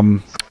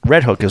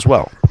Red Hook as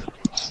well.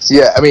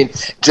 Yeah, I mean,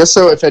 just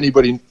so if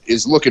anybody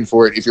is looking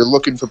for it, if you're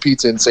looking for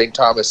pizza in St.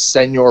 Thomas,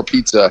 Senor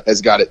Pizza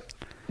has got it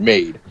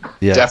made.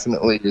 Yeah.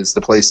 Definitely is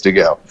the place to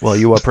go. Well,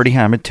 you are pretty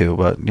hammered too,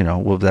 but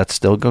well, that's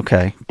still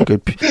okay.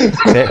 Good,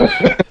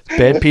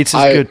 bad pizza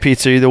is good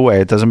pizza either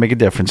way. It doesn't make a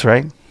difference,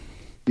 right?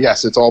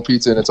 Yes, it's all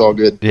pizza and it's all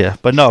good. Yeah,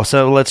 but no.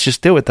 So let's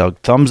just do it though.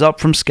 Thumbs up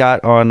from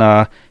Scott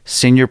on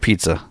Senior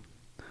Pizza.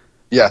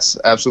 Yes,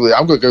 absolutely.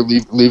 I'm going to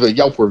go leave a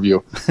Yelp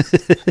review.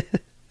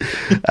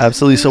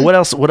 Absolutely. So what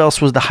else? What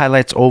else was the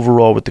highlights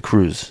overall with the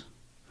cruise?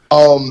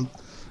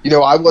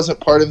 I wasn't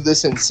part of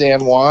this in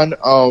San Juan,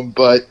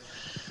 but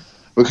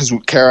because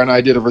Kara and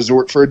I did a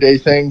resort for a day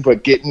thing,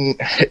 but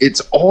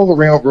it's all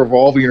around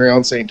revolving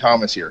around St.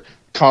 Thomas here.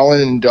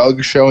 Colin and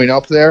Doug showing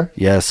up there.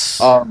 Yes.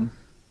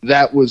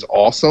 That was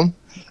awesome.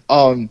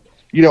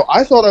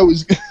 I thought I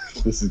was,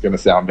 this is going to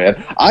sound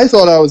bad. I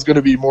thought I was going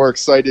to be more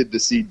excited to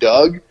see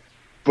Doug,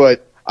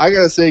 but I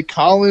got to say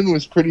Colin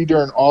was pretty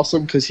darn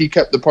awesome because he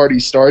kept the party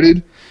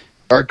started,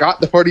 or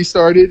got the party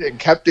started and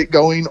kept it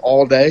going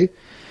all day.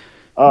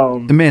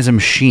 The man's a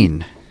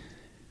machine.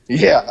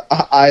 Yeah,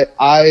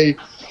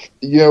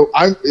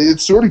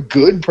 it's sort of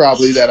good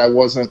probably that I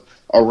wasn't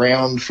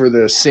around for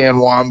the San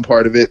Juan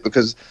part of it,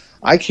 because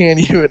I can't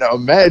even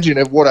imagine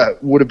what I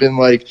would have been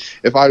like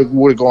if I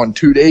would have gone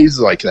 2 days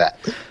like that.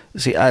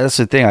 See, that's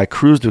the thing. I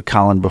cruised with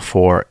Colin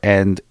before,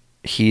 and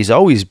he's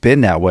always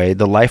been that way.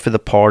 The life of the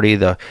party,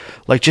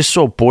 just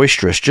so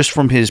boisterous, just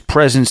from his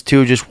presence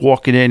too, just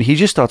walking in. He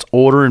just starts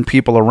ordering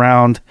people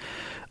around,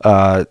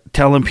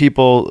 telling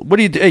people, what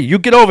do you do? Hey, you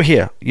get over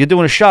here. You're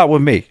doing a shot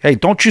with me. Hey,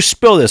 don't you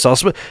spill this.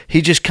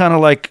 He just kind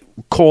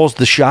of calls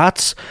the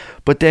shots.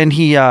 But then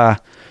he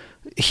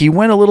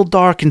went a little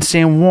dark in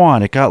San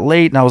Juan. It got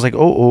late, and I was like,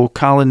 oh,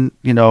 Colin,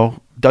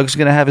 Doug's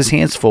going to have his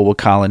hands full with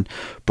Colin.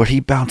 But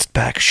he bounced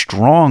back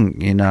strong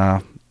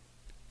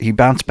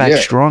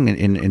strong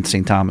in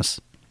St. Thomas.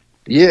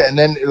 Yeah, and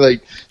then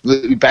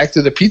back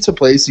to the pizza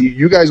place.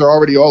 You guys are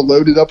already all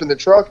loaded up in the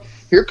truck.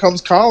 Here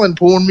comes Colin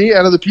pulling me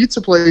out of the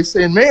pizza place,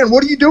 saying, "Man,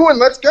 what are you doing?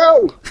 Let's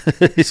go."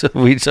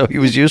 so he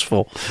was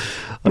useful.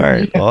 All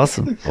right,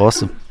 awesome.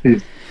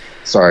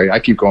 Sorry, I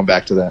keep going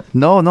back to that.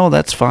 No,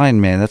 that's fine,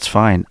 man. That's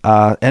fine.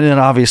 And then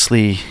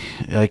obviously,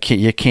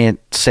 you can't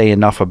say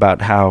enough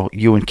about how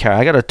you and Kara.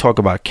 I got to talk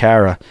about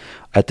Kara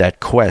at that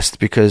quest,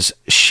 because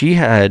she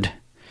had.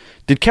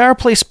 Did Kara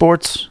play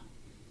sports?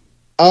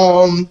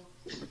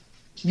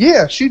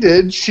 Yeah, she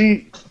did.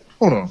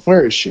 Hold on.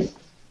 Where is she?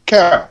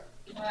 Kara.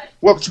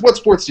 What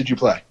sports did you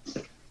play?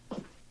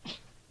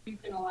 You're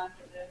gonna laugh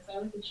at this. I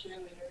was a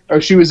cheerleader. Oh,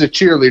 she was a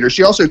cheerleader.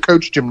 She also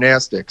coached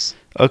gymnastics.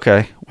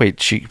 Okay. Wait,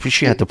 she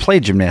had to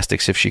play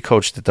gymnastics if she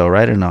coached it though,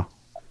 right, or no?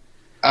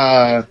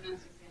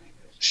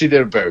 She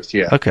did both,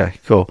 yeah. Okay,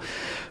 cool.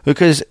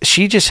 Because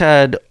she just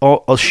had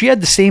she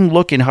had the same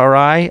look in her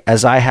eye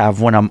as I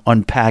have when I'm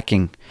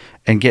unpacking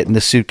and getting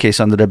the suitcase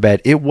under the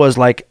bed. It was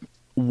like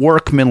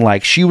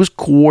workmanlike. She was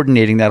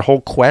coordinating that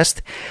whole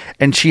quest,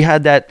 and she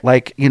had that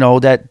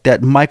that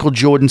Michael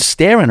Jordan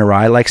stare in her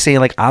eye,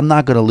 saying I'm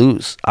not going to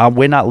lose.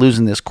 We're not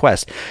losing this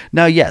quest.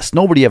 Now, yes,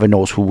 nobody ever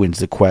knows who wins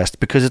the quest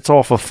because it's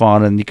all for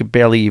fun, and you could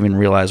barely even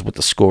realize what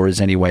the score is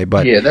anyway.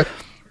 But yeah,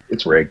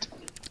 it's rigged.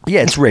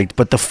 Yeah, it's rigged,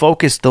 but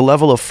the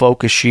level of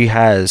focus she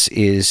has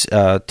is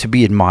to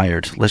be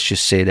admired. Let's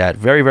just say that.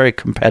 Very, very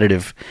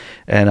competitive,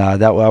 and I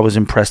was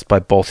impressed by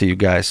both of you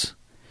guys.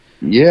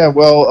 Yeah,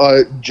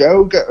 well,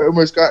 Joe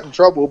almost got in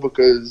trouble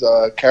because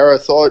Kara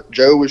thought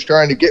Joe was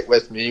trying to get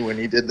with me when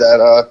he did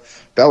that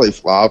belly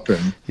flop,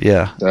 and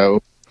yeah,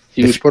 so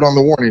he was put on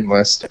the warning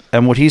list.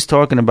 And what he's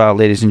talking about,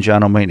 ladies and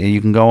gentlemen, and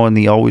you can go on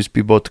the Always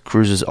Be Both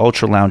Cruises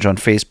Ultra Lounge on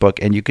Facebook,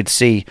 and you could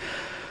see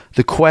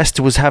the quest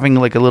was having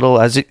a little,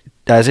 as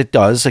it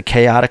does, a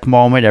chaotic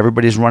moment.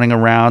 Everybody's running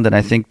around, and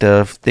I think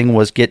the thing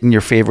was getting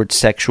your favorite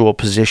sexual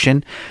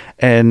position.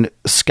 And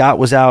Scott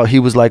was out. He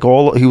was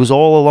he was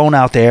all alone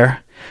out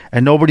there,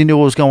 and nobody knew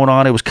what was going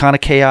on. It was kind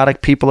of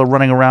chaotic. People are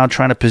running around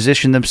trying to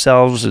position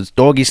themselves. It's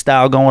doggy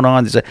style going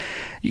on.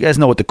 You guys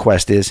know what the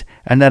quest is.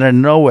 And then out of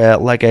nowhere,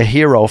 like a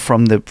hero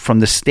from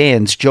the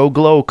stands, Joe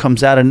Glow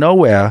comes out of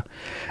nowhere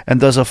and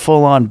does a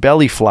full-on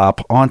belly flop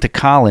onto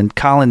Colin.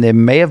 Colin, there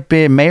may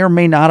or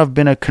may not have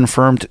been a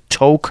confirmed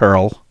toe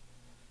curl.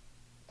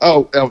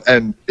 Oh,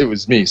 and it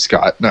was me,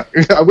 Scott. No,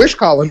 I wish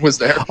Colin was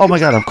there. Oh my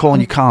God, I'm calling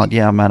you Colin.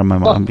 Yeah, I'm out of my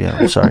mind. Yeah,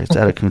 I'm sorry, it's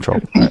out of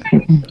control.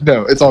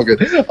 No, it's all good.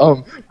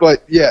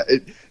 But yeah,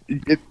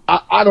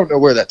 I don't know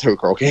where that toe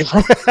curl came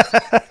from.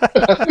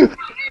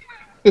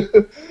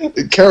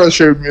 Kara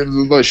showed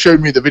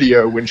me the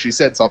video when she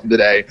said something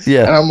today.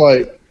 Yeah, and I'm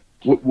like,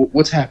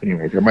 what's happening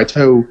right here? My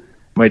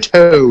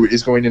toe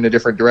is going in a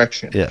different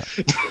direction. Yeah.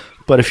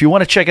 But if you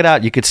want to check it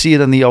out, you could see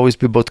it on the Always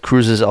Be Both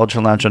Cruises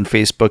Ultra Lounge on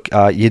Facebook.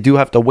 You do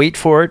have to wait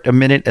for it a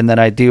minute, and then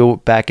I do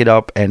back it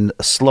up and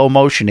slow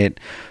motion it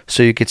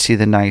so you could see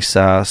the nice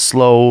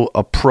slow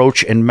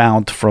approach and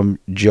mount from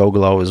Joe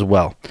Glow as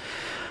well.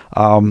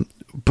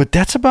 But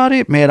that's about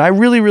it, man. I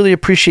really, really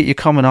appreciate you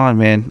coming on,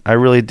 man. I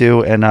really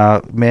do. And,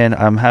 man,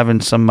 I'm having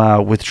some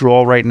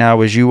withdrawal right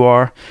now as you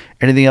are.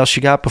 Anything else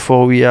you got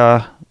before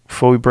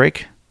we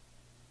break?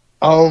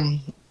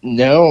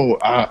 No,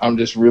 I'm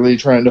just really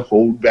trying to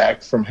hold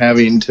back from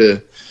having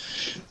to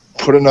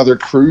put another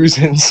cruise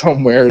in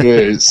somewhere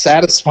to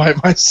satisfy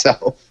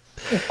myself.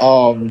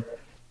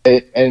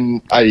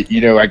 And I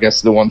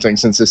guess the one thing,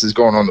 since this is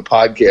going on the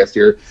podcast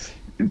here,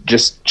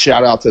 just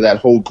shout out to that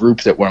whole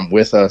group that went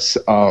with us.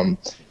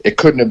 It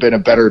couldn't have been a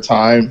better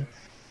time.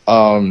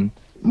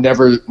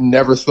 Never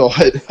thought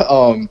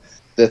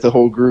that the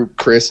whole group,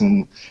 Chris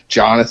and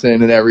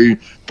Jonathan and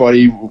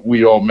everybody,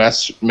 we all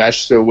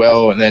meshed so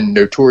well. And then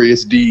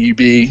Notorious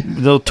DEB.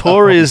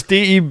 Notorious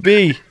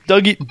DEB.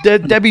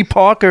 Debbie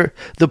Parker,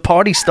 the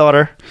party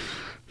starter.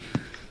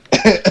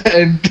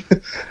 And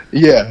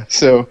yeah,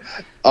 so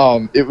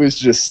it was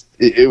just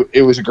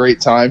it was a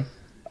great time.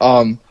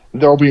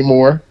 There'll be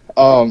more.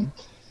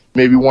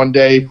 Maybe one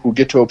day we'll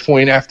get to a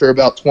point after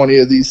about 20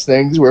 of these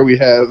things where we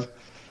have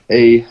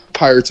a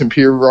Pirates and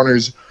Pier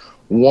Runners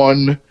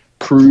 1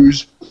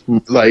 cruise,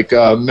 like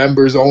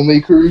members only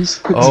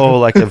cruise. Oh,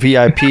 like a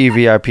VIP,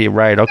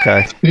 right?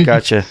 Okay,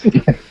 gotcha.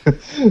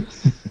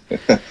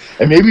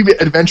 And maybe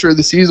Adventure of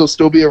the Seas will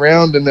still be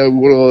around, and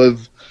we'll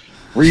have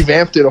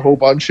revamped it a whole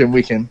bunch, and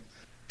we can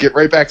get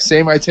right back,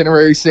 same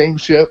itinerary, same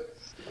ship.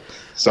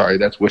 Sorry,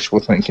 that's wishful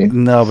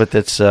thinking. No, but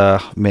that's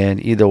man.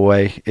 Either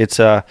way, it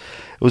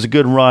was a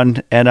good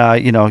run, and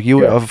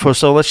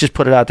so let's just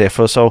put it out there.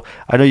 So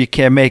I know you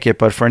can't make it,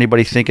 but for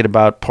anybody thinking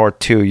about part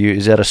 2,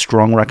 is that a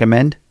strong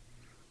recommend?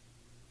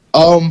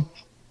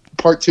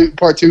 Part two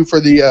for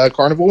the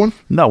Carnival one?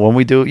 No, when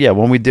we do,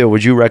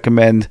 would you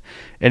recommend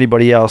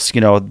anybody else?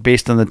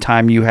 Based on the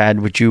time you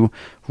had, would you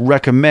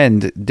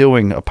recommend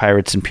doing a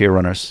Pirates and Pier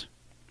Runners?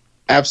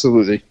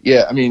 Absolutely.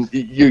 Yeah. I mean,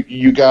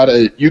 you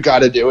gotta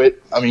do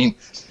it. I mean,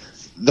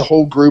 the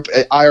whole group,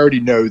 I already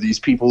know these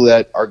people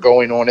that are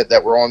going on it,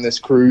 that were on this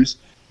cruise,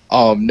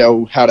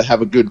 know how to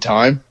have a good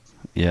time.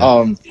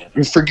 Yeah.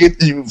 Forget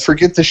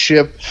the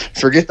ship,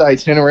 forget the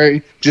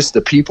itinerary, just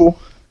the people.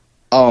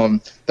 The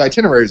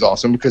itinerary is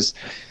awesome because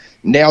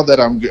now that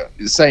I'm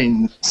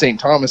saying St.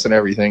 Thomas and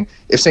everything,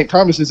 if St.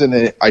 Thomas is in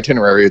the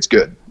itinerary, it's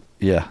good.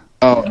 Yeah.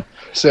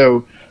 It's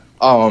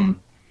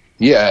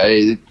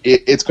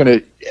going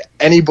to,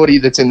 anybody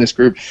that's in this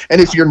group, and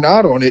if you're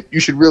not on it, you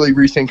should really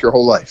rethink your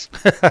whole life.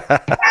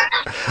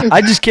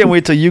 I just can't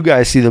wait till you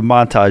guys see the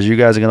montage. You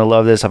guys are going to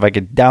love this. If I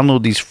could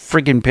download these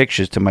freaking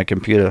pictures to my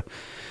computer.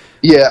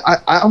 Yeah,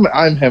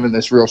 I'm having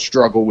this real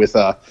struggle with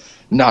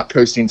not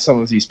posting some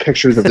of these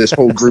pictures of this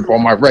whole group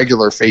on my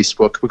regular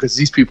Facebook, because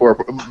these people are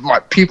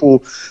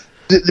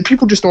the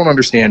people just don't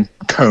understand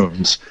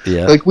cones.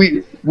 Yeah. Like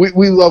we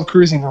love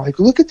cruising. They're like,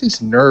 look at this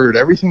nerd.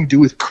 Everything to do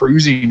with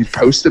cruising, he's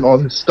posting all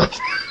this stuff.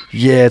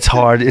 Yeah, it's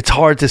hard. It's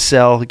hard to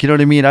sell. You know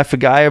what I mean? I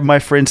have my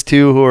friends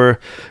too who are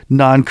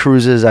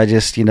non-cruisers. I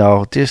just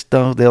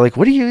don't. They're like,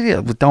 what do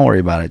you? Don't worry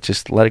about it.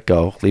 Just let it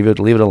go. Leave it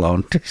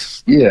alone.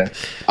 Yeah.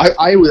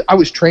 I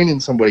was training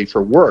somebody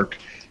for work,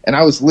 and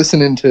I was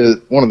listening to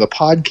one of the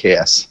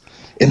podcasts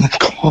in the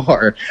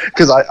car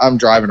because I'm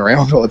driving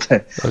around all the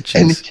time. Oh,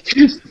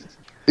 jeez.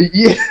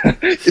 And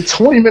it's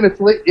 20 minutes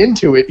late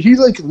into it. He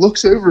like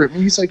looks over at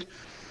me. He's like,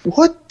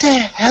 "What the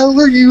hell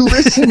are you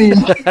listening?"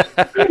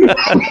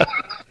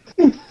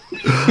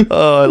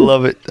 Oh, I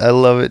love it.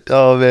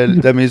 Oh man,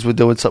 that means we're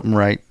doing something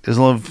right. As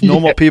long as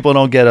normal people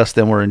don't get us,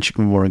 then we're in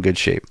good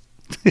shape.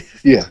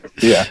 Yeah.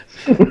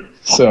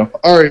 So,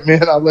 all right,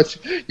 man. I'll let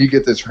you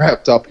get this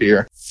wrapped up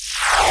here.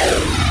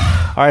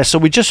 All right, so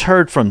we just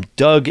heard from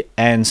Doug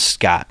and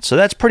Scott. So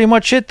that's pretty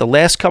much it. The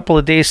last couple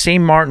of days,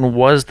 St. Martin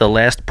was the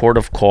last port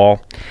of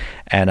call,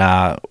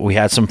 and we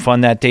had some fun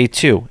that day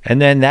too.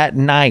 And then that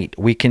night,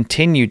 we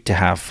continued to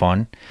have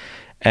fun,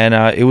 and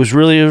it was a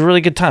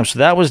really good time. So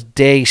that was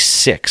day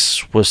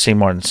 6 was St.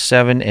 Martin.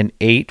 7 and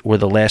 8 were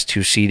the last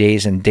 2 sea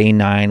days, and day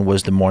 9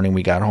 was the morning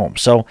we got home.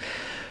 So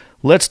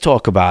let's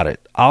talk about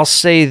it. I'll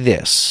say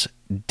this.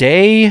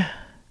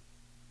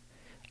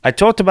 I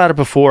talked about it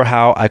before,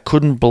 how I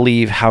couldn't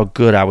believe how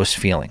good I was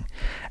feeling.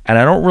 And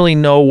I don't really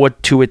know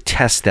what to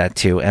attest that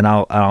to, and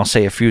I'll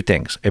say a few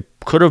things. It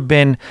could have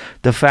been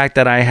the fact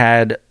that I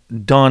had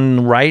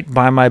done right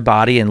by my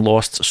body and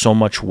lost so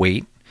much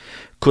weight.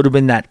 Could have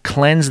been that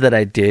cleanse that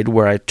I did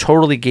where I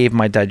totally gave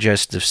my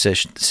digestive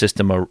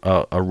system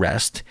a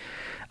rest.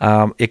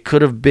 It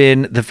could have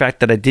been the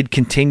fact that I did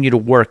continue to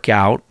work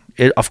out.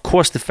 Of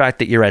course, the fact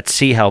that you're at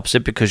sea helps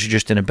it because you're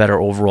just in a better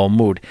overall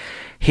mood.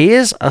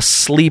 Here's a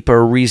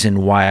sleeper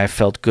reason why I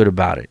felt good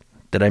about it.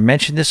 Did I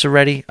mention this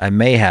already? I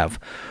may have.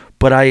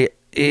 But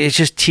it's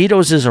just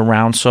Tito's is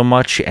around so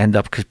much, you end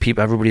up because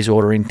everybody's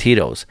ordering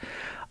Tito's.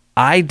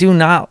 I do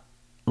not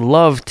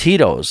love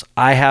Tito's.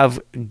 I have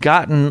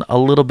gotten a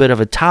little bit of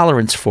a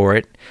tolerance for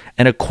it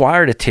and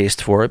acquired a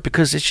taste for it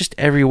because it's just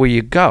everywhere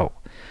you go.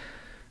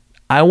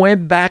 I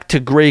went back to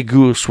Grey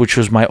Goose, which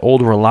was my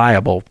old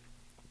reliable,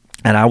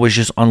 and I was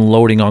just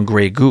unloading on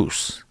Grey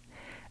Goose.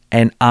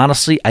 And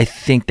honestly, I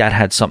think that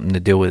had something to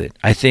do with it.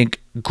 I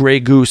think Grey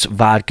Goose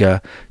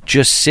vodka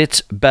just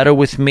sits better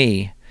with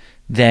me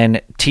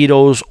than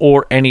Tito's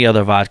or any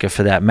other vodka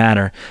for that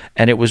matter.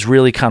 And it was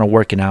really kind of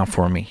working out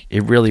for me.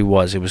 It really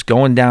was. It was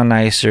going down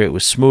nicer. It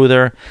was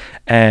smoother.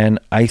 And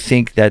I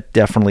think that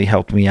definitely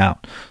helped me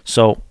out.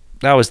 So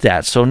that was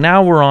that. So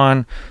now we're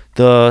on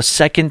the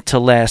second to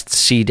last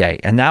sea day,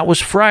 and that was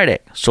Friday.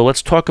 So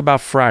let's talk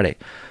about Friday.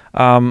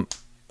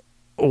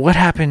 What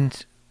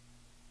happened?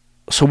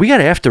 So we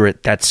got after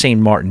it that St.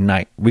 Martin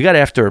night. We got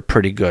after it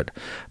pretty good.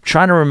 I'm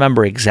trying to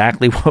remember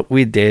exactly what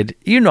we did.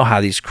 You know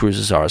how these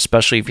cruises are,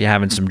 especially if you're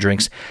having some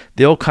drinks.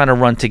 They all kind of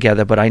run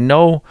together, but I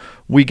know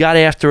we got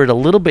after it a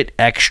little bit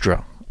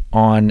extra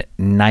on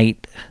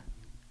night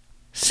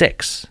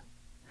 6,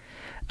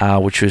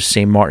 which was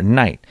St. Martin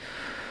night.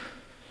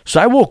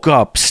 So I woke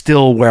up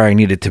still where I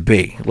needed to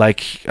be.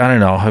 Like, I don't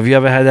know, have you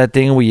ever had that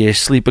thing where you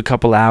sleep a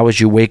couple hours,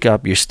 you wake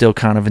up, you're still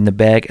kind of in the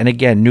bag? And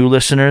again, new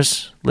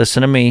listeners,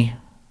 listen to me.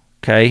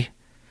 Okay,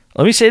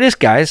 let me say this,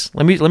 guys.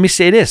 Let me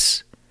say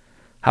this.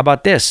 How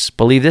about this?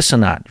 Believe this or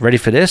not? Ready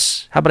for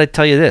this? How about I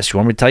tell you this? You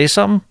want me to tell you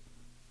something?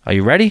 Are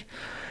you ready?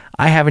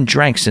 I haven't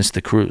drank since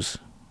the cruise.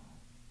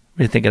 What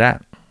do you think of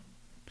that?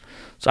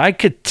 So I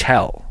could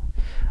tell.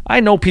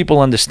 I know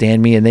people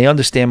understand me, and they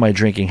understand my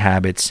drinking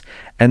habits,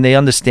 and they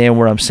understand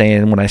what I'm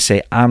saying when I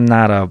say I'm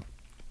not an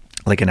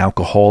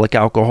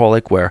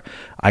alcoholic where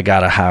I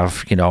gotta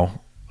have,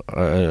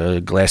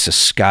 a glass of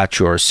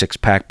scotch or a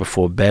 6-pack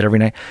before bed every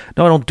night.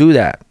 No, I don't do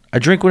that. I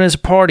drink when there's a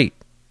party.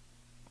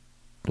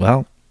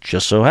 Well,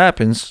 just so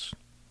happens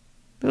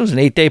it was an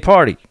 8-day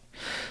party.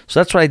 So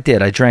that's what I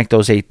did. I drank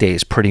those 8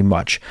 days pretty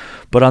much.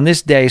 But on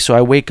this day, so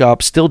I wake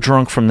up still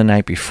drunk from the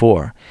night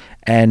before.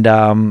 And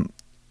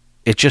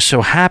it just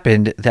so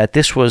happened that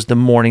this was the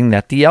morning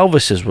that the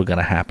Elvises were going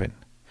to happen.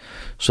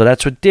 So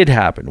that's what did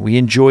happen. We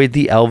enjoyed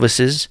the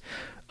Elvises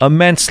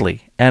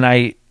immensely. And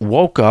I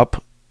woke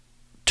up,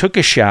 took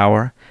a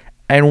shower,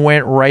 and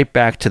went right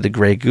back to the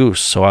Grey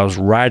Goose. So I was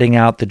riding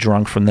out the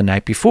drunk from the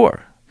night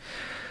before.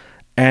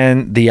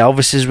 And the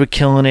Elvises were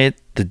killing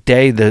it. The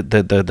day,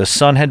 the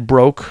sun had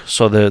broke,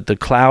 so the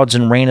clouds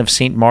and rain of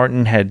St.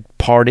 Martin had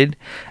parted.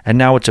 And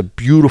now it's a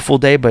beautiful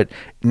day, but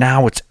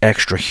now it's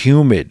extra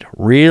humid,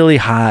 really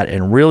hot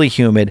and really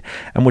humid.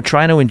 And we're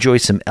trying to enjoy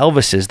some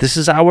Elvises. This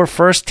is our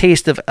first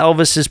taste of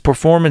Elvis's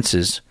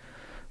performances.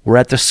 We're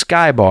at the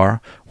Sky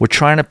Bar. We're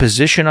trying to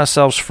position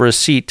ourselves for a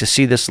seat to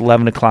see this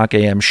 11 o'clock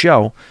a.m.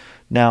 show.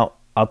 Now,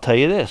 I'll tell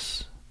you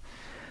this.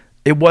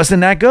 It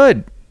wasn't that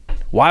good.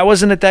 Why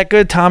wasn't it that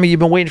good, Tommy? You've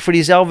been waiting for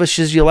these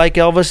Elvises. You like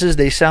Elvises?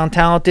 They sound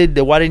talented.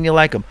 Why didn't you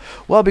like them?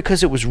 Well,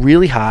 because it was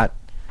really hot.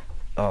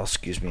 Oh,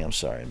 excuse me. I'm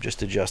sorry. I'm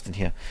just adjusting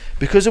here.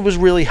 Because it was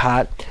really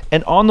hot.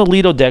 And on the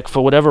Lido deck,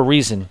 for whatever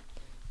reason,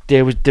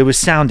 there was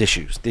sound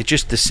issues.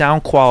 The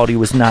sound quality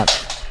was not...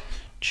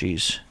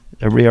 Jeez.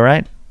 Everybody all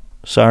right?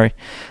 Sorry.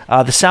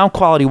 The sound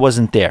quality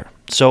wasn't there.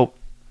 So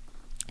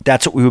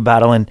that's what we were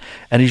battling.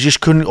 And he just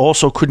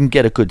couldn't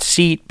get a good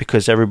seat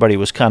because everybody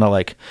was kind of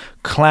like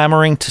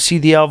clamoring to see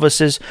the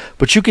Elvises.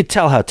 But you could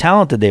tell how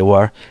talented they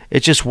were. It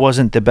just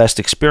wasn't the best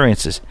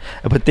experiences.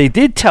 But they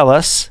did tell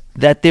us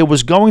that there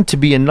was going to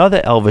be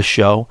another Elvis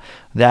show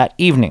that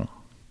evening.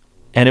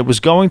 And it was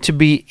going to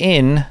be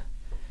in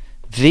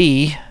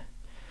the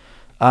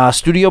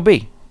Studio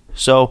B.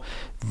 So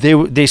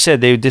they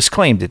said, they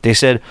disclaimed it. They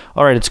said,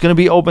 all right, it's going to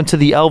be open to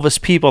the Elvis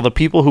people, the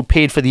people who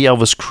paid for the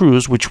Elvis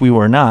cruise, which we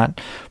were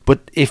not.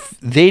 But if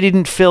they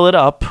didn't fill it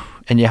up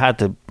and you had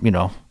to,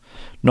 no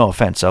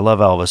offense, I love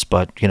Elvis,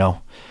 but,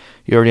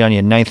 you're already on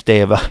your 8th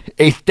day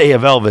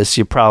of Elvis,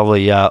 you're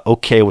probably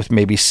okay with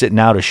maybe sitting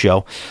out a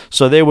show.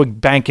 So they were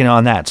banking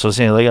on that. So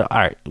saying, all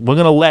right, we're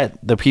going to let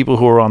the people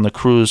who are on the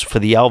cruise for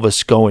the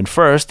Elvis go in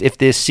first. If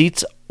there's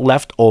seats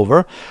left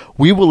over,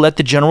 we will let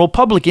the general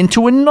public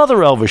into another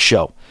Elvis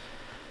show.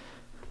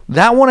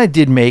 That one I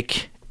did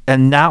make,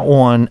 and that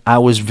one I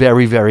was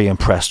very, very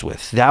impressed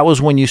with. That was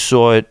when you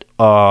saw it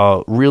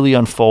really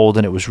unfold,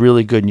 and it was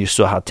really good, and you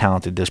saw how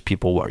talented these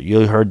people were.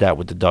 You heard that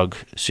with the Doug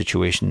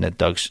situation, the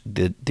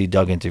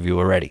Doug interview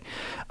already.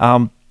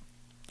 And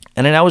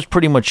then that was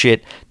pretty much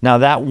it. Now,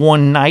 that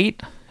one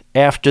night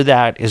after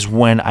that is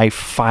when I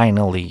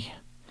finally,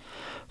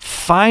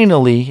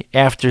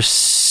 after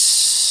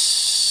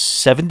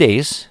 7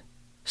 days,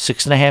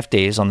 6.5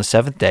 days, on the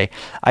 7th day,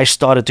 I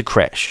started to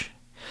crash.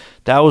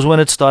 That was when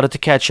it started to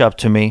catch up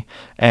to me,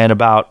 and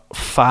about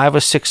 5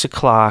 or 6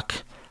 o'clock,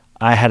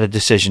 I had a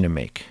decision to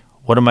make.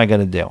 What am I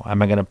going to do?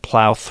 Am I going to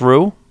plow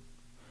through,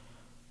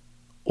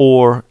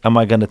 or am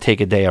I going to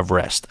take a day of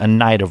rest, a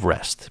night of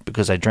rest,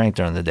 because I drank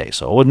during the day,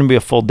 so it wouldn't be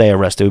a full day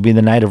of rest. It would be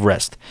the night of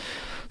rest.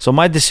 So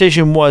my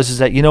decision was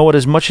that, you know what,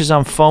 as much as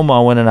I'm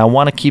FOMOing and I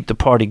want to keep the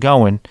party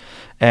going,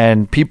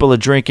 and people are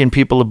drinking,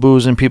 people are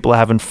boozing, people are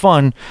having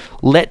fun,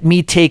 let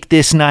me take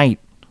this night.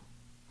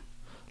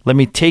 Let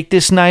me take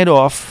this night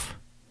off,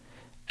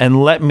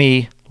 and let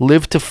me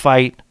live to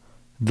fight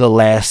the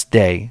last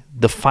day,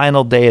 the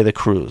final day of the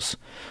cruise.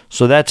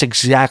 So that's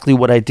exactly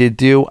what I did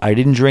do. I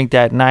didn't drink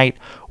that night,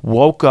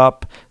 woke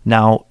up.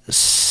 Now,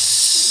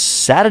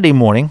 Saturday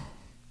morning,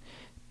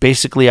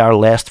 basically our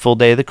last full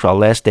day of the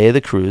last day of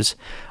the cruise,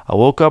 I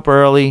woke up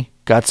early,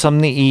 got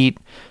something to eat,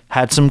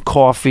 had some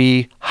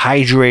coffee,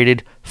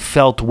 hydrated,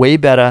 felt way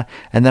better,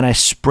 and then I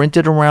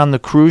sprinted around the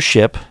cruise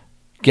ship,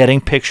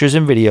 getting pictures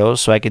and videos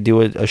so I could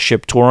do a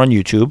ship tour on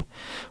YouTube,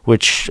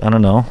 which, I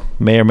don't know,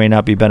 may or may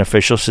not be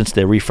beneficial since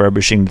they're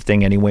refurbishing the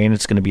thing anyway and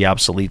it's going to be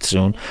obsolete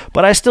soon.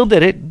 But I still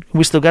did it.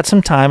 We still got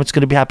some time. It's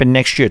going to be happening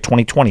next year,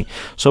 2020.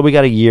 So we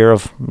got a year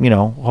of,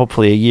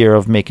 hopefully a year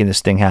of making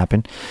this thing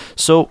happen.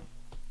 So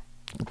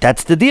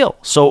that's the deal.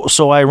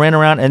 So I ran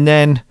around, and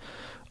then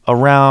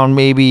around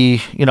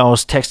maybe, I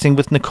was texting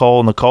with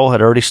Nicole. Nicole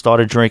had already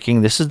started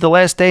drinking. This is the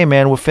last day,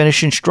 man. We're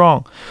finishing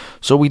strong.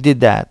 So we did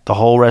that. The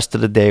whole rest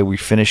of the day, we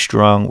finished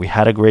strong. We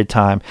had a great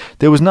time.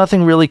 There was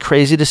nothing really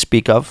crazy to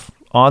speak of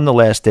on the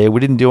last day. We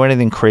didn't do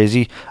anything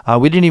crazy.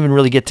 We didn't even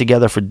really get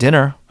together for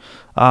dinner.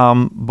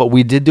 But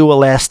we did do a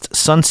last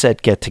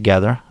sunset get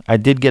together. I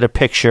did get a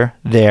picture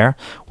there.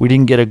 We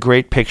didn't get a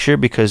great picture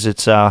because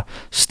it's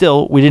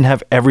still, we didn't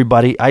have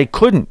everybody. I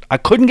couldn't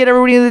get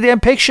everybody in the damn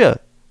picture.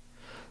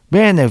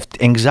 Man, the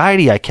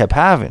anxiety I kept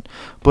having.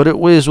 But it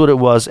was what it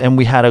was, and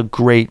we had a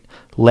great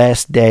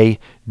last day,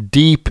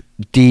 deep,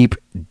 deep,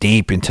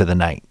 deep into the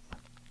night.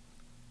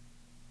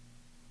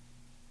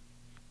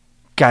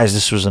 Guys,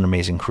 this was an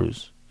amazing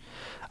cruise.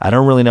 I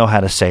don't really know how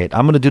to say it.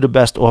 I'm going to do the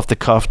best off the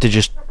cuff to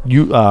just,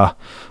 I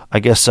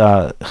was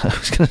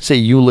going to say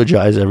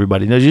eulogize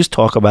everybody. No, just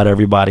talk about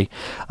everybody.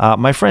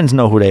 My friends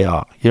know who they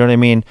are. You know what I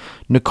mean?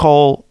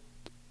 Nicole,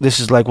 this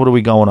is like, what are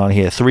we going on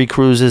here? 3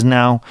 cruises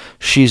now.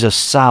 She's a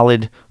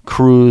solid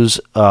cruise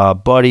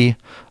buddy,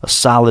 a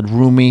solid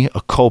roomie,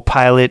 a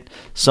co-pilot,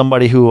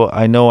 somebody who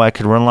I know I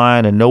could rely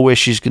on and know where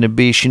she's going to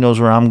be. She knows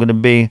where I'm going to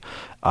be.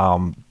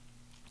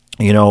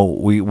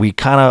 We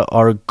kind of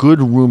are a good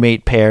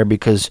roommate pair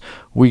because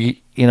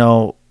we,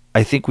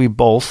 I think we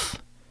both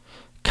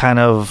kind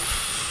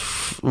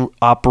of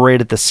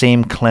operate at the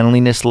same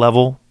cleanliness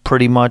level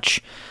pretty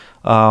much.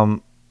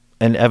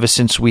 And ever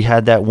since we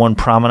had that one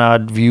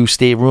promenade view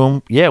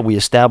stateroom, we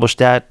established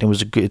that.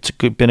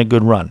 Been a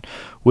good run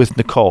with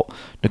Nicole.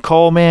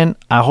 Nicole, man,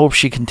 I hope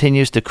she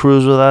continues to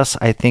cruise with us.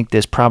 I think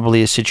there's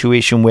probably a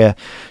situation where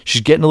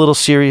she's getting a little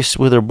serious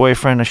with her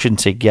boyfriend. I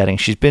shouldn't say getting.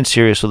 She's been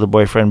serious with her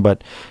boyfriend,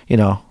 but,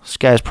 this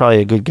guy's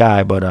probably a good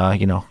guy, but,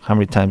 how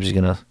many times is he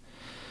going to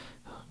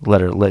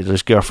let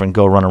his girlfriend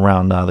go run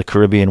around the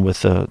Caribbean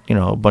with a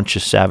bunch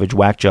of savage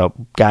whack job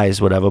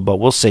guys, whatever. But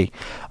we'll see.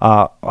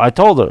 I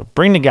told her,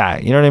 bring the guy.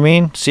 You know what I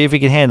mean? See if he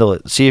can handle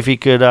it. See if he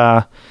could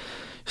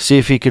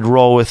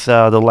roll with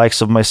the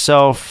likes of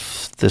myself,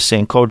 the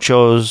St.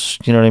 Cochos.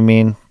 You know what I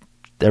mean?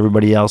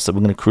 Everybody else that we're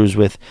going to cruise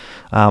with.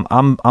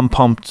 I'm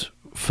pumped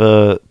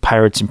for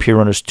Pirates and Pier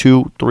Runners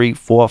 2, 3,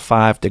 4,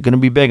 5. They're going to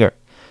be bigger.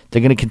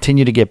 They're going to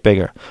continue to get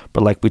bigger.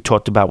 But like we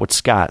talked about with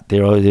Scott,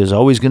 there's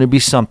always going to be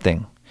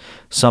something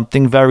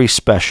very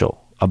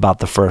special about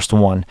the first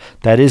one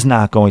that is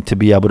not going to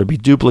be able to be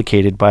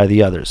duplicated by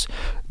the others.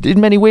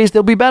 In many ways,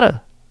 they'll be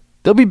better.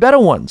 They'll be better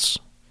ones.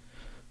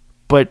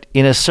 But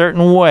in a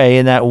certain way,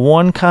 in that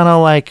one kind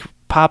of like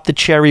pop the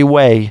cherry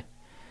way,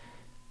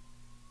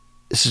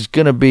 this is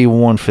going to be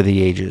one for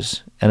the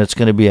ages, and it's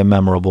going to be a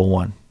memorable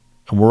one.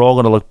 And we're all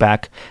going to look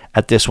back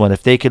at this one.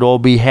 If they could all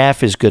be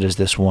half as good as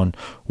this one,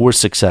 we're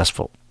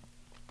successful.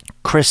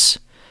 Chris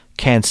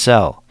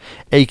Cancel,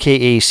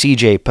 a.k.a.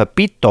 CJ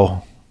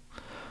Papito.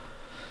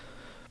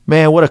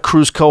 Man, what a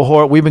cruise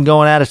cohort. We've been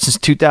going at it since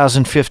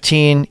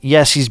 2015.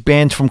 Yes, he's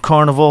banned from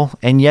Carnival,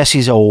 and yes,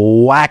 he's a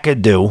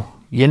wackadoo.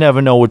 You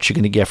never know what you're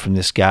going to get from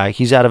this guy.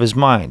 He's out of his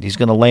mind. He's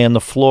going to lay on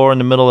the floor in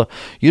the middle of...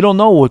 You don't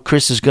know what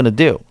Chris is going to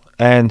do.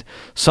 And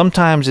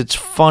sometimes it's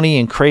funny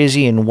and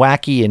crazy and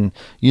wacky and,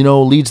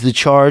 leads the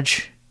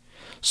charge.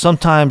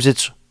 Sometimes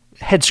it's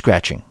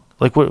head-scratching.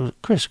 Like,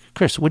 Chris,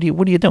 what are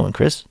you doing,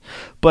 Chris?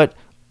 But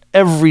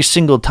every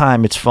single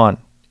time it's fun.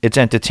 It's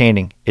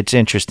entertaining. It's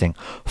interesting.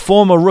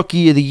 Former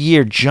Rookie of the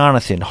Year,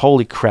 Jonathan.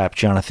 Holy crap,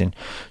 Jonathan.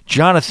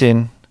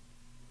 Jonathan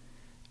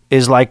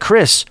is like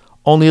Chris,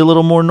 only a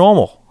little more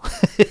normal.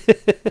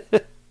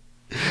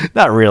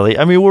 Not really.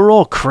 I mean, we're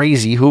all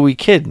crazy. Who are we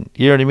kidding?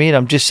 You know what I mean?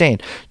 I'm just saying.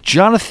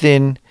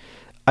 Jonathan,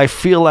 I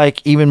feel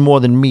like even more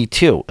than me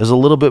too, is a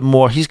little bit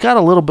more. He's got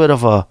a little bit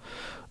of a...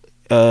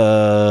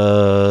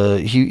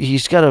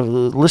 he's got to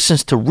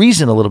listens to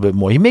reason a little bit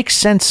more. He makes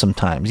sense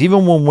sometimes,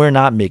 even when we're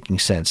not making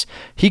sense.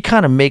 He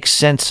kind of makes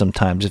sense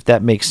sometimes, if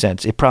that makes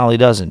sense. It probably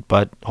doesn't,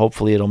 but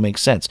hopefully it'll make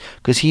sense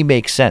because he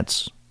makes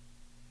sense.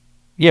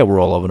 Yeah,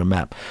 we're all over the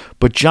map.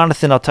 But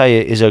Jonathan, I'll tell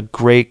you, is a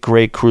great,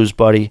 great cruise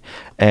buddy,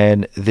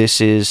 and this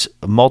is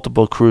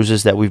multiple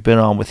cruises that we've been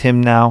on with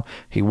him now.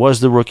 He was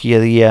the Rookie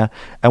of the Year,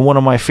 and one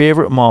of my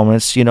favorite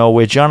moments,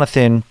 where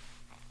Jonathan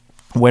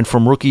went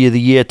from Rookie of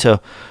the Year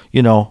to,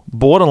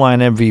 borderline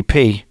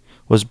MVP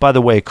was, by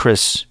the way,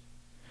 Chris,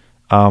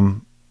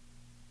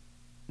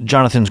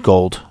 Jonathan's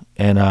gold.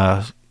 And,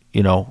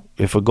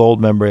 if a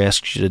gold member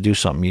asks you to do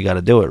something, you got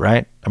to do it,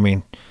 right? I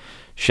mean,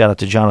 shout out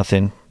to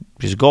Jonathan.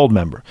 He's a gold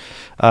member.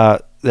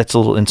 That's a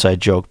little inside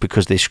joke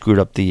because they screwed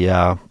up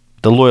the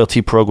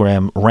loyalty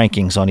program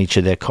rankings on each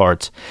of their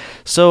cards.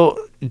 So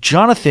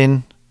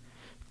Jonathan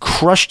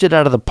crushed it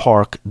out of the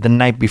park the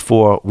night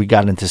before we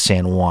got into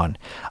San Juan.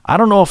 I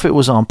don't know if it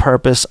was on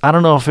purpose. I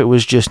don't know if it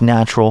was just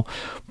natural,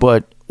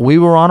 but we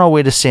were on our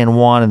way to San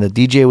Juan, and the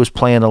DJ was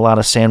playing a lot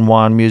of San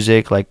Juan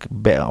music, like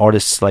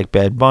artists like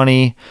Bad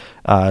Bunny,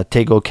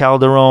 Tego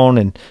Calderon,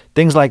 and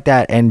things like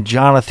that. And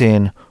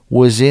Jonathan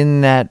was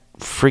in that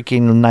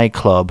freaking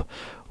nightclub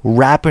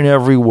rapping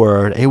every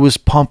word. It was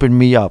pumping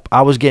me up.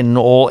 I was getting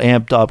all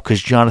amped up because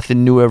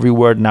Jonathan knew every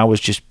word, and I was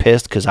just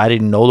pissed because I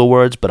didn't know the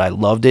words, but I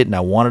loved it and I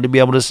wanted to be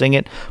able to sing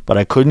it, but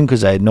I couldn't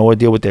because I had no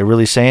idea what they're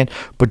really saying.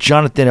 But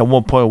Jonathan at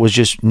one point was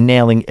just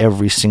nailing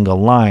every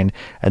single line,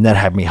 and that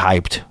had me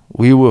hyped.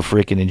 We were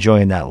freaking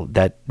enjoying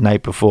that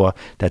night before,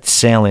 that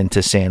sailing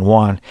to San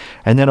Juan.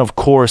 And then, of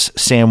course,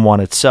 San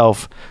Juan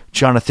itself,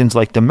 Jonathan's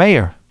like the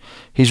mayor.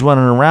 He's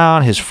running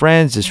around, his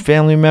friends, his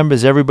family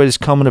members, everybody's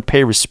coming to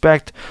pay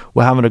respect.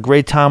 We're having a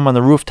great time on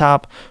the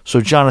rooftop.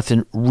 So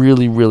Jonathan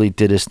really, really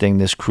did his thing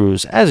this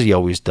cruise, as he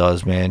always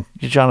does, man.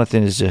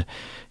 Jonathan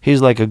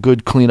he's like a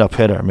good cleanup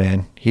hitter,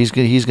 man. He's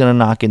gonna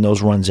knock in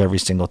those runs every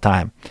single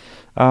time.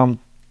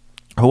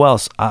 Who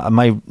else?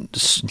 My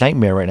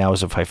nightmare right now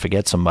is if I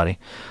forget somebody.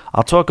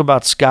 I'll talk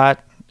about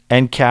Scott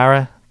and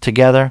Kara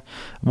together.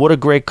 What a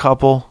great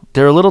couple.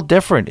 They're a little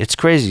different. It's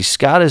crazy.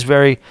 Scott is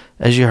very,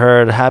 as you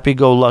heard,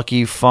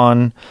 happy-go-lucky,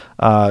 fun,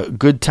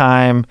 good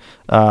time.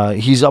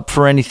 He's up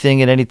for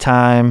anything at any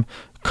time.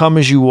 Come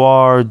as you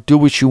are. Do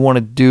what you want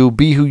to do.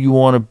 Be who you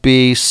want to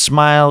be.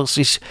 Smile.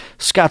 See,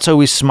 Scott's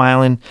always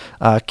smiling.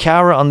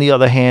 Kara, on the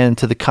other hand,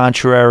 to the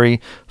contrary,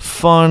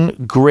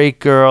 fun, great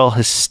girl,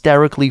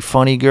 hysterically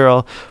funny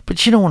girl.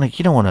 But you don't want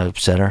to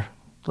upset her.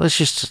 Let's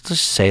just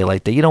say it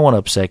like that. You don't want to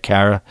upset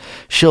Kara.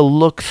 She'll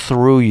look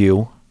through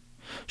you.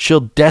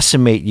 She'll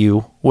decimate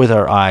you with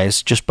her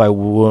eyes just by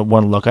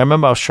one look. I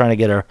remember I was trying to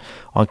get her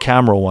on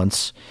camera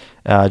once,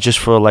 just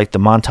for like the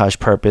montage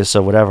purpose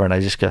or whatever, and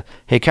I just go,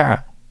 "Hey,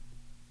 Kara."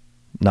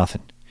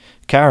 Nothing.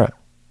 Kara.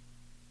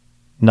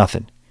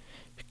 Nothing.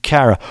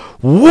 Kara.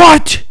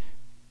 What?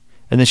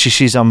 And then she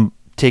sees I'm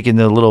taking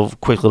the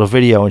quick little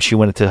video, and she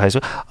went into high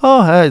school.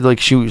 Oh, hey, like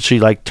she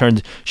like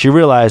turned. She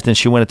realized, and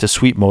she went into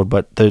sweet mode.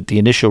 But the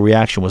initial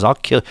reaction was,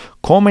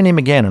 call my name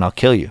again, and I'll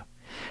kill you.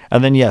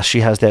 And then, yes,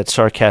 she has that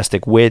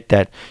sarcastic wit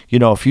that,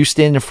 if you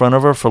stand in front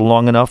of her for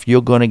long enough, you're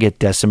going to get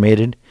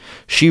decimated.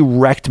 She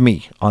wrecked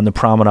me on the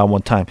promenade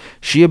one time.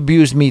 She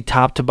abused me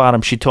top to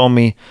bottom. She told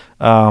me,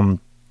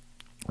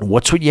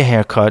 what's with your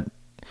haircut?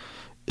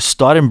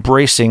 Start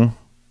embracing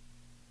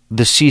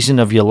the season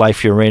of your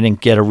life you're in and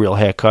get a real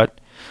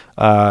haircut.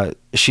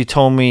 She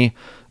told me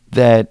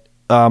that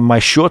my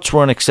shorts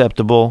were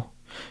unacceptable.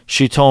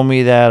 She told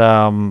me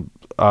that,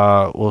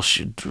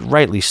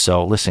 rightly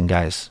so. Listen,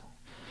 guys.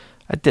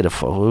 I did it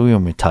for, what do you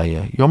want me to tell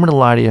you? You want me to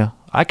lie to you?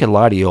 I could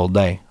lie to you all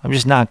day. I'm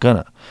just not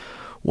gonna.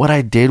 What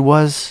I did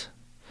was,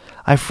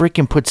 I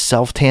freaking put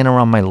self-tanner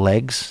on my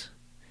legs,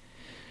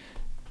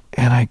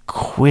 and I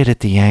quit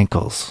at the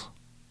ankles.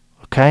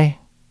 Okay?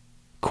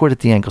 Quit at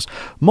the ankles.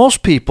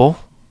 Most people,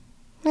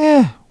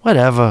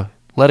 whatever.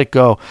 Let it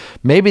go.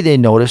 Maybe they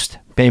noticed.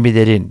 Maybe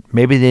they didn't.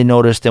 Maybe they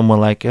noticed and were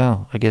like,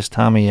 oh, I guess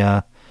Tommy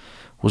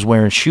was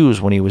wearing shoes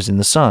when he was in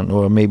the sun.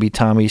 Or maybe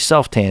Tommy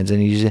self-tans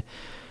and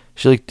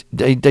she's like,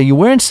 are you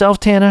wearing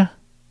self-tanner?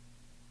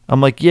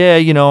 I'm like, yeah,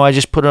 I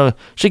just put on.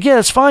 She's like, yeah,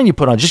 that's fine you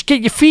put on. Just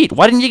get your feet.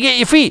 Why didn't you get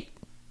your feet?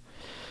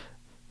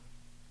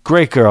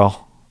 Great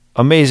girl.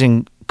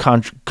 Amazing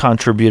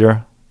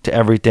contributor to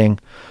everything.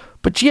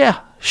 But yeah,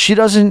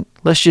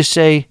 let's just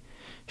say,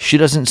 she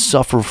doesn't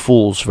suffer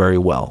fools very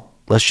well.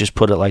 Let's just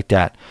put it like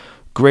that.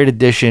 Great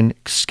addition.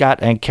 Scott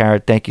and Kara,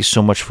 thank you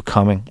so much for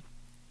coming.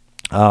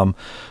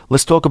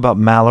 Let's talk about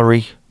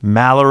Mallory.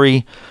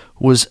 Mallory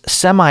was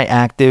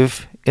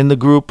semi-active in the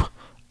group.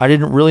 I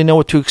didn't really know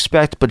what to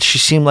expect, but she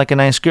seemed like a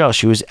nice girl.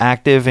 She was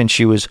active and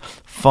she was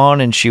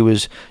fun, and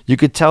you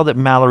could tell that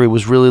Mallory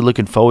was really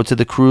looking forward to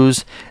the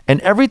cruise. And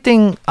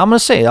everything, I'm going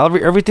to say,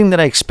 everything that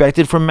I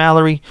expected from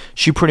Mallory,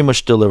 she pretty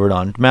much delivered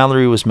on.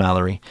 Mallory was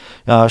Mallory.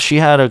 She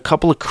had a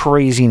couple of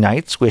crazy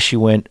nights where she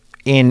went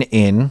in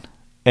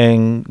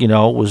and,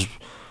 was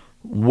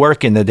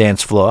working the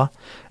dance floor.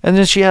 And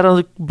then she had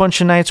a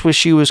bunch of nights where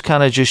she was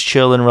kind of just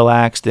chill and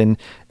relaxed and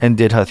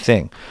did her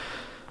thing.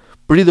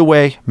 But either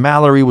way,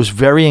 Mallory was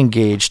very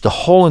engaged the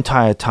whole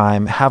entire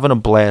time, having a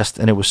blast,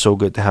 and it was so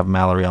good to have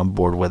Mallory on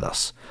board with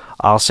us.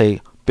 I'll say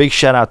big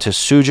shout out to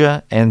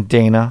Suja and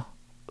Dana.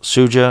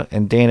 Suja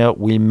and Dana,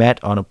 we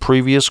met on a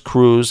previous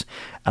cruise,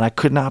 and I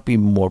could not be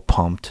more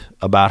pumped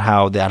about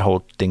how that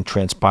whole thing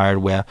transpired,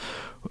 where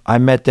I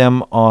met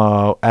them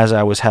as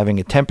I was having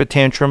a temper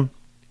tantrum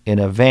in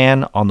a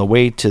van on the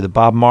way to the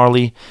Bob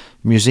Marley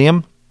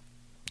Museum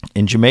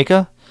in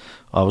Jamaica.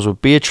 I was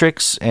with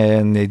Beatrix,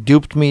 and they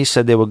duped me,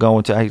 said they were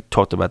going to... I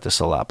talked about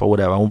this a lot, but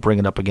whatever. I won't bring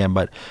it up again.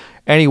 But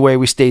anyway,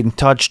 we stayed in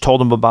touch, told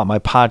them about my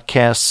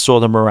podcast, saw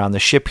them around the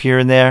ship here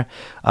and there.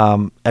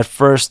 At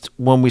first,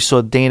 when we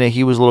saw Dana,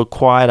 he was a little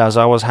quiet as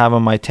I was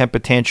having my temper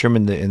tantrum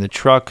in the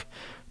truck,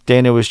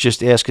 Dana was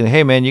just asking,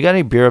 hey, man, you got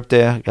any beer up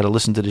there? Got to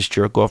listen to this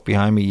jerk off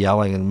behind me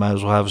yelling and might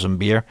as well have some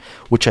beer,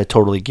 which I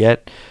totally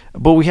get.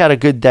 But we had a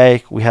good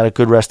day. We had a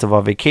good rest of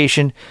our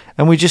vacation,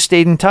 and we just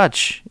stayed in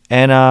touch.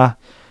 And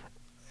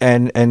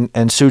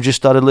Sue just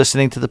started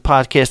listening to the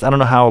podcast. I don't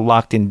know how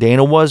locked in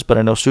Dana was, but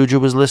I know Suja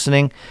was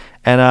listening,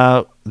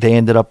 and they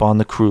ended up on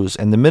the cruise.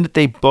 And the minute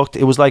they booked,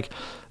 it was like,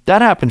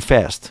 that happened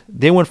fast.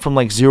 They went from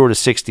like 0 to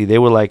 60. They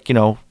were like,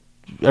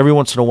 every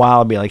once in a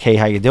while, I'd be like, hey,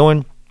 how you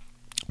doing?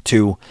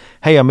 To,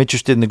 hey, I'm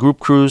interested in the group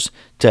cruise,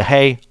 to,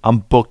 hey, I'm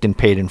booked and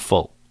paid in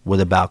full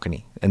with a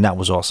balcony. And that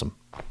was awesome.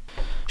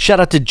 Shout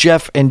out to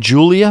Jeff and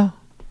Julia.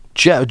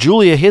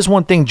 Julia, here's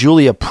one thing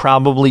Julia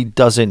probably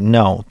doesn't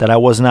know that I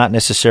was not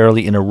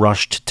necessarily in a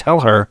rush to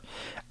tell her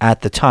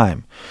at the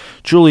time.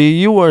 Julia,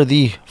 you are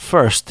the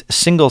first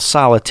single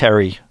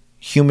solitary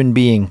human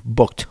being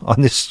booked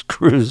on this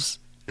cruise.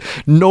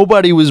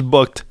 Nobody was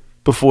booked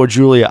before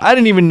Julia. I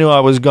didn't even know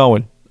I was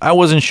going. I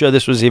wasn't sure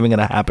this was even going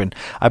to happen.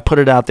 I put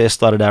it out there,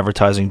 started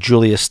advertising.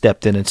 Julia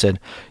stepped in and said,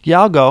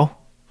 yeah, I'll go.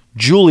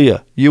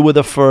 Julia, you were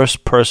the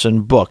first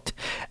person booked.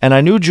 And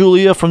I knew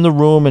Julia from the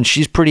room, and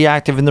she's pretty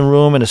active in the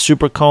room and a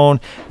super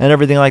cone and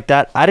everything like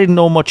that. I didn't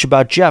know much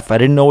about Jeff. I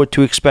didn't know what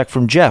to expect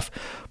from Jeff.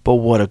 But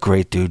what a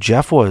great dude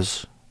Jeff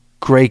was.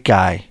 Great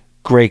guy.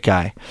 Great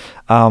guy.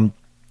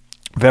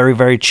 Very,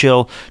 very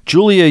chill.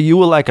 Julia, you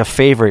were like a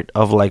favorite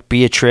of like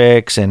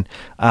Beatrix, and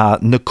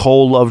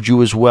Nicole loved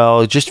you as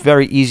well. Just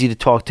very easy to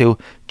talk to.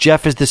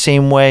 Jeff is the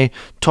same way.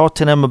 Talked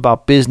to them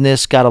about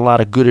business, got a lot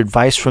of good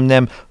advice from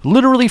them.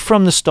 Literally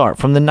from the start,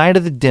 from the night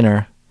of the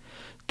dinner,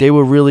 they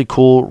were really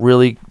cool,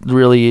 really,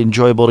 really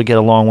enjoyable to get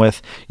along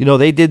with.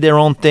 They did their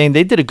own thing.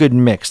 They did a good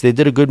mix. They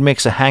did a good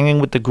mix of hanging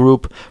with the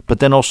group, but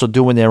then also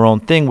doing their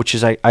own thing, which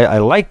is, I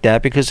like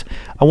that because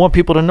I want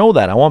people to know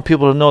that. I want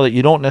people to know that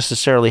you don't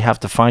necessarily have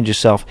to find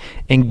yourself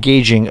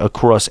engaging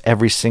across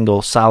every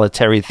single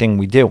solitary thing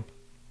we do.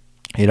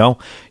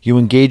 You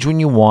engage when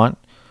you want,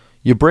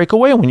 you break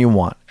away when you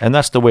want, and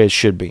that's the way it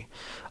should be.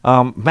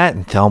 Matt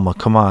and Thelma,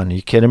 come on, are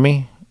you kidding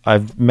me?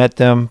 I've met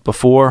them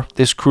before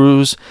this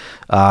cruise.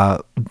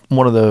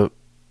 One of the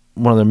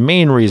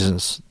main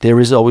reasons there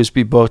is always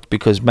be booked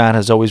because Matt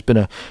has always been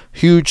a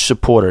huge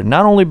supporter.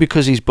 Not only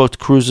because he's booked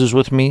cruises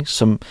with me,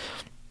 several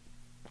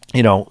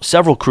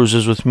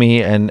cruises with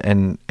me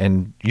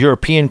and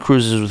European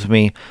cruises with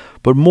me,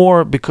 but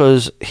more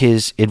because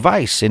his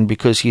advice and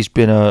because he's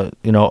been a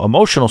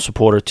emotional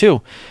supporter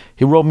too.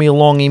 He wrote me a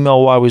long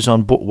email while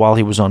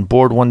he was on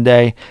board one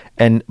day,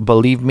 and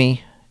believe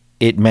me,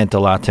 it meant a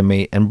lot to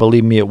me. And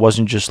believe me, it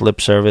wasn't just lip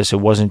service. It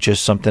wasn't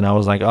just something I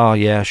was like, oh,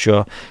 yeah,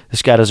 sure.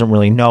 This guy doesn't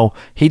really know.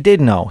 He did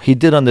know. He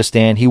did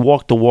understand. He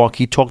walked the walk.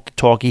 He talked the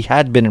talk. He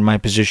had been in my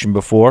position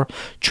before,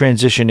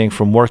 transitioning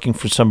from working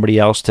for somebody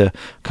else to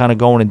kind of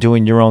going and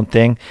doing your own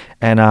thing.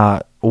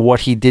 And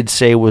what he did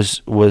say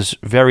was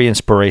very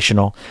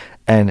inspirational.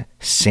 And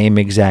same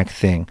exact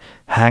thing.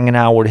 Hanging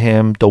out with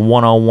him, the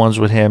one-on-ones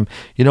with him.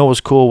 It was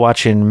cool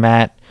watching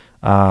Matt,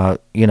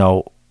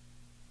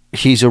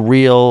 he's a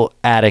real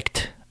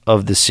addict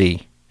of the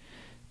sea.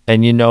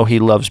 And he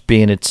loves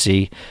being at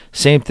sea.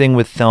 Same thing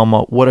with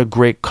Thelma. What a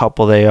great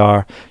couple they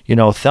are.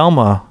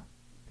 Thelma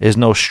is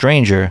no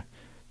stranger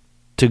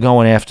to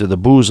going after the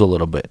booze a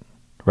little bit,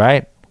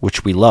 right?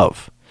 Which we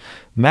love.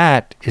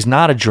 Matt is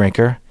not a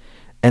drinker,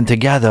 and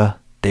together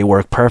they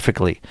work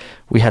perfectly.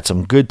 We had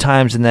some good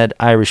times in that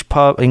English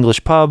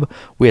pub.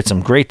 We had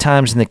some great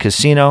times in the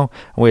casino.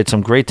 And we had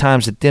some great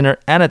times at dinner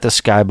and at the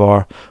Sky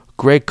Bar.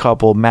 Great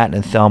couple, Matt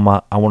and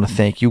Thelma. I want to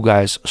thank you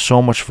guys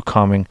so much for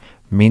coming.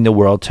 Mean the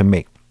world to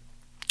me.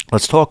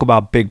 Let's talk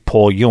about Big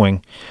Paul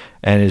Ewing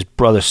and his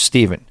brother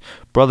Steven.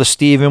 Brother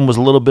Steven was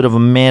a little bit of a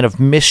man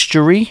of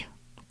mystery,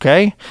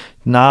 okay?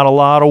 Not a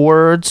lot of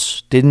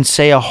words, didn't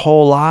say a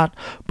whole lot,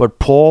 but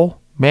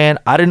Paul, man,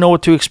 I didn't know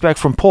what to expect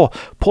from Paul.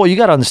 Paul, you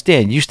got to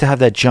understand, you used to have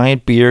that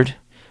giant beard,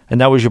 and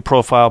that was your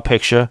profile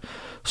picture.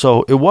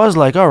 So it was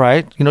like, all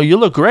right, you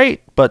look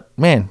great, but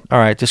man, all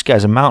right, this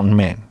guy's a mountain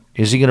man.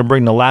 Is he going to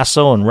bring the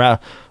lasso and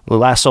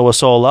lasso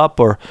us all up?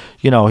 Or,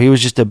 he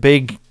was just a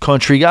big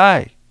country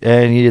guy.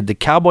 And he had the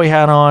cowboy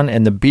hat on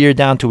and the beard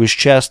down to his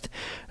chest.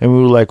 And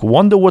we were like,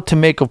 wonder what to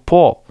make of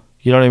Paul.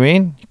 You know what I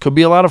mean? It could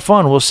be a lot of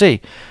fun. We'll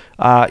see.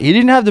 He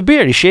didn't have the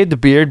beard. He shaved the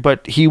beard,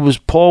 but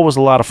Paul was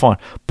a lot of fun.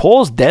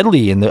 Paul's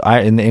deadly in the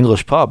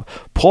English pub.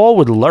 Paul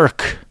would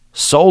lurk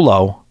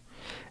solo.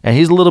 And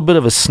he's a little bit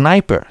of a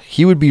sniper.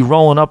 He would be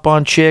rolling up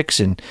on chicks,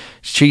 and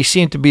she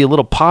seemed to be a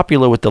little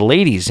popular with the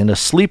ladies in a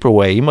sleeper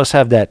way. He must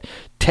have that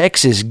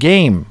Texas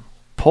game,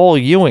 Paul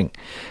Ewing.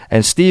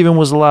 And Steven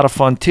was a lot of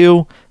fun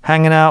too,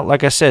 hanging out.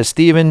 Like I said,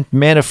 Steven,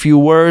 man of few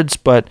words,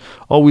 but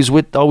always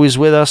with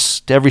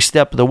us every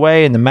step of the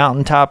way, and the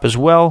mountaintop as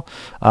well.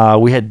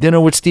 We had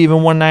dinner with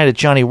Steven one night at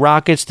Johnny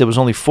Rockets. There was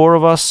only 4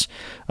 of us.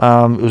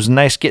 It was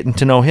nice getting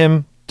to know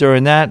him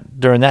during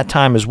that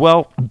time as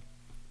well.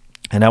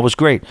 And that was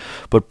great.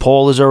 But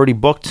Paul is already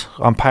booked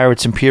on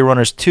Pirates and Pier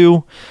Runners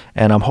 2,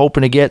 and I'm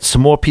hoping to get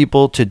some more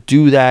people to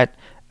do that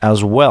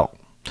as well.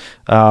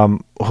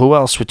 Who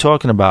else we're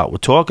talking about? We're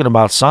talking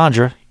about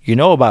Sandra. You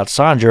know about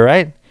Sandra,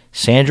 right?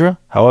 Sandra,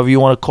 however you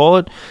want to call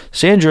it,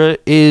 Sandra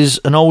is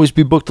an Always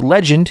Be Booked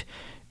legend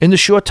in the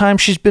short time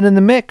she's been in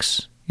the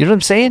mix. You know what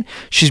I'm saying?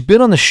 She's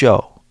been on the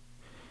show.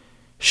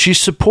 She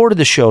supported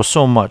the show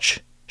so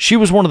much. She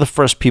was one of the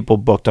first people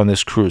booked on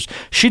this cruise.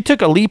 She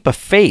took a leap of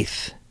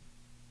faith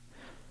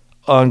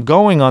on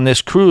going on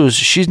this cruise.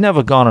 She's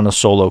never gone on a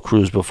solo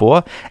cruise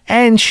before,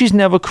 and she's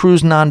never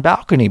cruised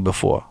non-balcony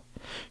before.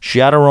 She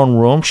had her own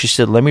room. She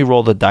said, let me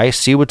roll the dice,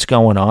 see what's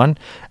going on,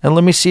 and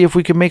let me see if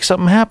we can make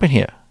something happen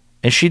here.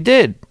 And she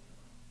did.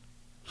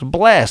 It was a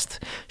blast.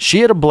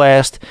 She had a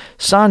blast.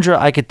 Sandra,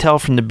 I could tell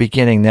from the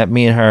beginning that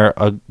me and her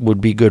would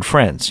be good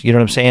friends. You know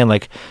what I'm saying?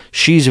 Like,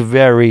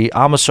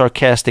 I'm a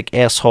sarcastic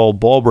asshole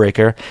ball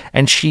breaker,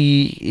 and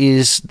she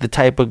is the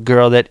type of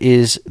girl that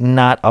is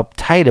not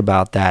uptight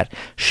about that.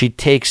 She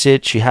takes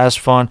it. She has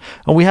fun.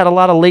 And we had a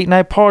lot of late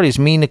night parties.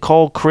 Me,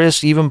 Nicole,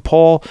 Chris, even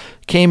Paul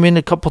came in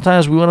a couple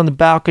times. We went on the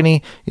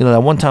balcony. You know,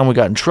 that one time we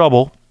got in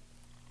trouble.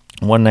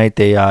 One night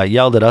they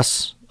yelled at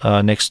us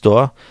next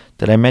door.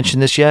 Did I mention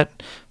this yet?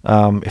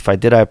 If I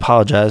did, I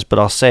apologize. But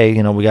I'll say,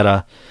 you know, we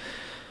got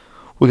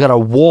a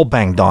wall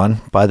banged on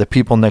by the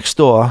people next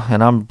door,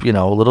 and I'm, you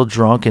know, a little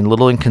drunk and a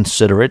little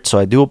inconsiderate, so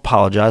I do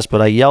apologize.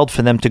 But I yelled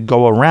for them to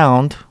go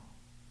around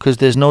because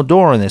there's no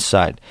door on this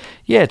side.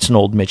 Yeah, it's an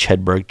old Mitch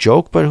Hedberg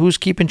joke, but who's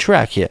keeping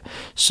track here?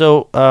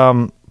 So,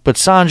 but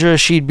Sandra,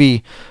 she'd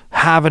be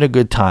having a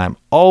good time,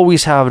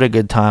 always having a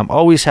good time,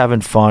 always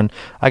having fun.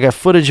 I got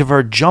footage of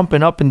her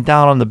jumping up and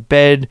down on the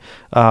bed.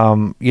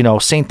 You know,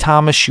 St.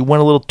 Thomas, she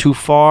went a little too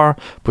far,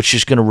 but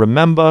she's going to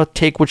remember,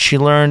 take what she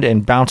learned,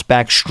 and bounce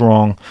back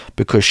strong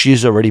because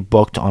she's already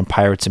booked on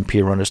Pirates and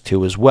Pier Runners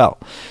 2 as well.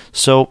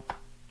 So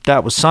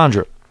that was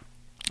Sandra.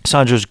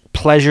 Sandra's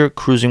pleasure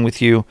cruising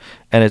with you,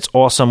 and it's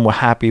awesome. We're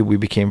happy we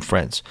became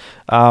friends.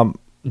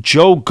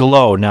 Joe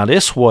Glow. Now,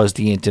 this was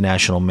the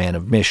international man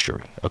of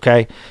mystery,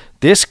 okay?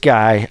 This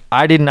guy,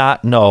 I did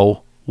not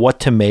know what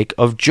to make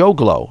of Joe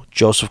Glow,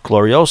 Joseph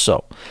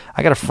Glorioso.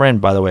 I got a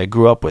friend, by the way, I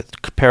grew up with,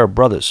 a pair of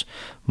brothers,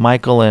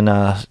 Michael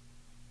and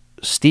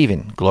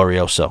Steven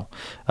Glorioso.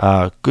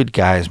 Good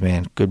guys,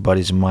 man. Good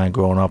buddies of mine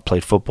growing up,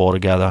 played football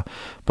together.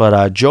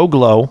 But Joe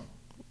Glow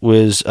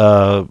was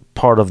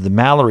part of the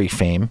Mallory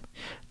fame.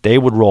 They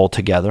would roll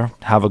together,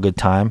 have a good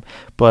time.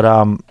 But,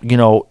 you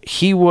know,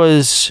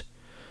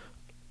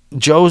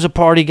 Joe's a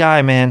party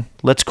guy, man.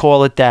 Let's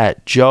call it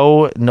that.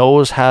 Joe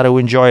knows how to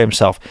enjoy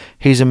himself.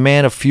 He's a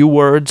man of few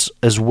words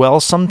as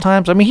well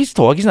sometimes. I mean, he's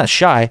not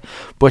shy,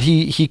 but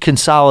he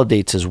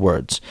consolidates his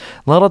words.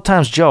 A lot of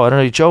times,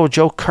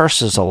 Joe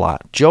curses a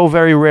lot. Joe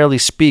very rarely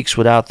speaks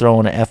without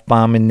throwing an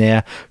F-bomb in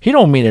there. He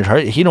don't mean it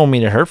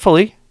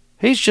hurtfully.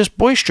 He's just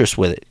boisterous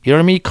with it. You know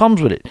what I mean? He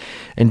comes with it.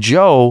 And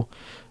Joe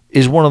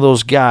is one of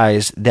those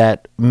guys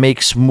that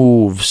makes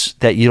moves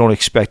that you don't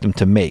expect him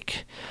to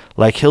make.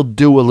 Like, he'll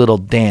do a little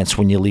dance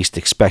when you least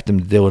expect him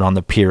to do it on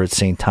the pier at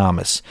St.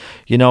 Thomas.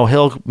 You know,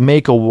 he'll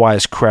make a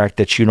wisecrack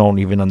that you don't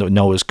even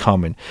know is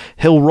coming.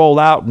 He'll roll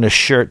out in a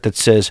shirt that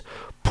says,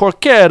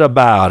 "Porchetta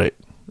about it,"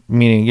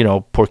 meaning, you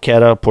know,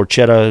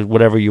 porchetta,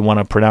 whatever you want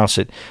to pronounce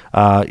it.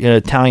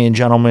 Italian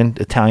gentleman,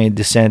 Italian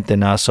descent,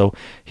 and so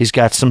he's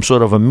got some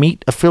sort of a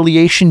meat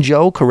affiliation.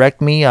 Joe, correct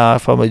me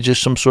if I'm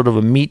just some sort of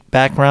a meat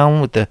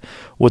background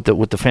with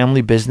the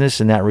family business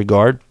in that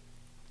regard.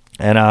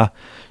 And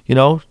you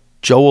know,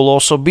 Joe will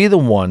also be the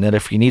one that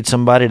if you need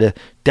somebody to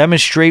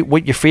demonstrate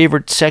what your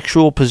favorite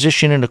sexual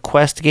position in a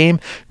quest game,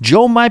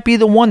 Joe might be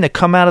the one that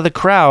come out of the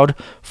crowd,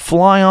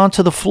 fly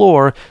onto the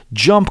floor,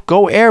 jump,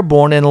 go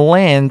airborne, and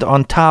land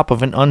on top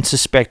of an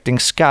unsuspecting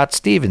Scott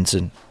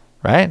Stevenson,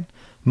 right?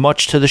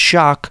 Much to the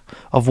shock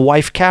of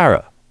wife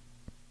Kara.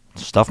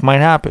 Stuff might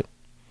happen.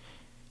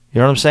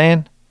 You know what I'm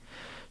saying?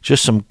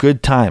 Just some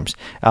good times.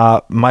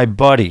 My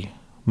buddy,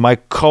 my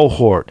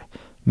cohort,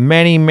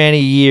 many, many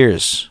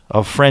years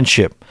of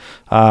friendship.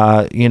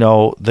 You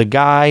know, the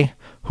guy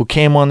who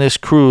came on this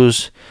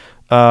cruise,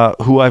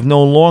 who I've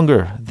known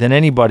longer than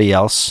anybody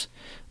else,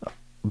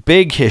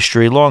 big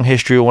history, long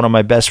history, one of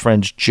my best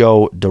friends,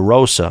 Joe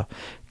DeRosa,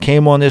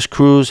 came on this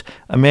cruise.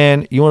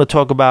 Man, you want to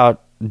talk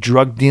about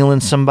drug dealing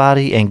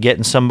somebody and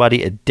getting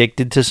somebody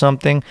addicted to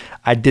something?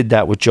 I did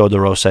that with Joe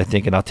DeRosa, I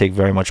think, and I'll take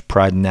very much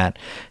pride in that.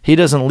 He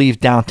doesn't leave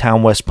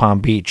downtown West Palm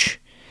Beach.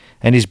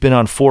 And he's been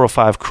on 4 or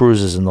 5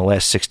 cruises in the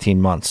last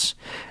 16 months.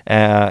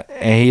 And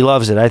he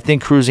loves it. I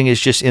think cruising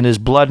is just in his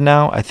blood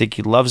now. I think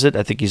he loves it.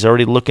 I think he's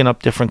already looking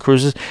up different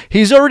cruises.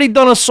 He's already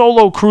done a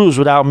solo cruise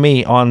without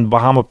me on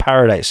Bahama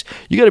Paradise.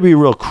 You got to be a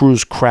real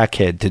cruise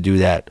crackhead to do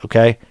that,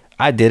 okay?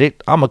 I did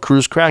it. I'm a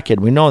cruise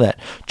crackhead. We know that.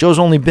 Joe's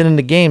only been in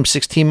the game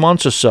 16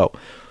 months or so.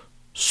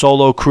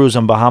 Solo cruise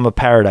on Bahama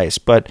Paradise.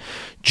 But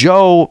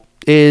Joe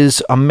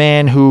is a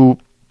man who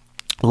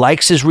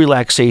likes his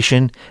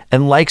relaxation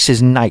and likes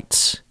his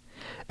nights.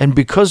 And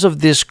because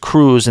of this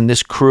cruise and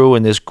this crew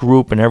and this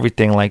group and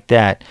everything like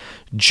that,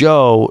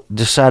 Joe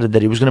decided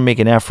that he was going to make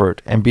an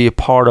effort and be a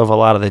part of a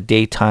lot of the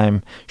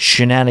daytime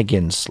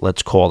shenanigans,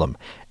 let's call them.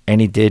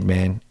 And he did,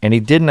 man. And he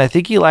did, and I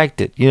think he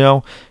liked it. You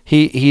know,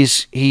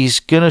 he's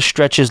going to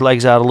stretch his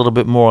legs out a little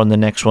bit more on the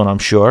next one, I'm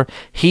sure.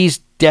 He's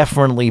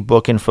definitely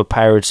booking for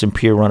Pirates and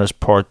Pier Runners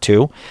Part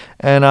 2.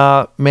 And,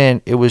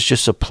 man, it was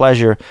just a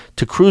pleasure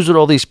to cruise with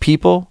all these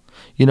people.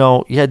 You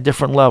know, you had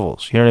different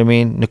levels. You know what I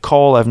mean?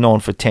 Nicole, I've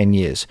known for 10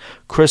 years.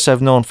 Chris,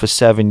 I've known for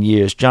 7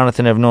 years.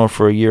 Jonathan, I've known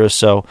for a year or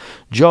so.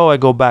 Joe, I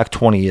go back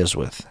 20 years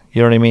with.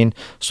 You know what I mean?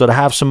 So to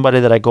have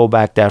somebody that I go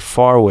back that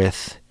far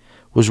with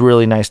was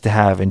really nice to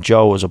have. And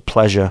Joe, it was a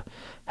pleasure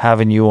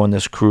having you on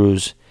this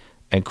cruise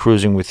and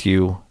cruising with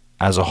you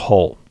as a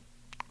whole.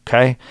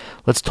 Okay?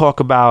 Let's talk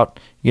about,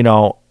 you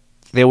know,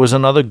 there was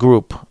another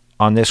group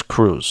on this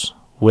cruise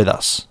with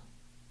us.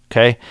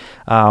 Okay?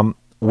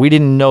 We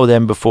didn't know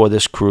them before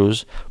this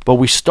cruise, but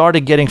we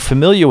started getting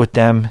familiar with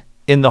them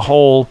in the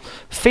whole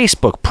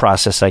Facebook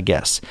process, I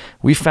guess.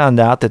 We found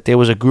out that there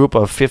was a group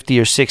of 50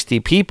 or 60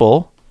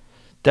 people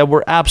that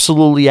were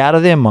absolutely out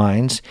of their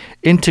minds,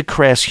 into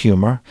crass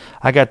humor.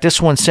 I got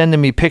this one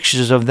sending me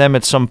pictures of them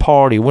at some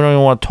party. We don't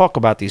even want to talk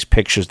about these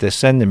pictures they're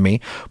sending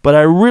me, but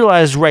I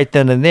realized right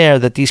then and there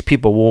that these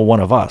people were one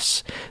of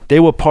us. They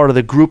were part of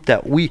the group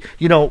that we,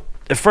 you know,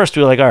 at first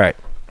we were like, all right,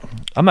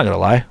 I'm not going to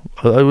lie.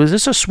 Was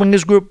this a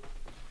swingers group?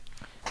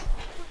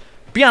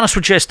 Be honest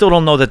with you, I still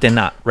don't know that they're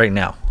not right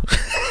now.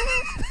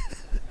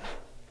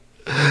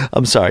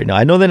 I'm sorry. No,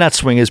 I know they're not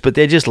swingers, but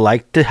they just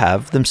like to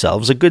have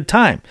themselves a good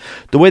time.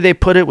 The way they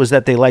put it was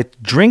that they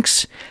liked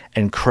drinks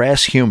and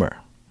crass humor.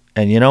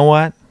 And you know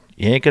what?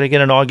 You ain't going to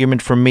get an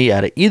argument from me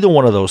out of either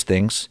one of those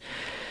things.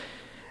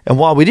 And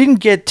while we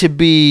didn't get to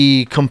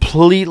be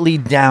completely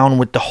down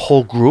with the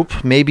whole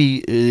group, maybe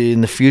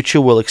in the future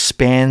we'll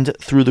expand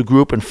through the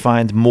group and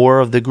find more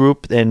of the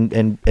group and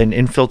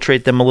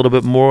infiltrate them a little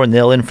bit more, and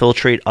they'll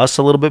infiltrate us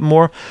a little bit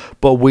more.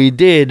 But we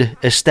did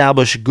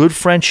establish good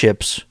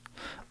friendships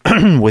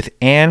with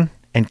Ann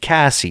and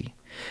Cassie.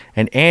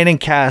 And Ann and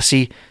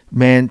Cassie,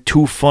 man,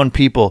 two fun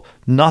people.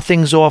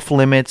 Nothing's off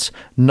limits.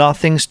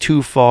 Nothing's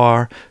too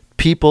far.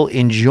 People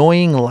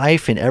enjoying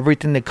life and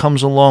everything that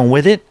comes along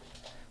with it.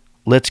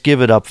 Let's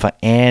give it up for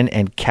Ann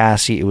and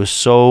Cassie. It was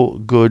so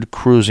good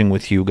cruising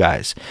with you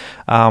guys.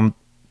 Who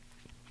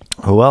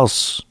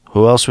else?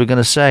 Who else are we going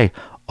to say?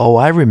 Oh,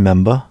 I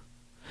remember.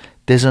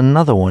 There's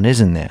another one,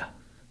 isn't there?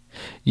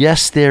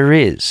 Yes, there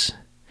is.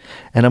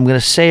 And I'm going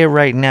to say it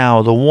right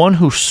now. The one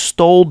who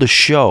stole the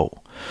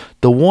show.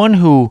 The one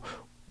who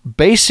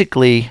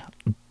basically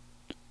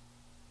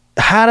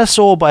had us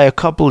all by a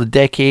couple of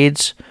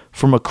decades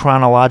from a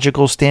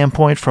chronological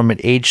standpoint, from an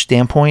age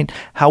standpoint.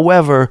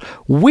 However,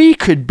 we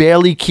could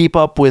barely keep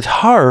up with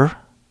her,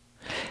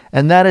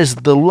 and that is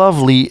the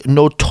lovely,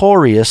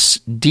 notorious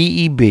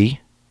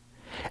D.E.B.,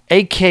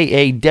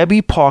 a.k.a.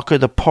 Debbie Parker,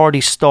 the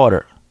party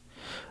starter.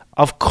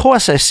 Of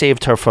course I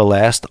saved her for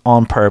last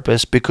on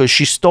purpose because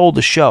she stole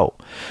the show.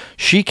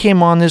 She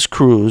came on this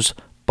cruise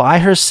by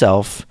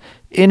herself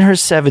in her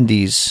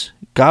 70s,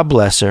 God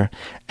bless her,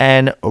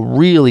 and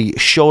really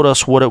showed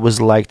us what it was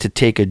like to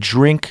take a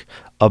drink,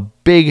 a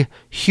big,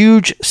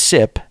 huge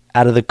sip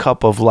out of the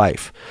cup of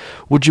life.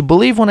 Would you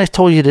believe when I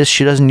told you this,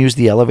 she doesn't use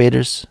the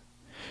elevators?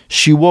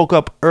 She woke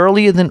up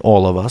earlier than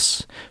all of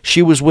us.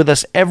 She was with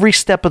us every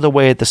step of the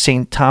way at the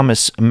St.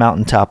 Thomas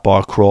Mountaintop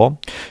Bar Crawl.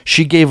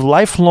 She gave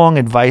lifelong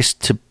advice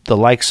to the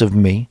likes of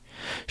me.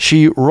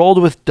 She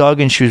rolled with Doug,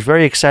 and she was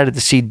very excited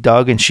to see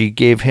Doug, and she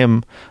gave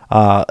him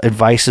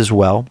advice as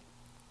well.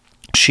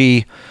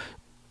 She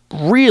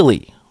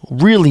really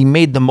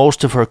made the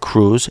most of her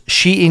cruise.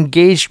 She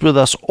engaged with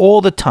us all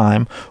the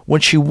time.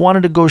 When she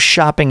wanted to go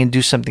shopping and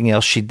do something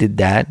else, she did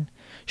that.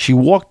 She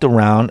walked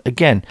around.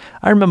 Again,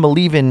 I remember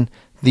leaving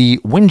the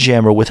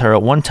Windjammer with her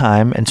at one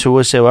time, and so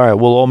we'll say, all right,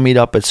 we'll all meet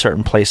up at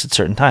certain place at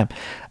certain time.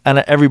 And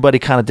everybody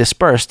kind of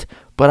dispersed.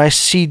 But I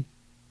see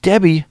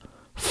Debbie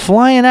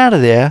flying out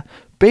of there,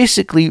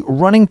 basically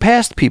running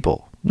past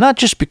people. Not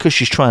just because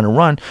she's trying to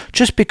run,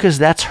 just because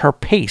that's her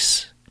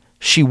pace.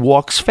 She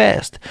walks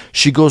fast.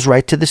 She goes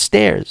right to the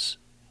stairs.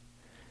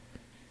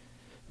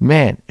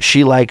 Man,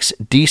 she likes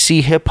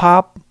DC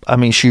hip-hop. I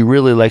mean, she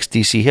really likes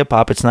DC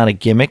hip-hop. It's not a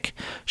gimmick.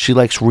 She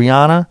likes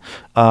Rihanna.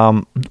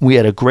 We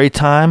had a great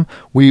time.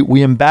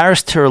 We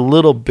embarrassed her a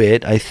little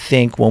bit, I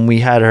think, when we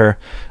had her.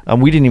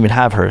 We didn't even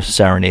have her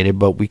serenaded,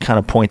 but we kind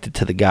of pointed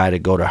to the guy to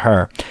go to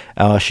her.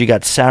 She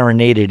got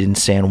serenaded in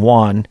San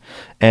Juan,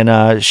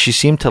 and she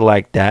seemed to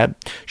like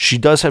that. She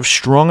does have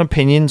strong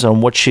opinions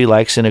on what she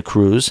likes in a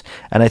cruise,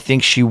 and I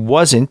think she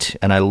wasn't,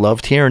 and I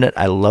loved hearing it.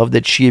 I loved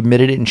that she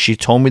admitted it, and she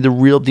told me the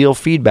real deal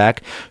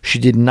feedback. She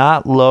did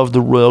not love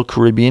the Royal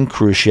Caribbean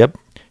cruise ship.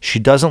 She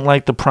doesn't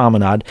like the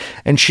promenade,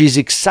 and she's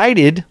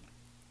excited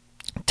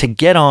to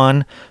get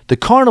on the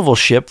Carnival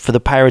ship for the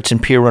Pirates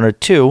and Pier Runner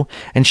 2,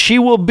 and she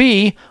will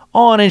be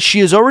on, and she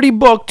is already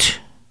booked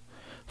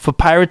for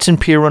Pirates and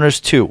Pier Runners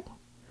 2,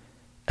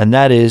 and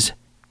that is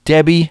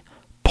Debbie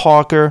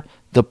Parker,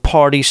 the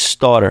party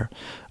starter.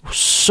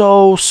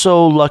 So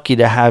lucky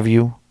to have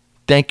you.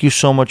 Thank you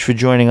so much for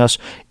joining us.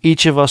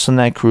 Each of us on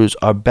that cruise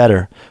are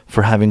better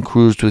for having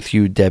cruised with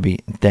you, Debbie.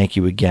 Thank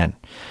you again.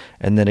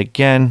 And then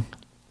again,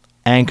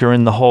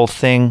 anchoring the whole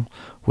thing,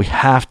 we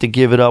have to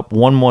give it up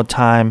one more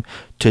time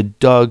to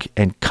Doug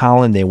and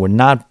Colin. They were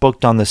not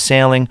booked on the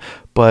sailing,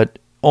 but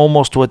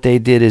almost what they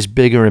did is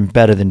bigger and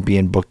better than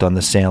being booked on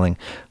the sailing.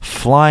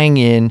 Flying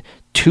in,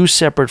 2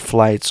 separate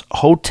flights,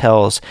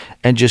 hotels,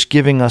 and just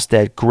giving us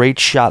that great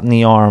shot in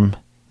the arm.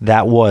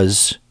 That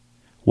was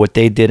what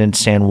they did in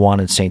San Juan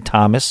and St.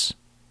 Thomas.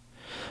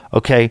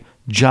 Okay,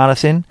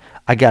 Jonathan,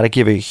 I got to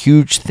give a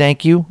huge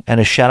thank you and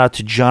a shout out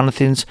to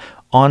Jonathan's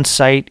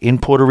on-site in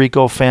Puerto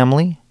Rico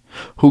family,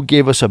 who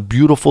gave us a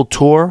beautiful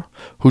tour,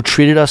 who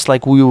treated us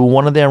like we were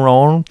one of their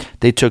own.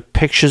 They took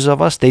pictures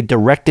of us. They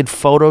directed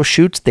photo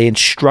shoots. They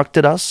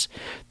instructed us.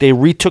 They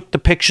retook the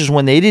pictures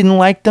when they didn't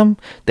like them.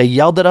 They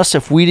yelled at us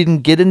if we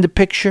didn't get in the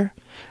picture,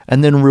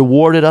 and then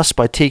rewarded us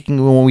by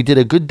when we did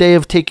a good day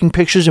of taking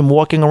pictures and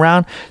walking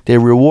around, they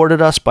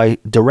rewarded us by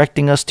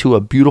directing us to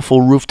a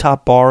beautiful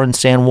rooftop bar in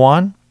San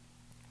Juan.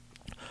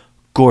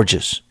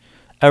 Gorgeous.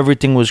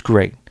 Everything was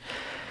great.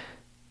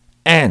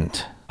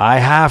 And I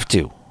have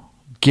to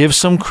give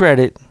some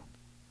credit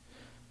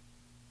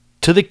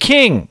to the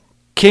King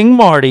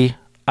Marty.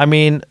 I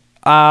mean,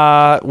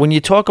 when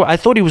you talk about, I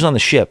thought he was on the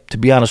ship, to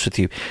be honest with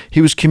you. He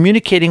was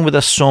communicating with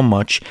us so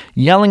much,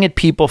 yelling at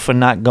people for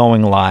not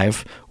going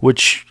live,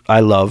 which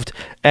I loved.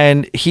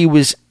 And he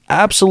was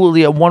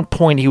absolutely, at one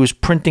point, he was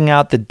printing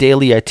out the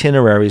daily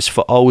itineraries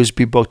for Always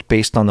Be Booked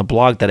based on the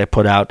blog that I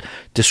put out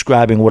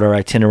describing what our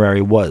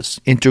itinerary was,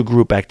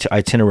 intergroup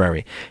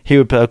itinerary. He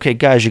would put, okay,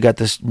 guys, you got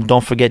this,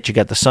 don't forget, you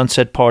got the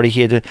sunset party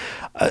here.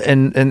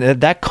 And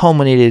that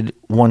culminated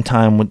one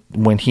time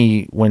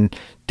when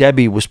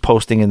Debbie was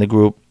posting in the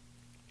group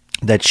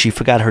that she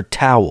forgot her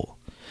towel.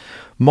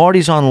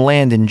 Marty's on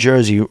land in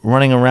Jersey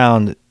running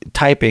around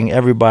typing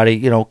everybody,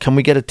 can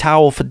we get a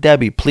towel for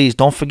Debbie? Please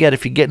don't forget,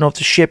 if you're getting off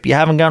the ship, you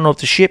haven't gotten off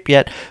the ship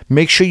yet,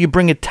 make sure you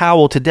bring a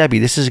towel to Debbie.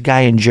 This is a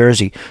guy in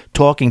Jersey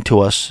talking to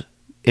us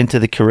into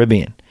the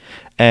Caribbean.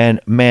 And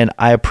man,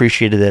 I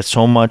appreciated that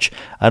so much.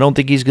 I don't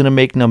think he's going to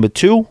make number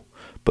 2,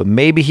 but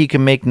maybe he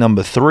can make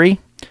number 3.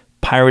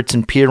 Pirates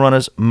and Pier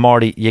Runners,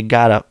 Marty,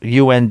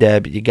 you and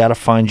Deb, you gotta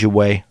find your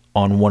way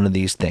on one of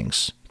these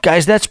things.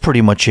 Guys, that's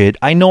pretty much it.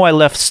 I know I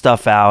left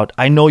stuff out.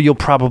 I know you'll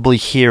probably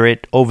hear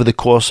it over the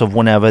course of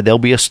whenever. There'll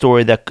be a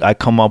story that I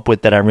come up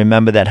with that I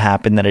remember that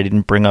happened that I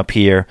didn't bring up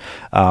here.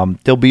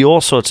 There'll be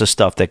all sorts of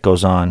stuff that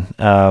goes on.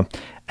 And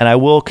I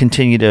will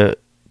continue to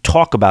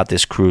talk about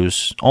this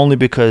cruise only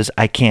because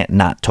I can't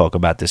not talk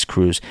about this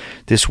cruise.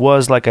 This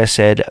was, like I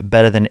said,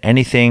 better than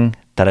anything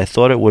that I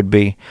thought it would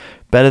be,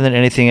 better than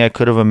anything I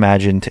could have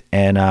imagined.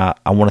 And I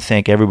want to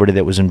thank everybody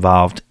that was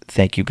involved.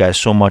 Thank you guys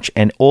so much.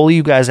 And all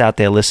you guys out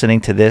there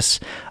listening to this,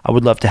 I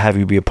would love to have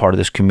you be a part of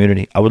this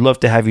community. I would love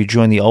to have you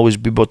join the Always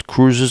Be Booked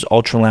Cruises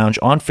Ultra Lounge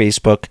on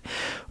Facebook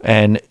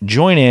and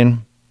join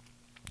in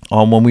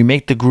on when we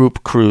make the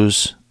group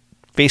cruise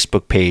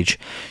Facebook page.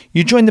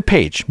 You join the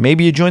page.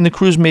 Maybe you join the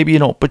cruise, maybe you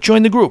don't, but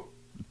join the group.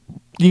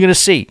 You're going to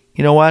see.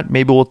 You know what?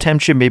 Maybe we'll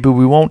tempt you, maybe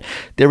we won't.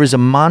 There is a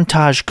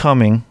montage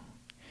coming,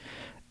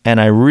 and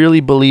I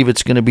really believe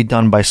it's going to be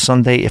done by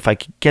Sunday. If I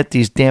could get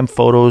these damn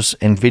photos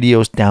and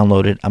videos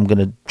downloaded, I'm going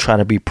to try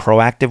to be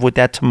proactive with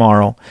that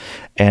tomorrow.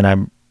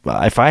 And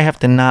if I have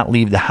to not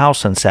leave the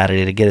house on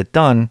Saturday to get it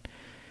done,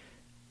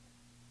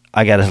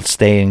 I got to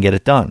stay and get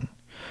it done.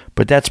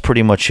 But that's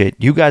pretty much it.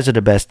 You guys are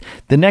the best.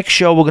 The next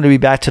show, we're going to be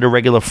back to the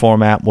regular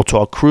format. We'll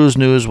talk cruise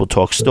news. We'll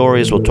talk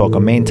stories. We'll talk a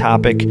main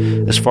topic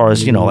as far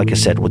as, like I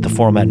said, with the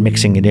format,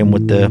 mixing it in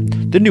with the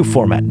new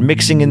format,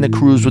 mixing in the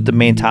cruise with the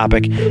main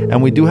topic.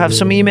 And we do have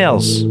some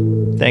emails,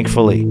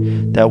 thankfully,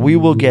 that we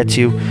will get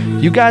to.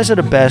 You guys are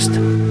the best.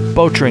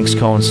 Boat drinks,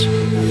 Cones.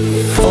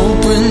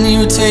 Hope when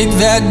you take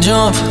that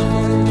jump,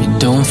 you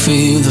don't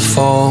feel the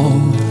fall.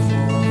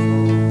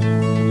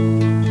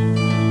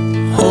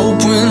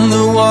 Hope when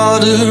the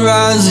water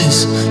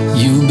rises,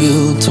 you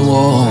built a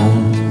wall.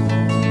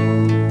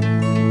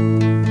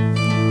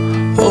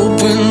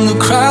 Hope when the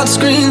crowd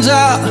screams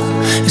out,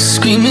 you're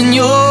screaming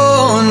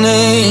your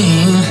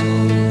name.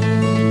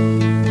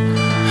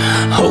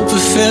 Hope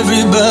if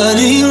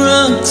everybody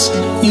runs,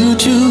 you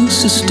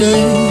choose to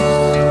stay.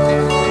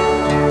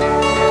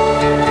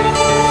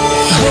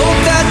 Hope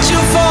that you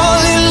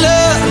fall in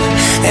love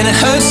and it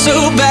hurts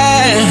so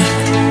bad.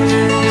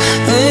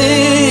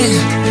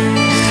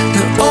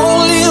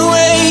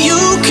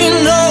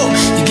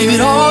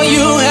 All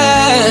you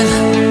had,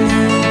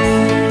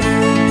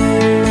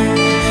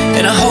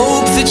 and I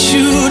hope that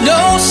you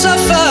don't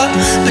suffer,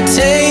 but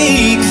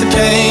take the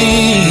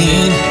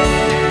pain.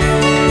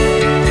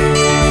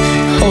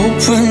 Hope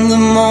when the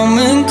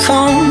moment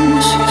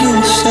comes,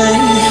 you'll say,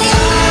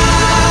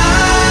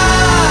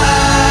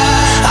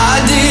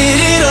 I did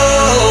it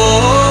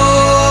all.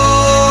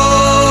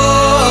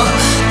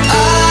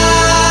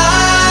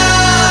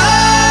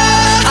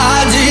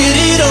 I did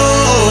it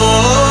all.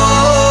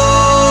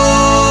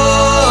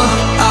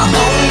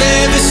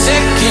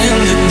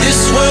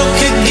 World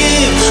could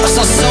give. I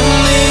saw so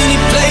many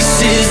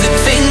places, the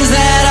things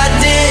that I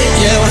did.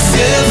 Yeah, with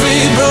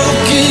every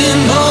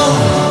broken bone,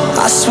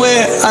 I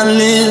swear I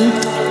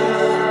lived.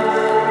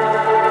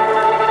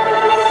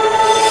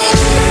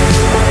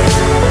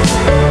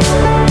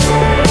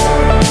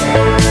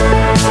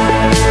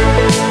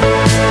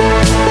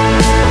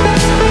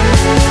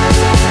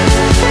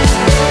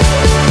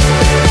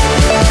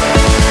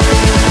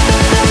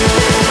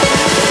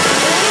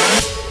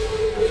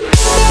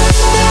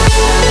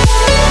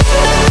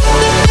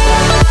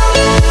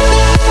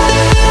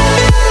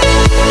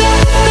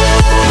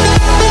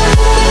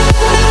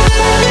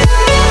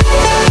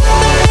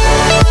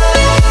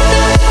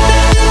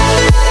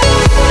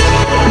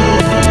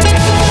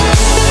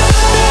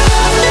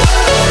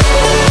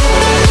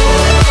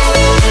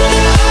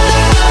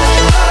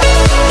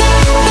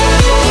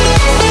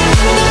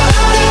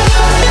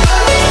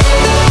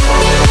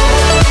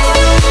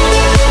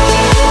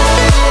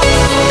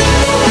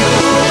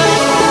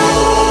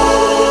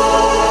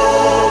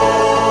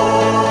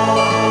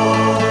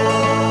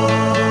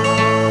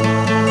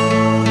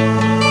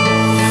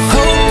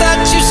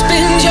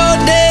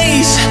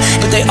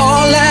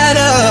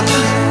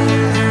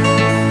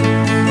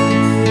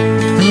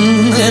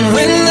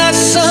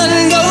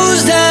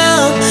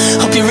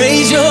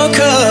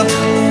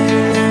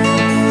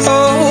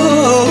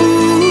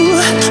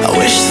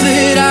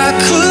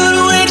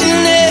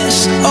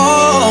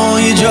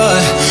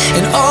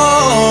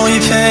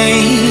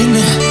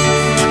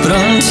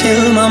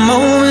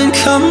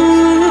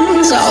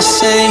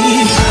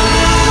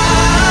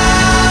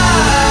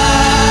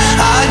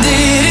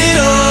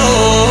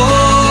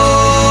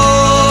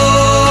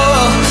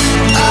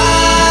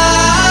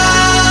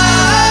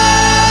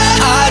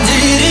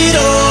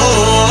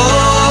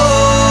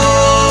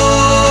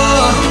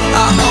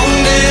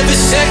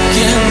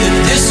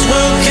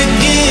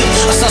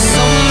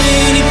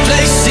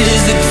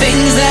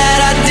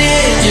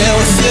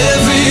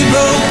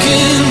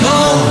 broken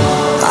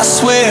bone. I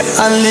swear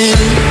I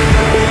live.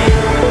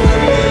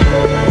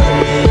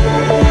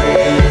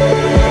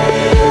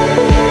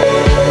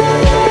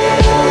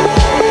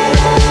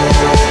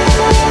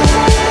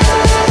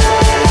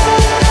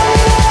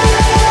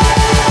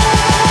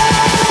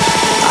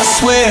 I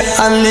swear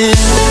I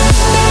live.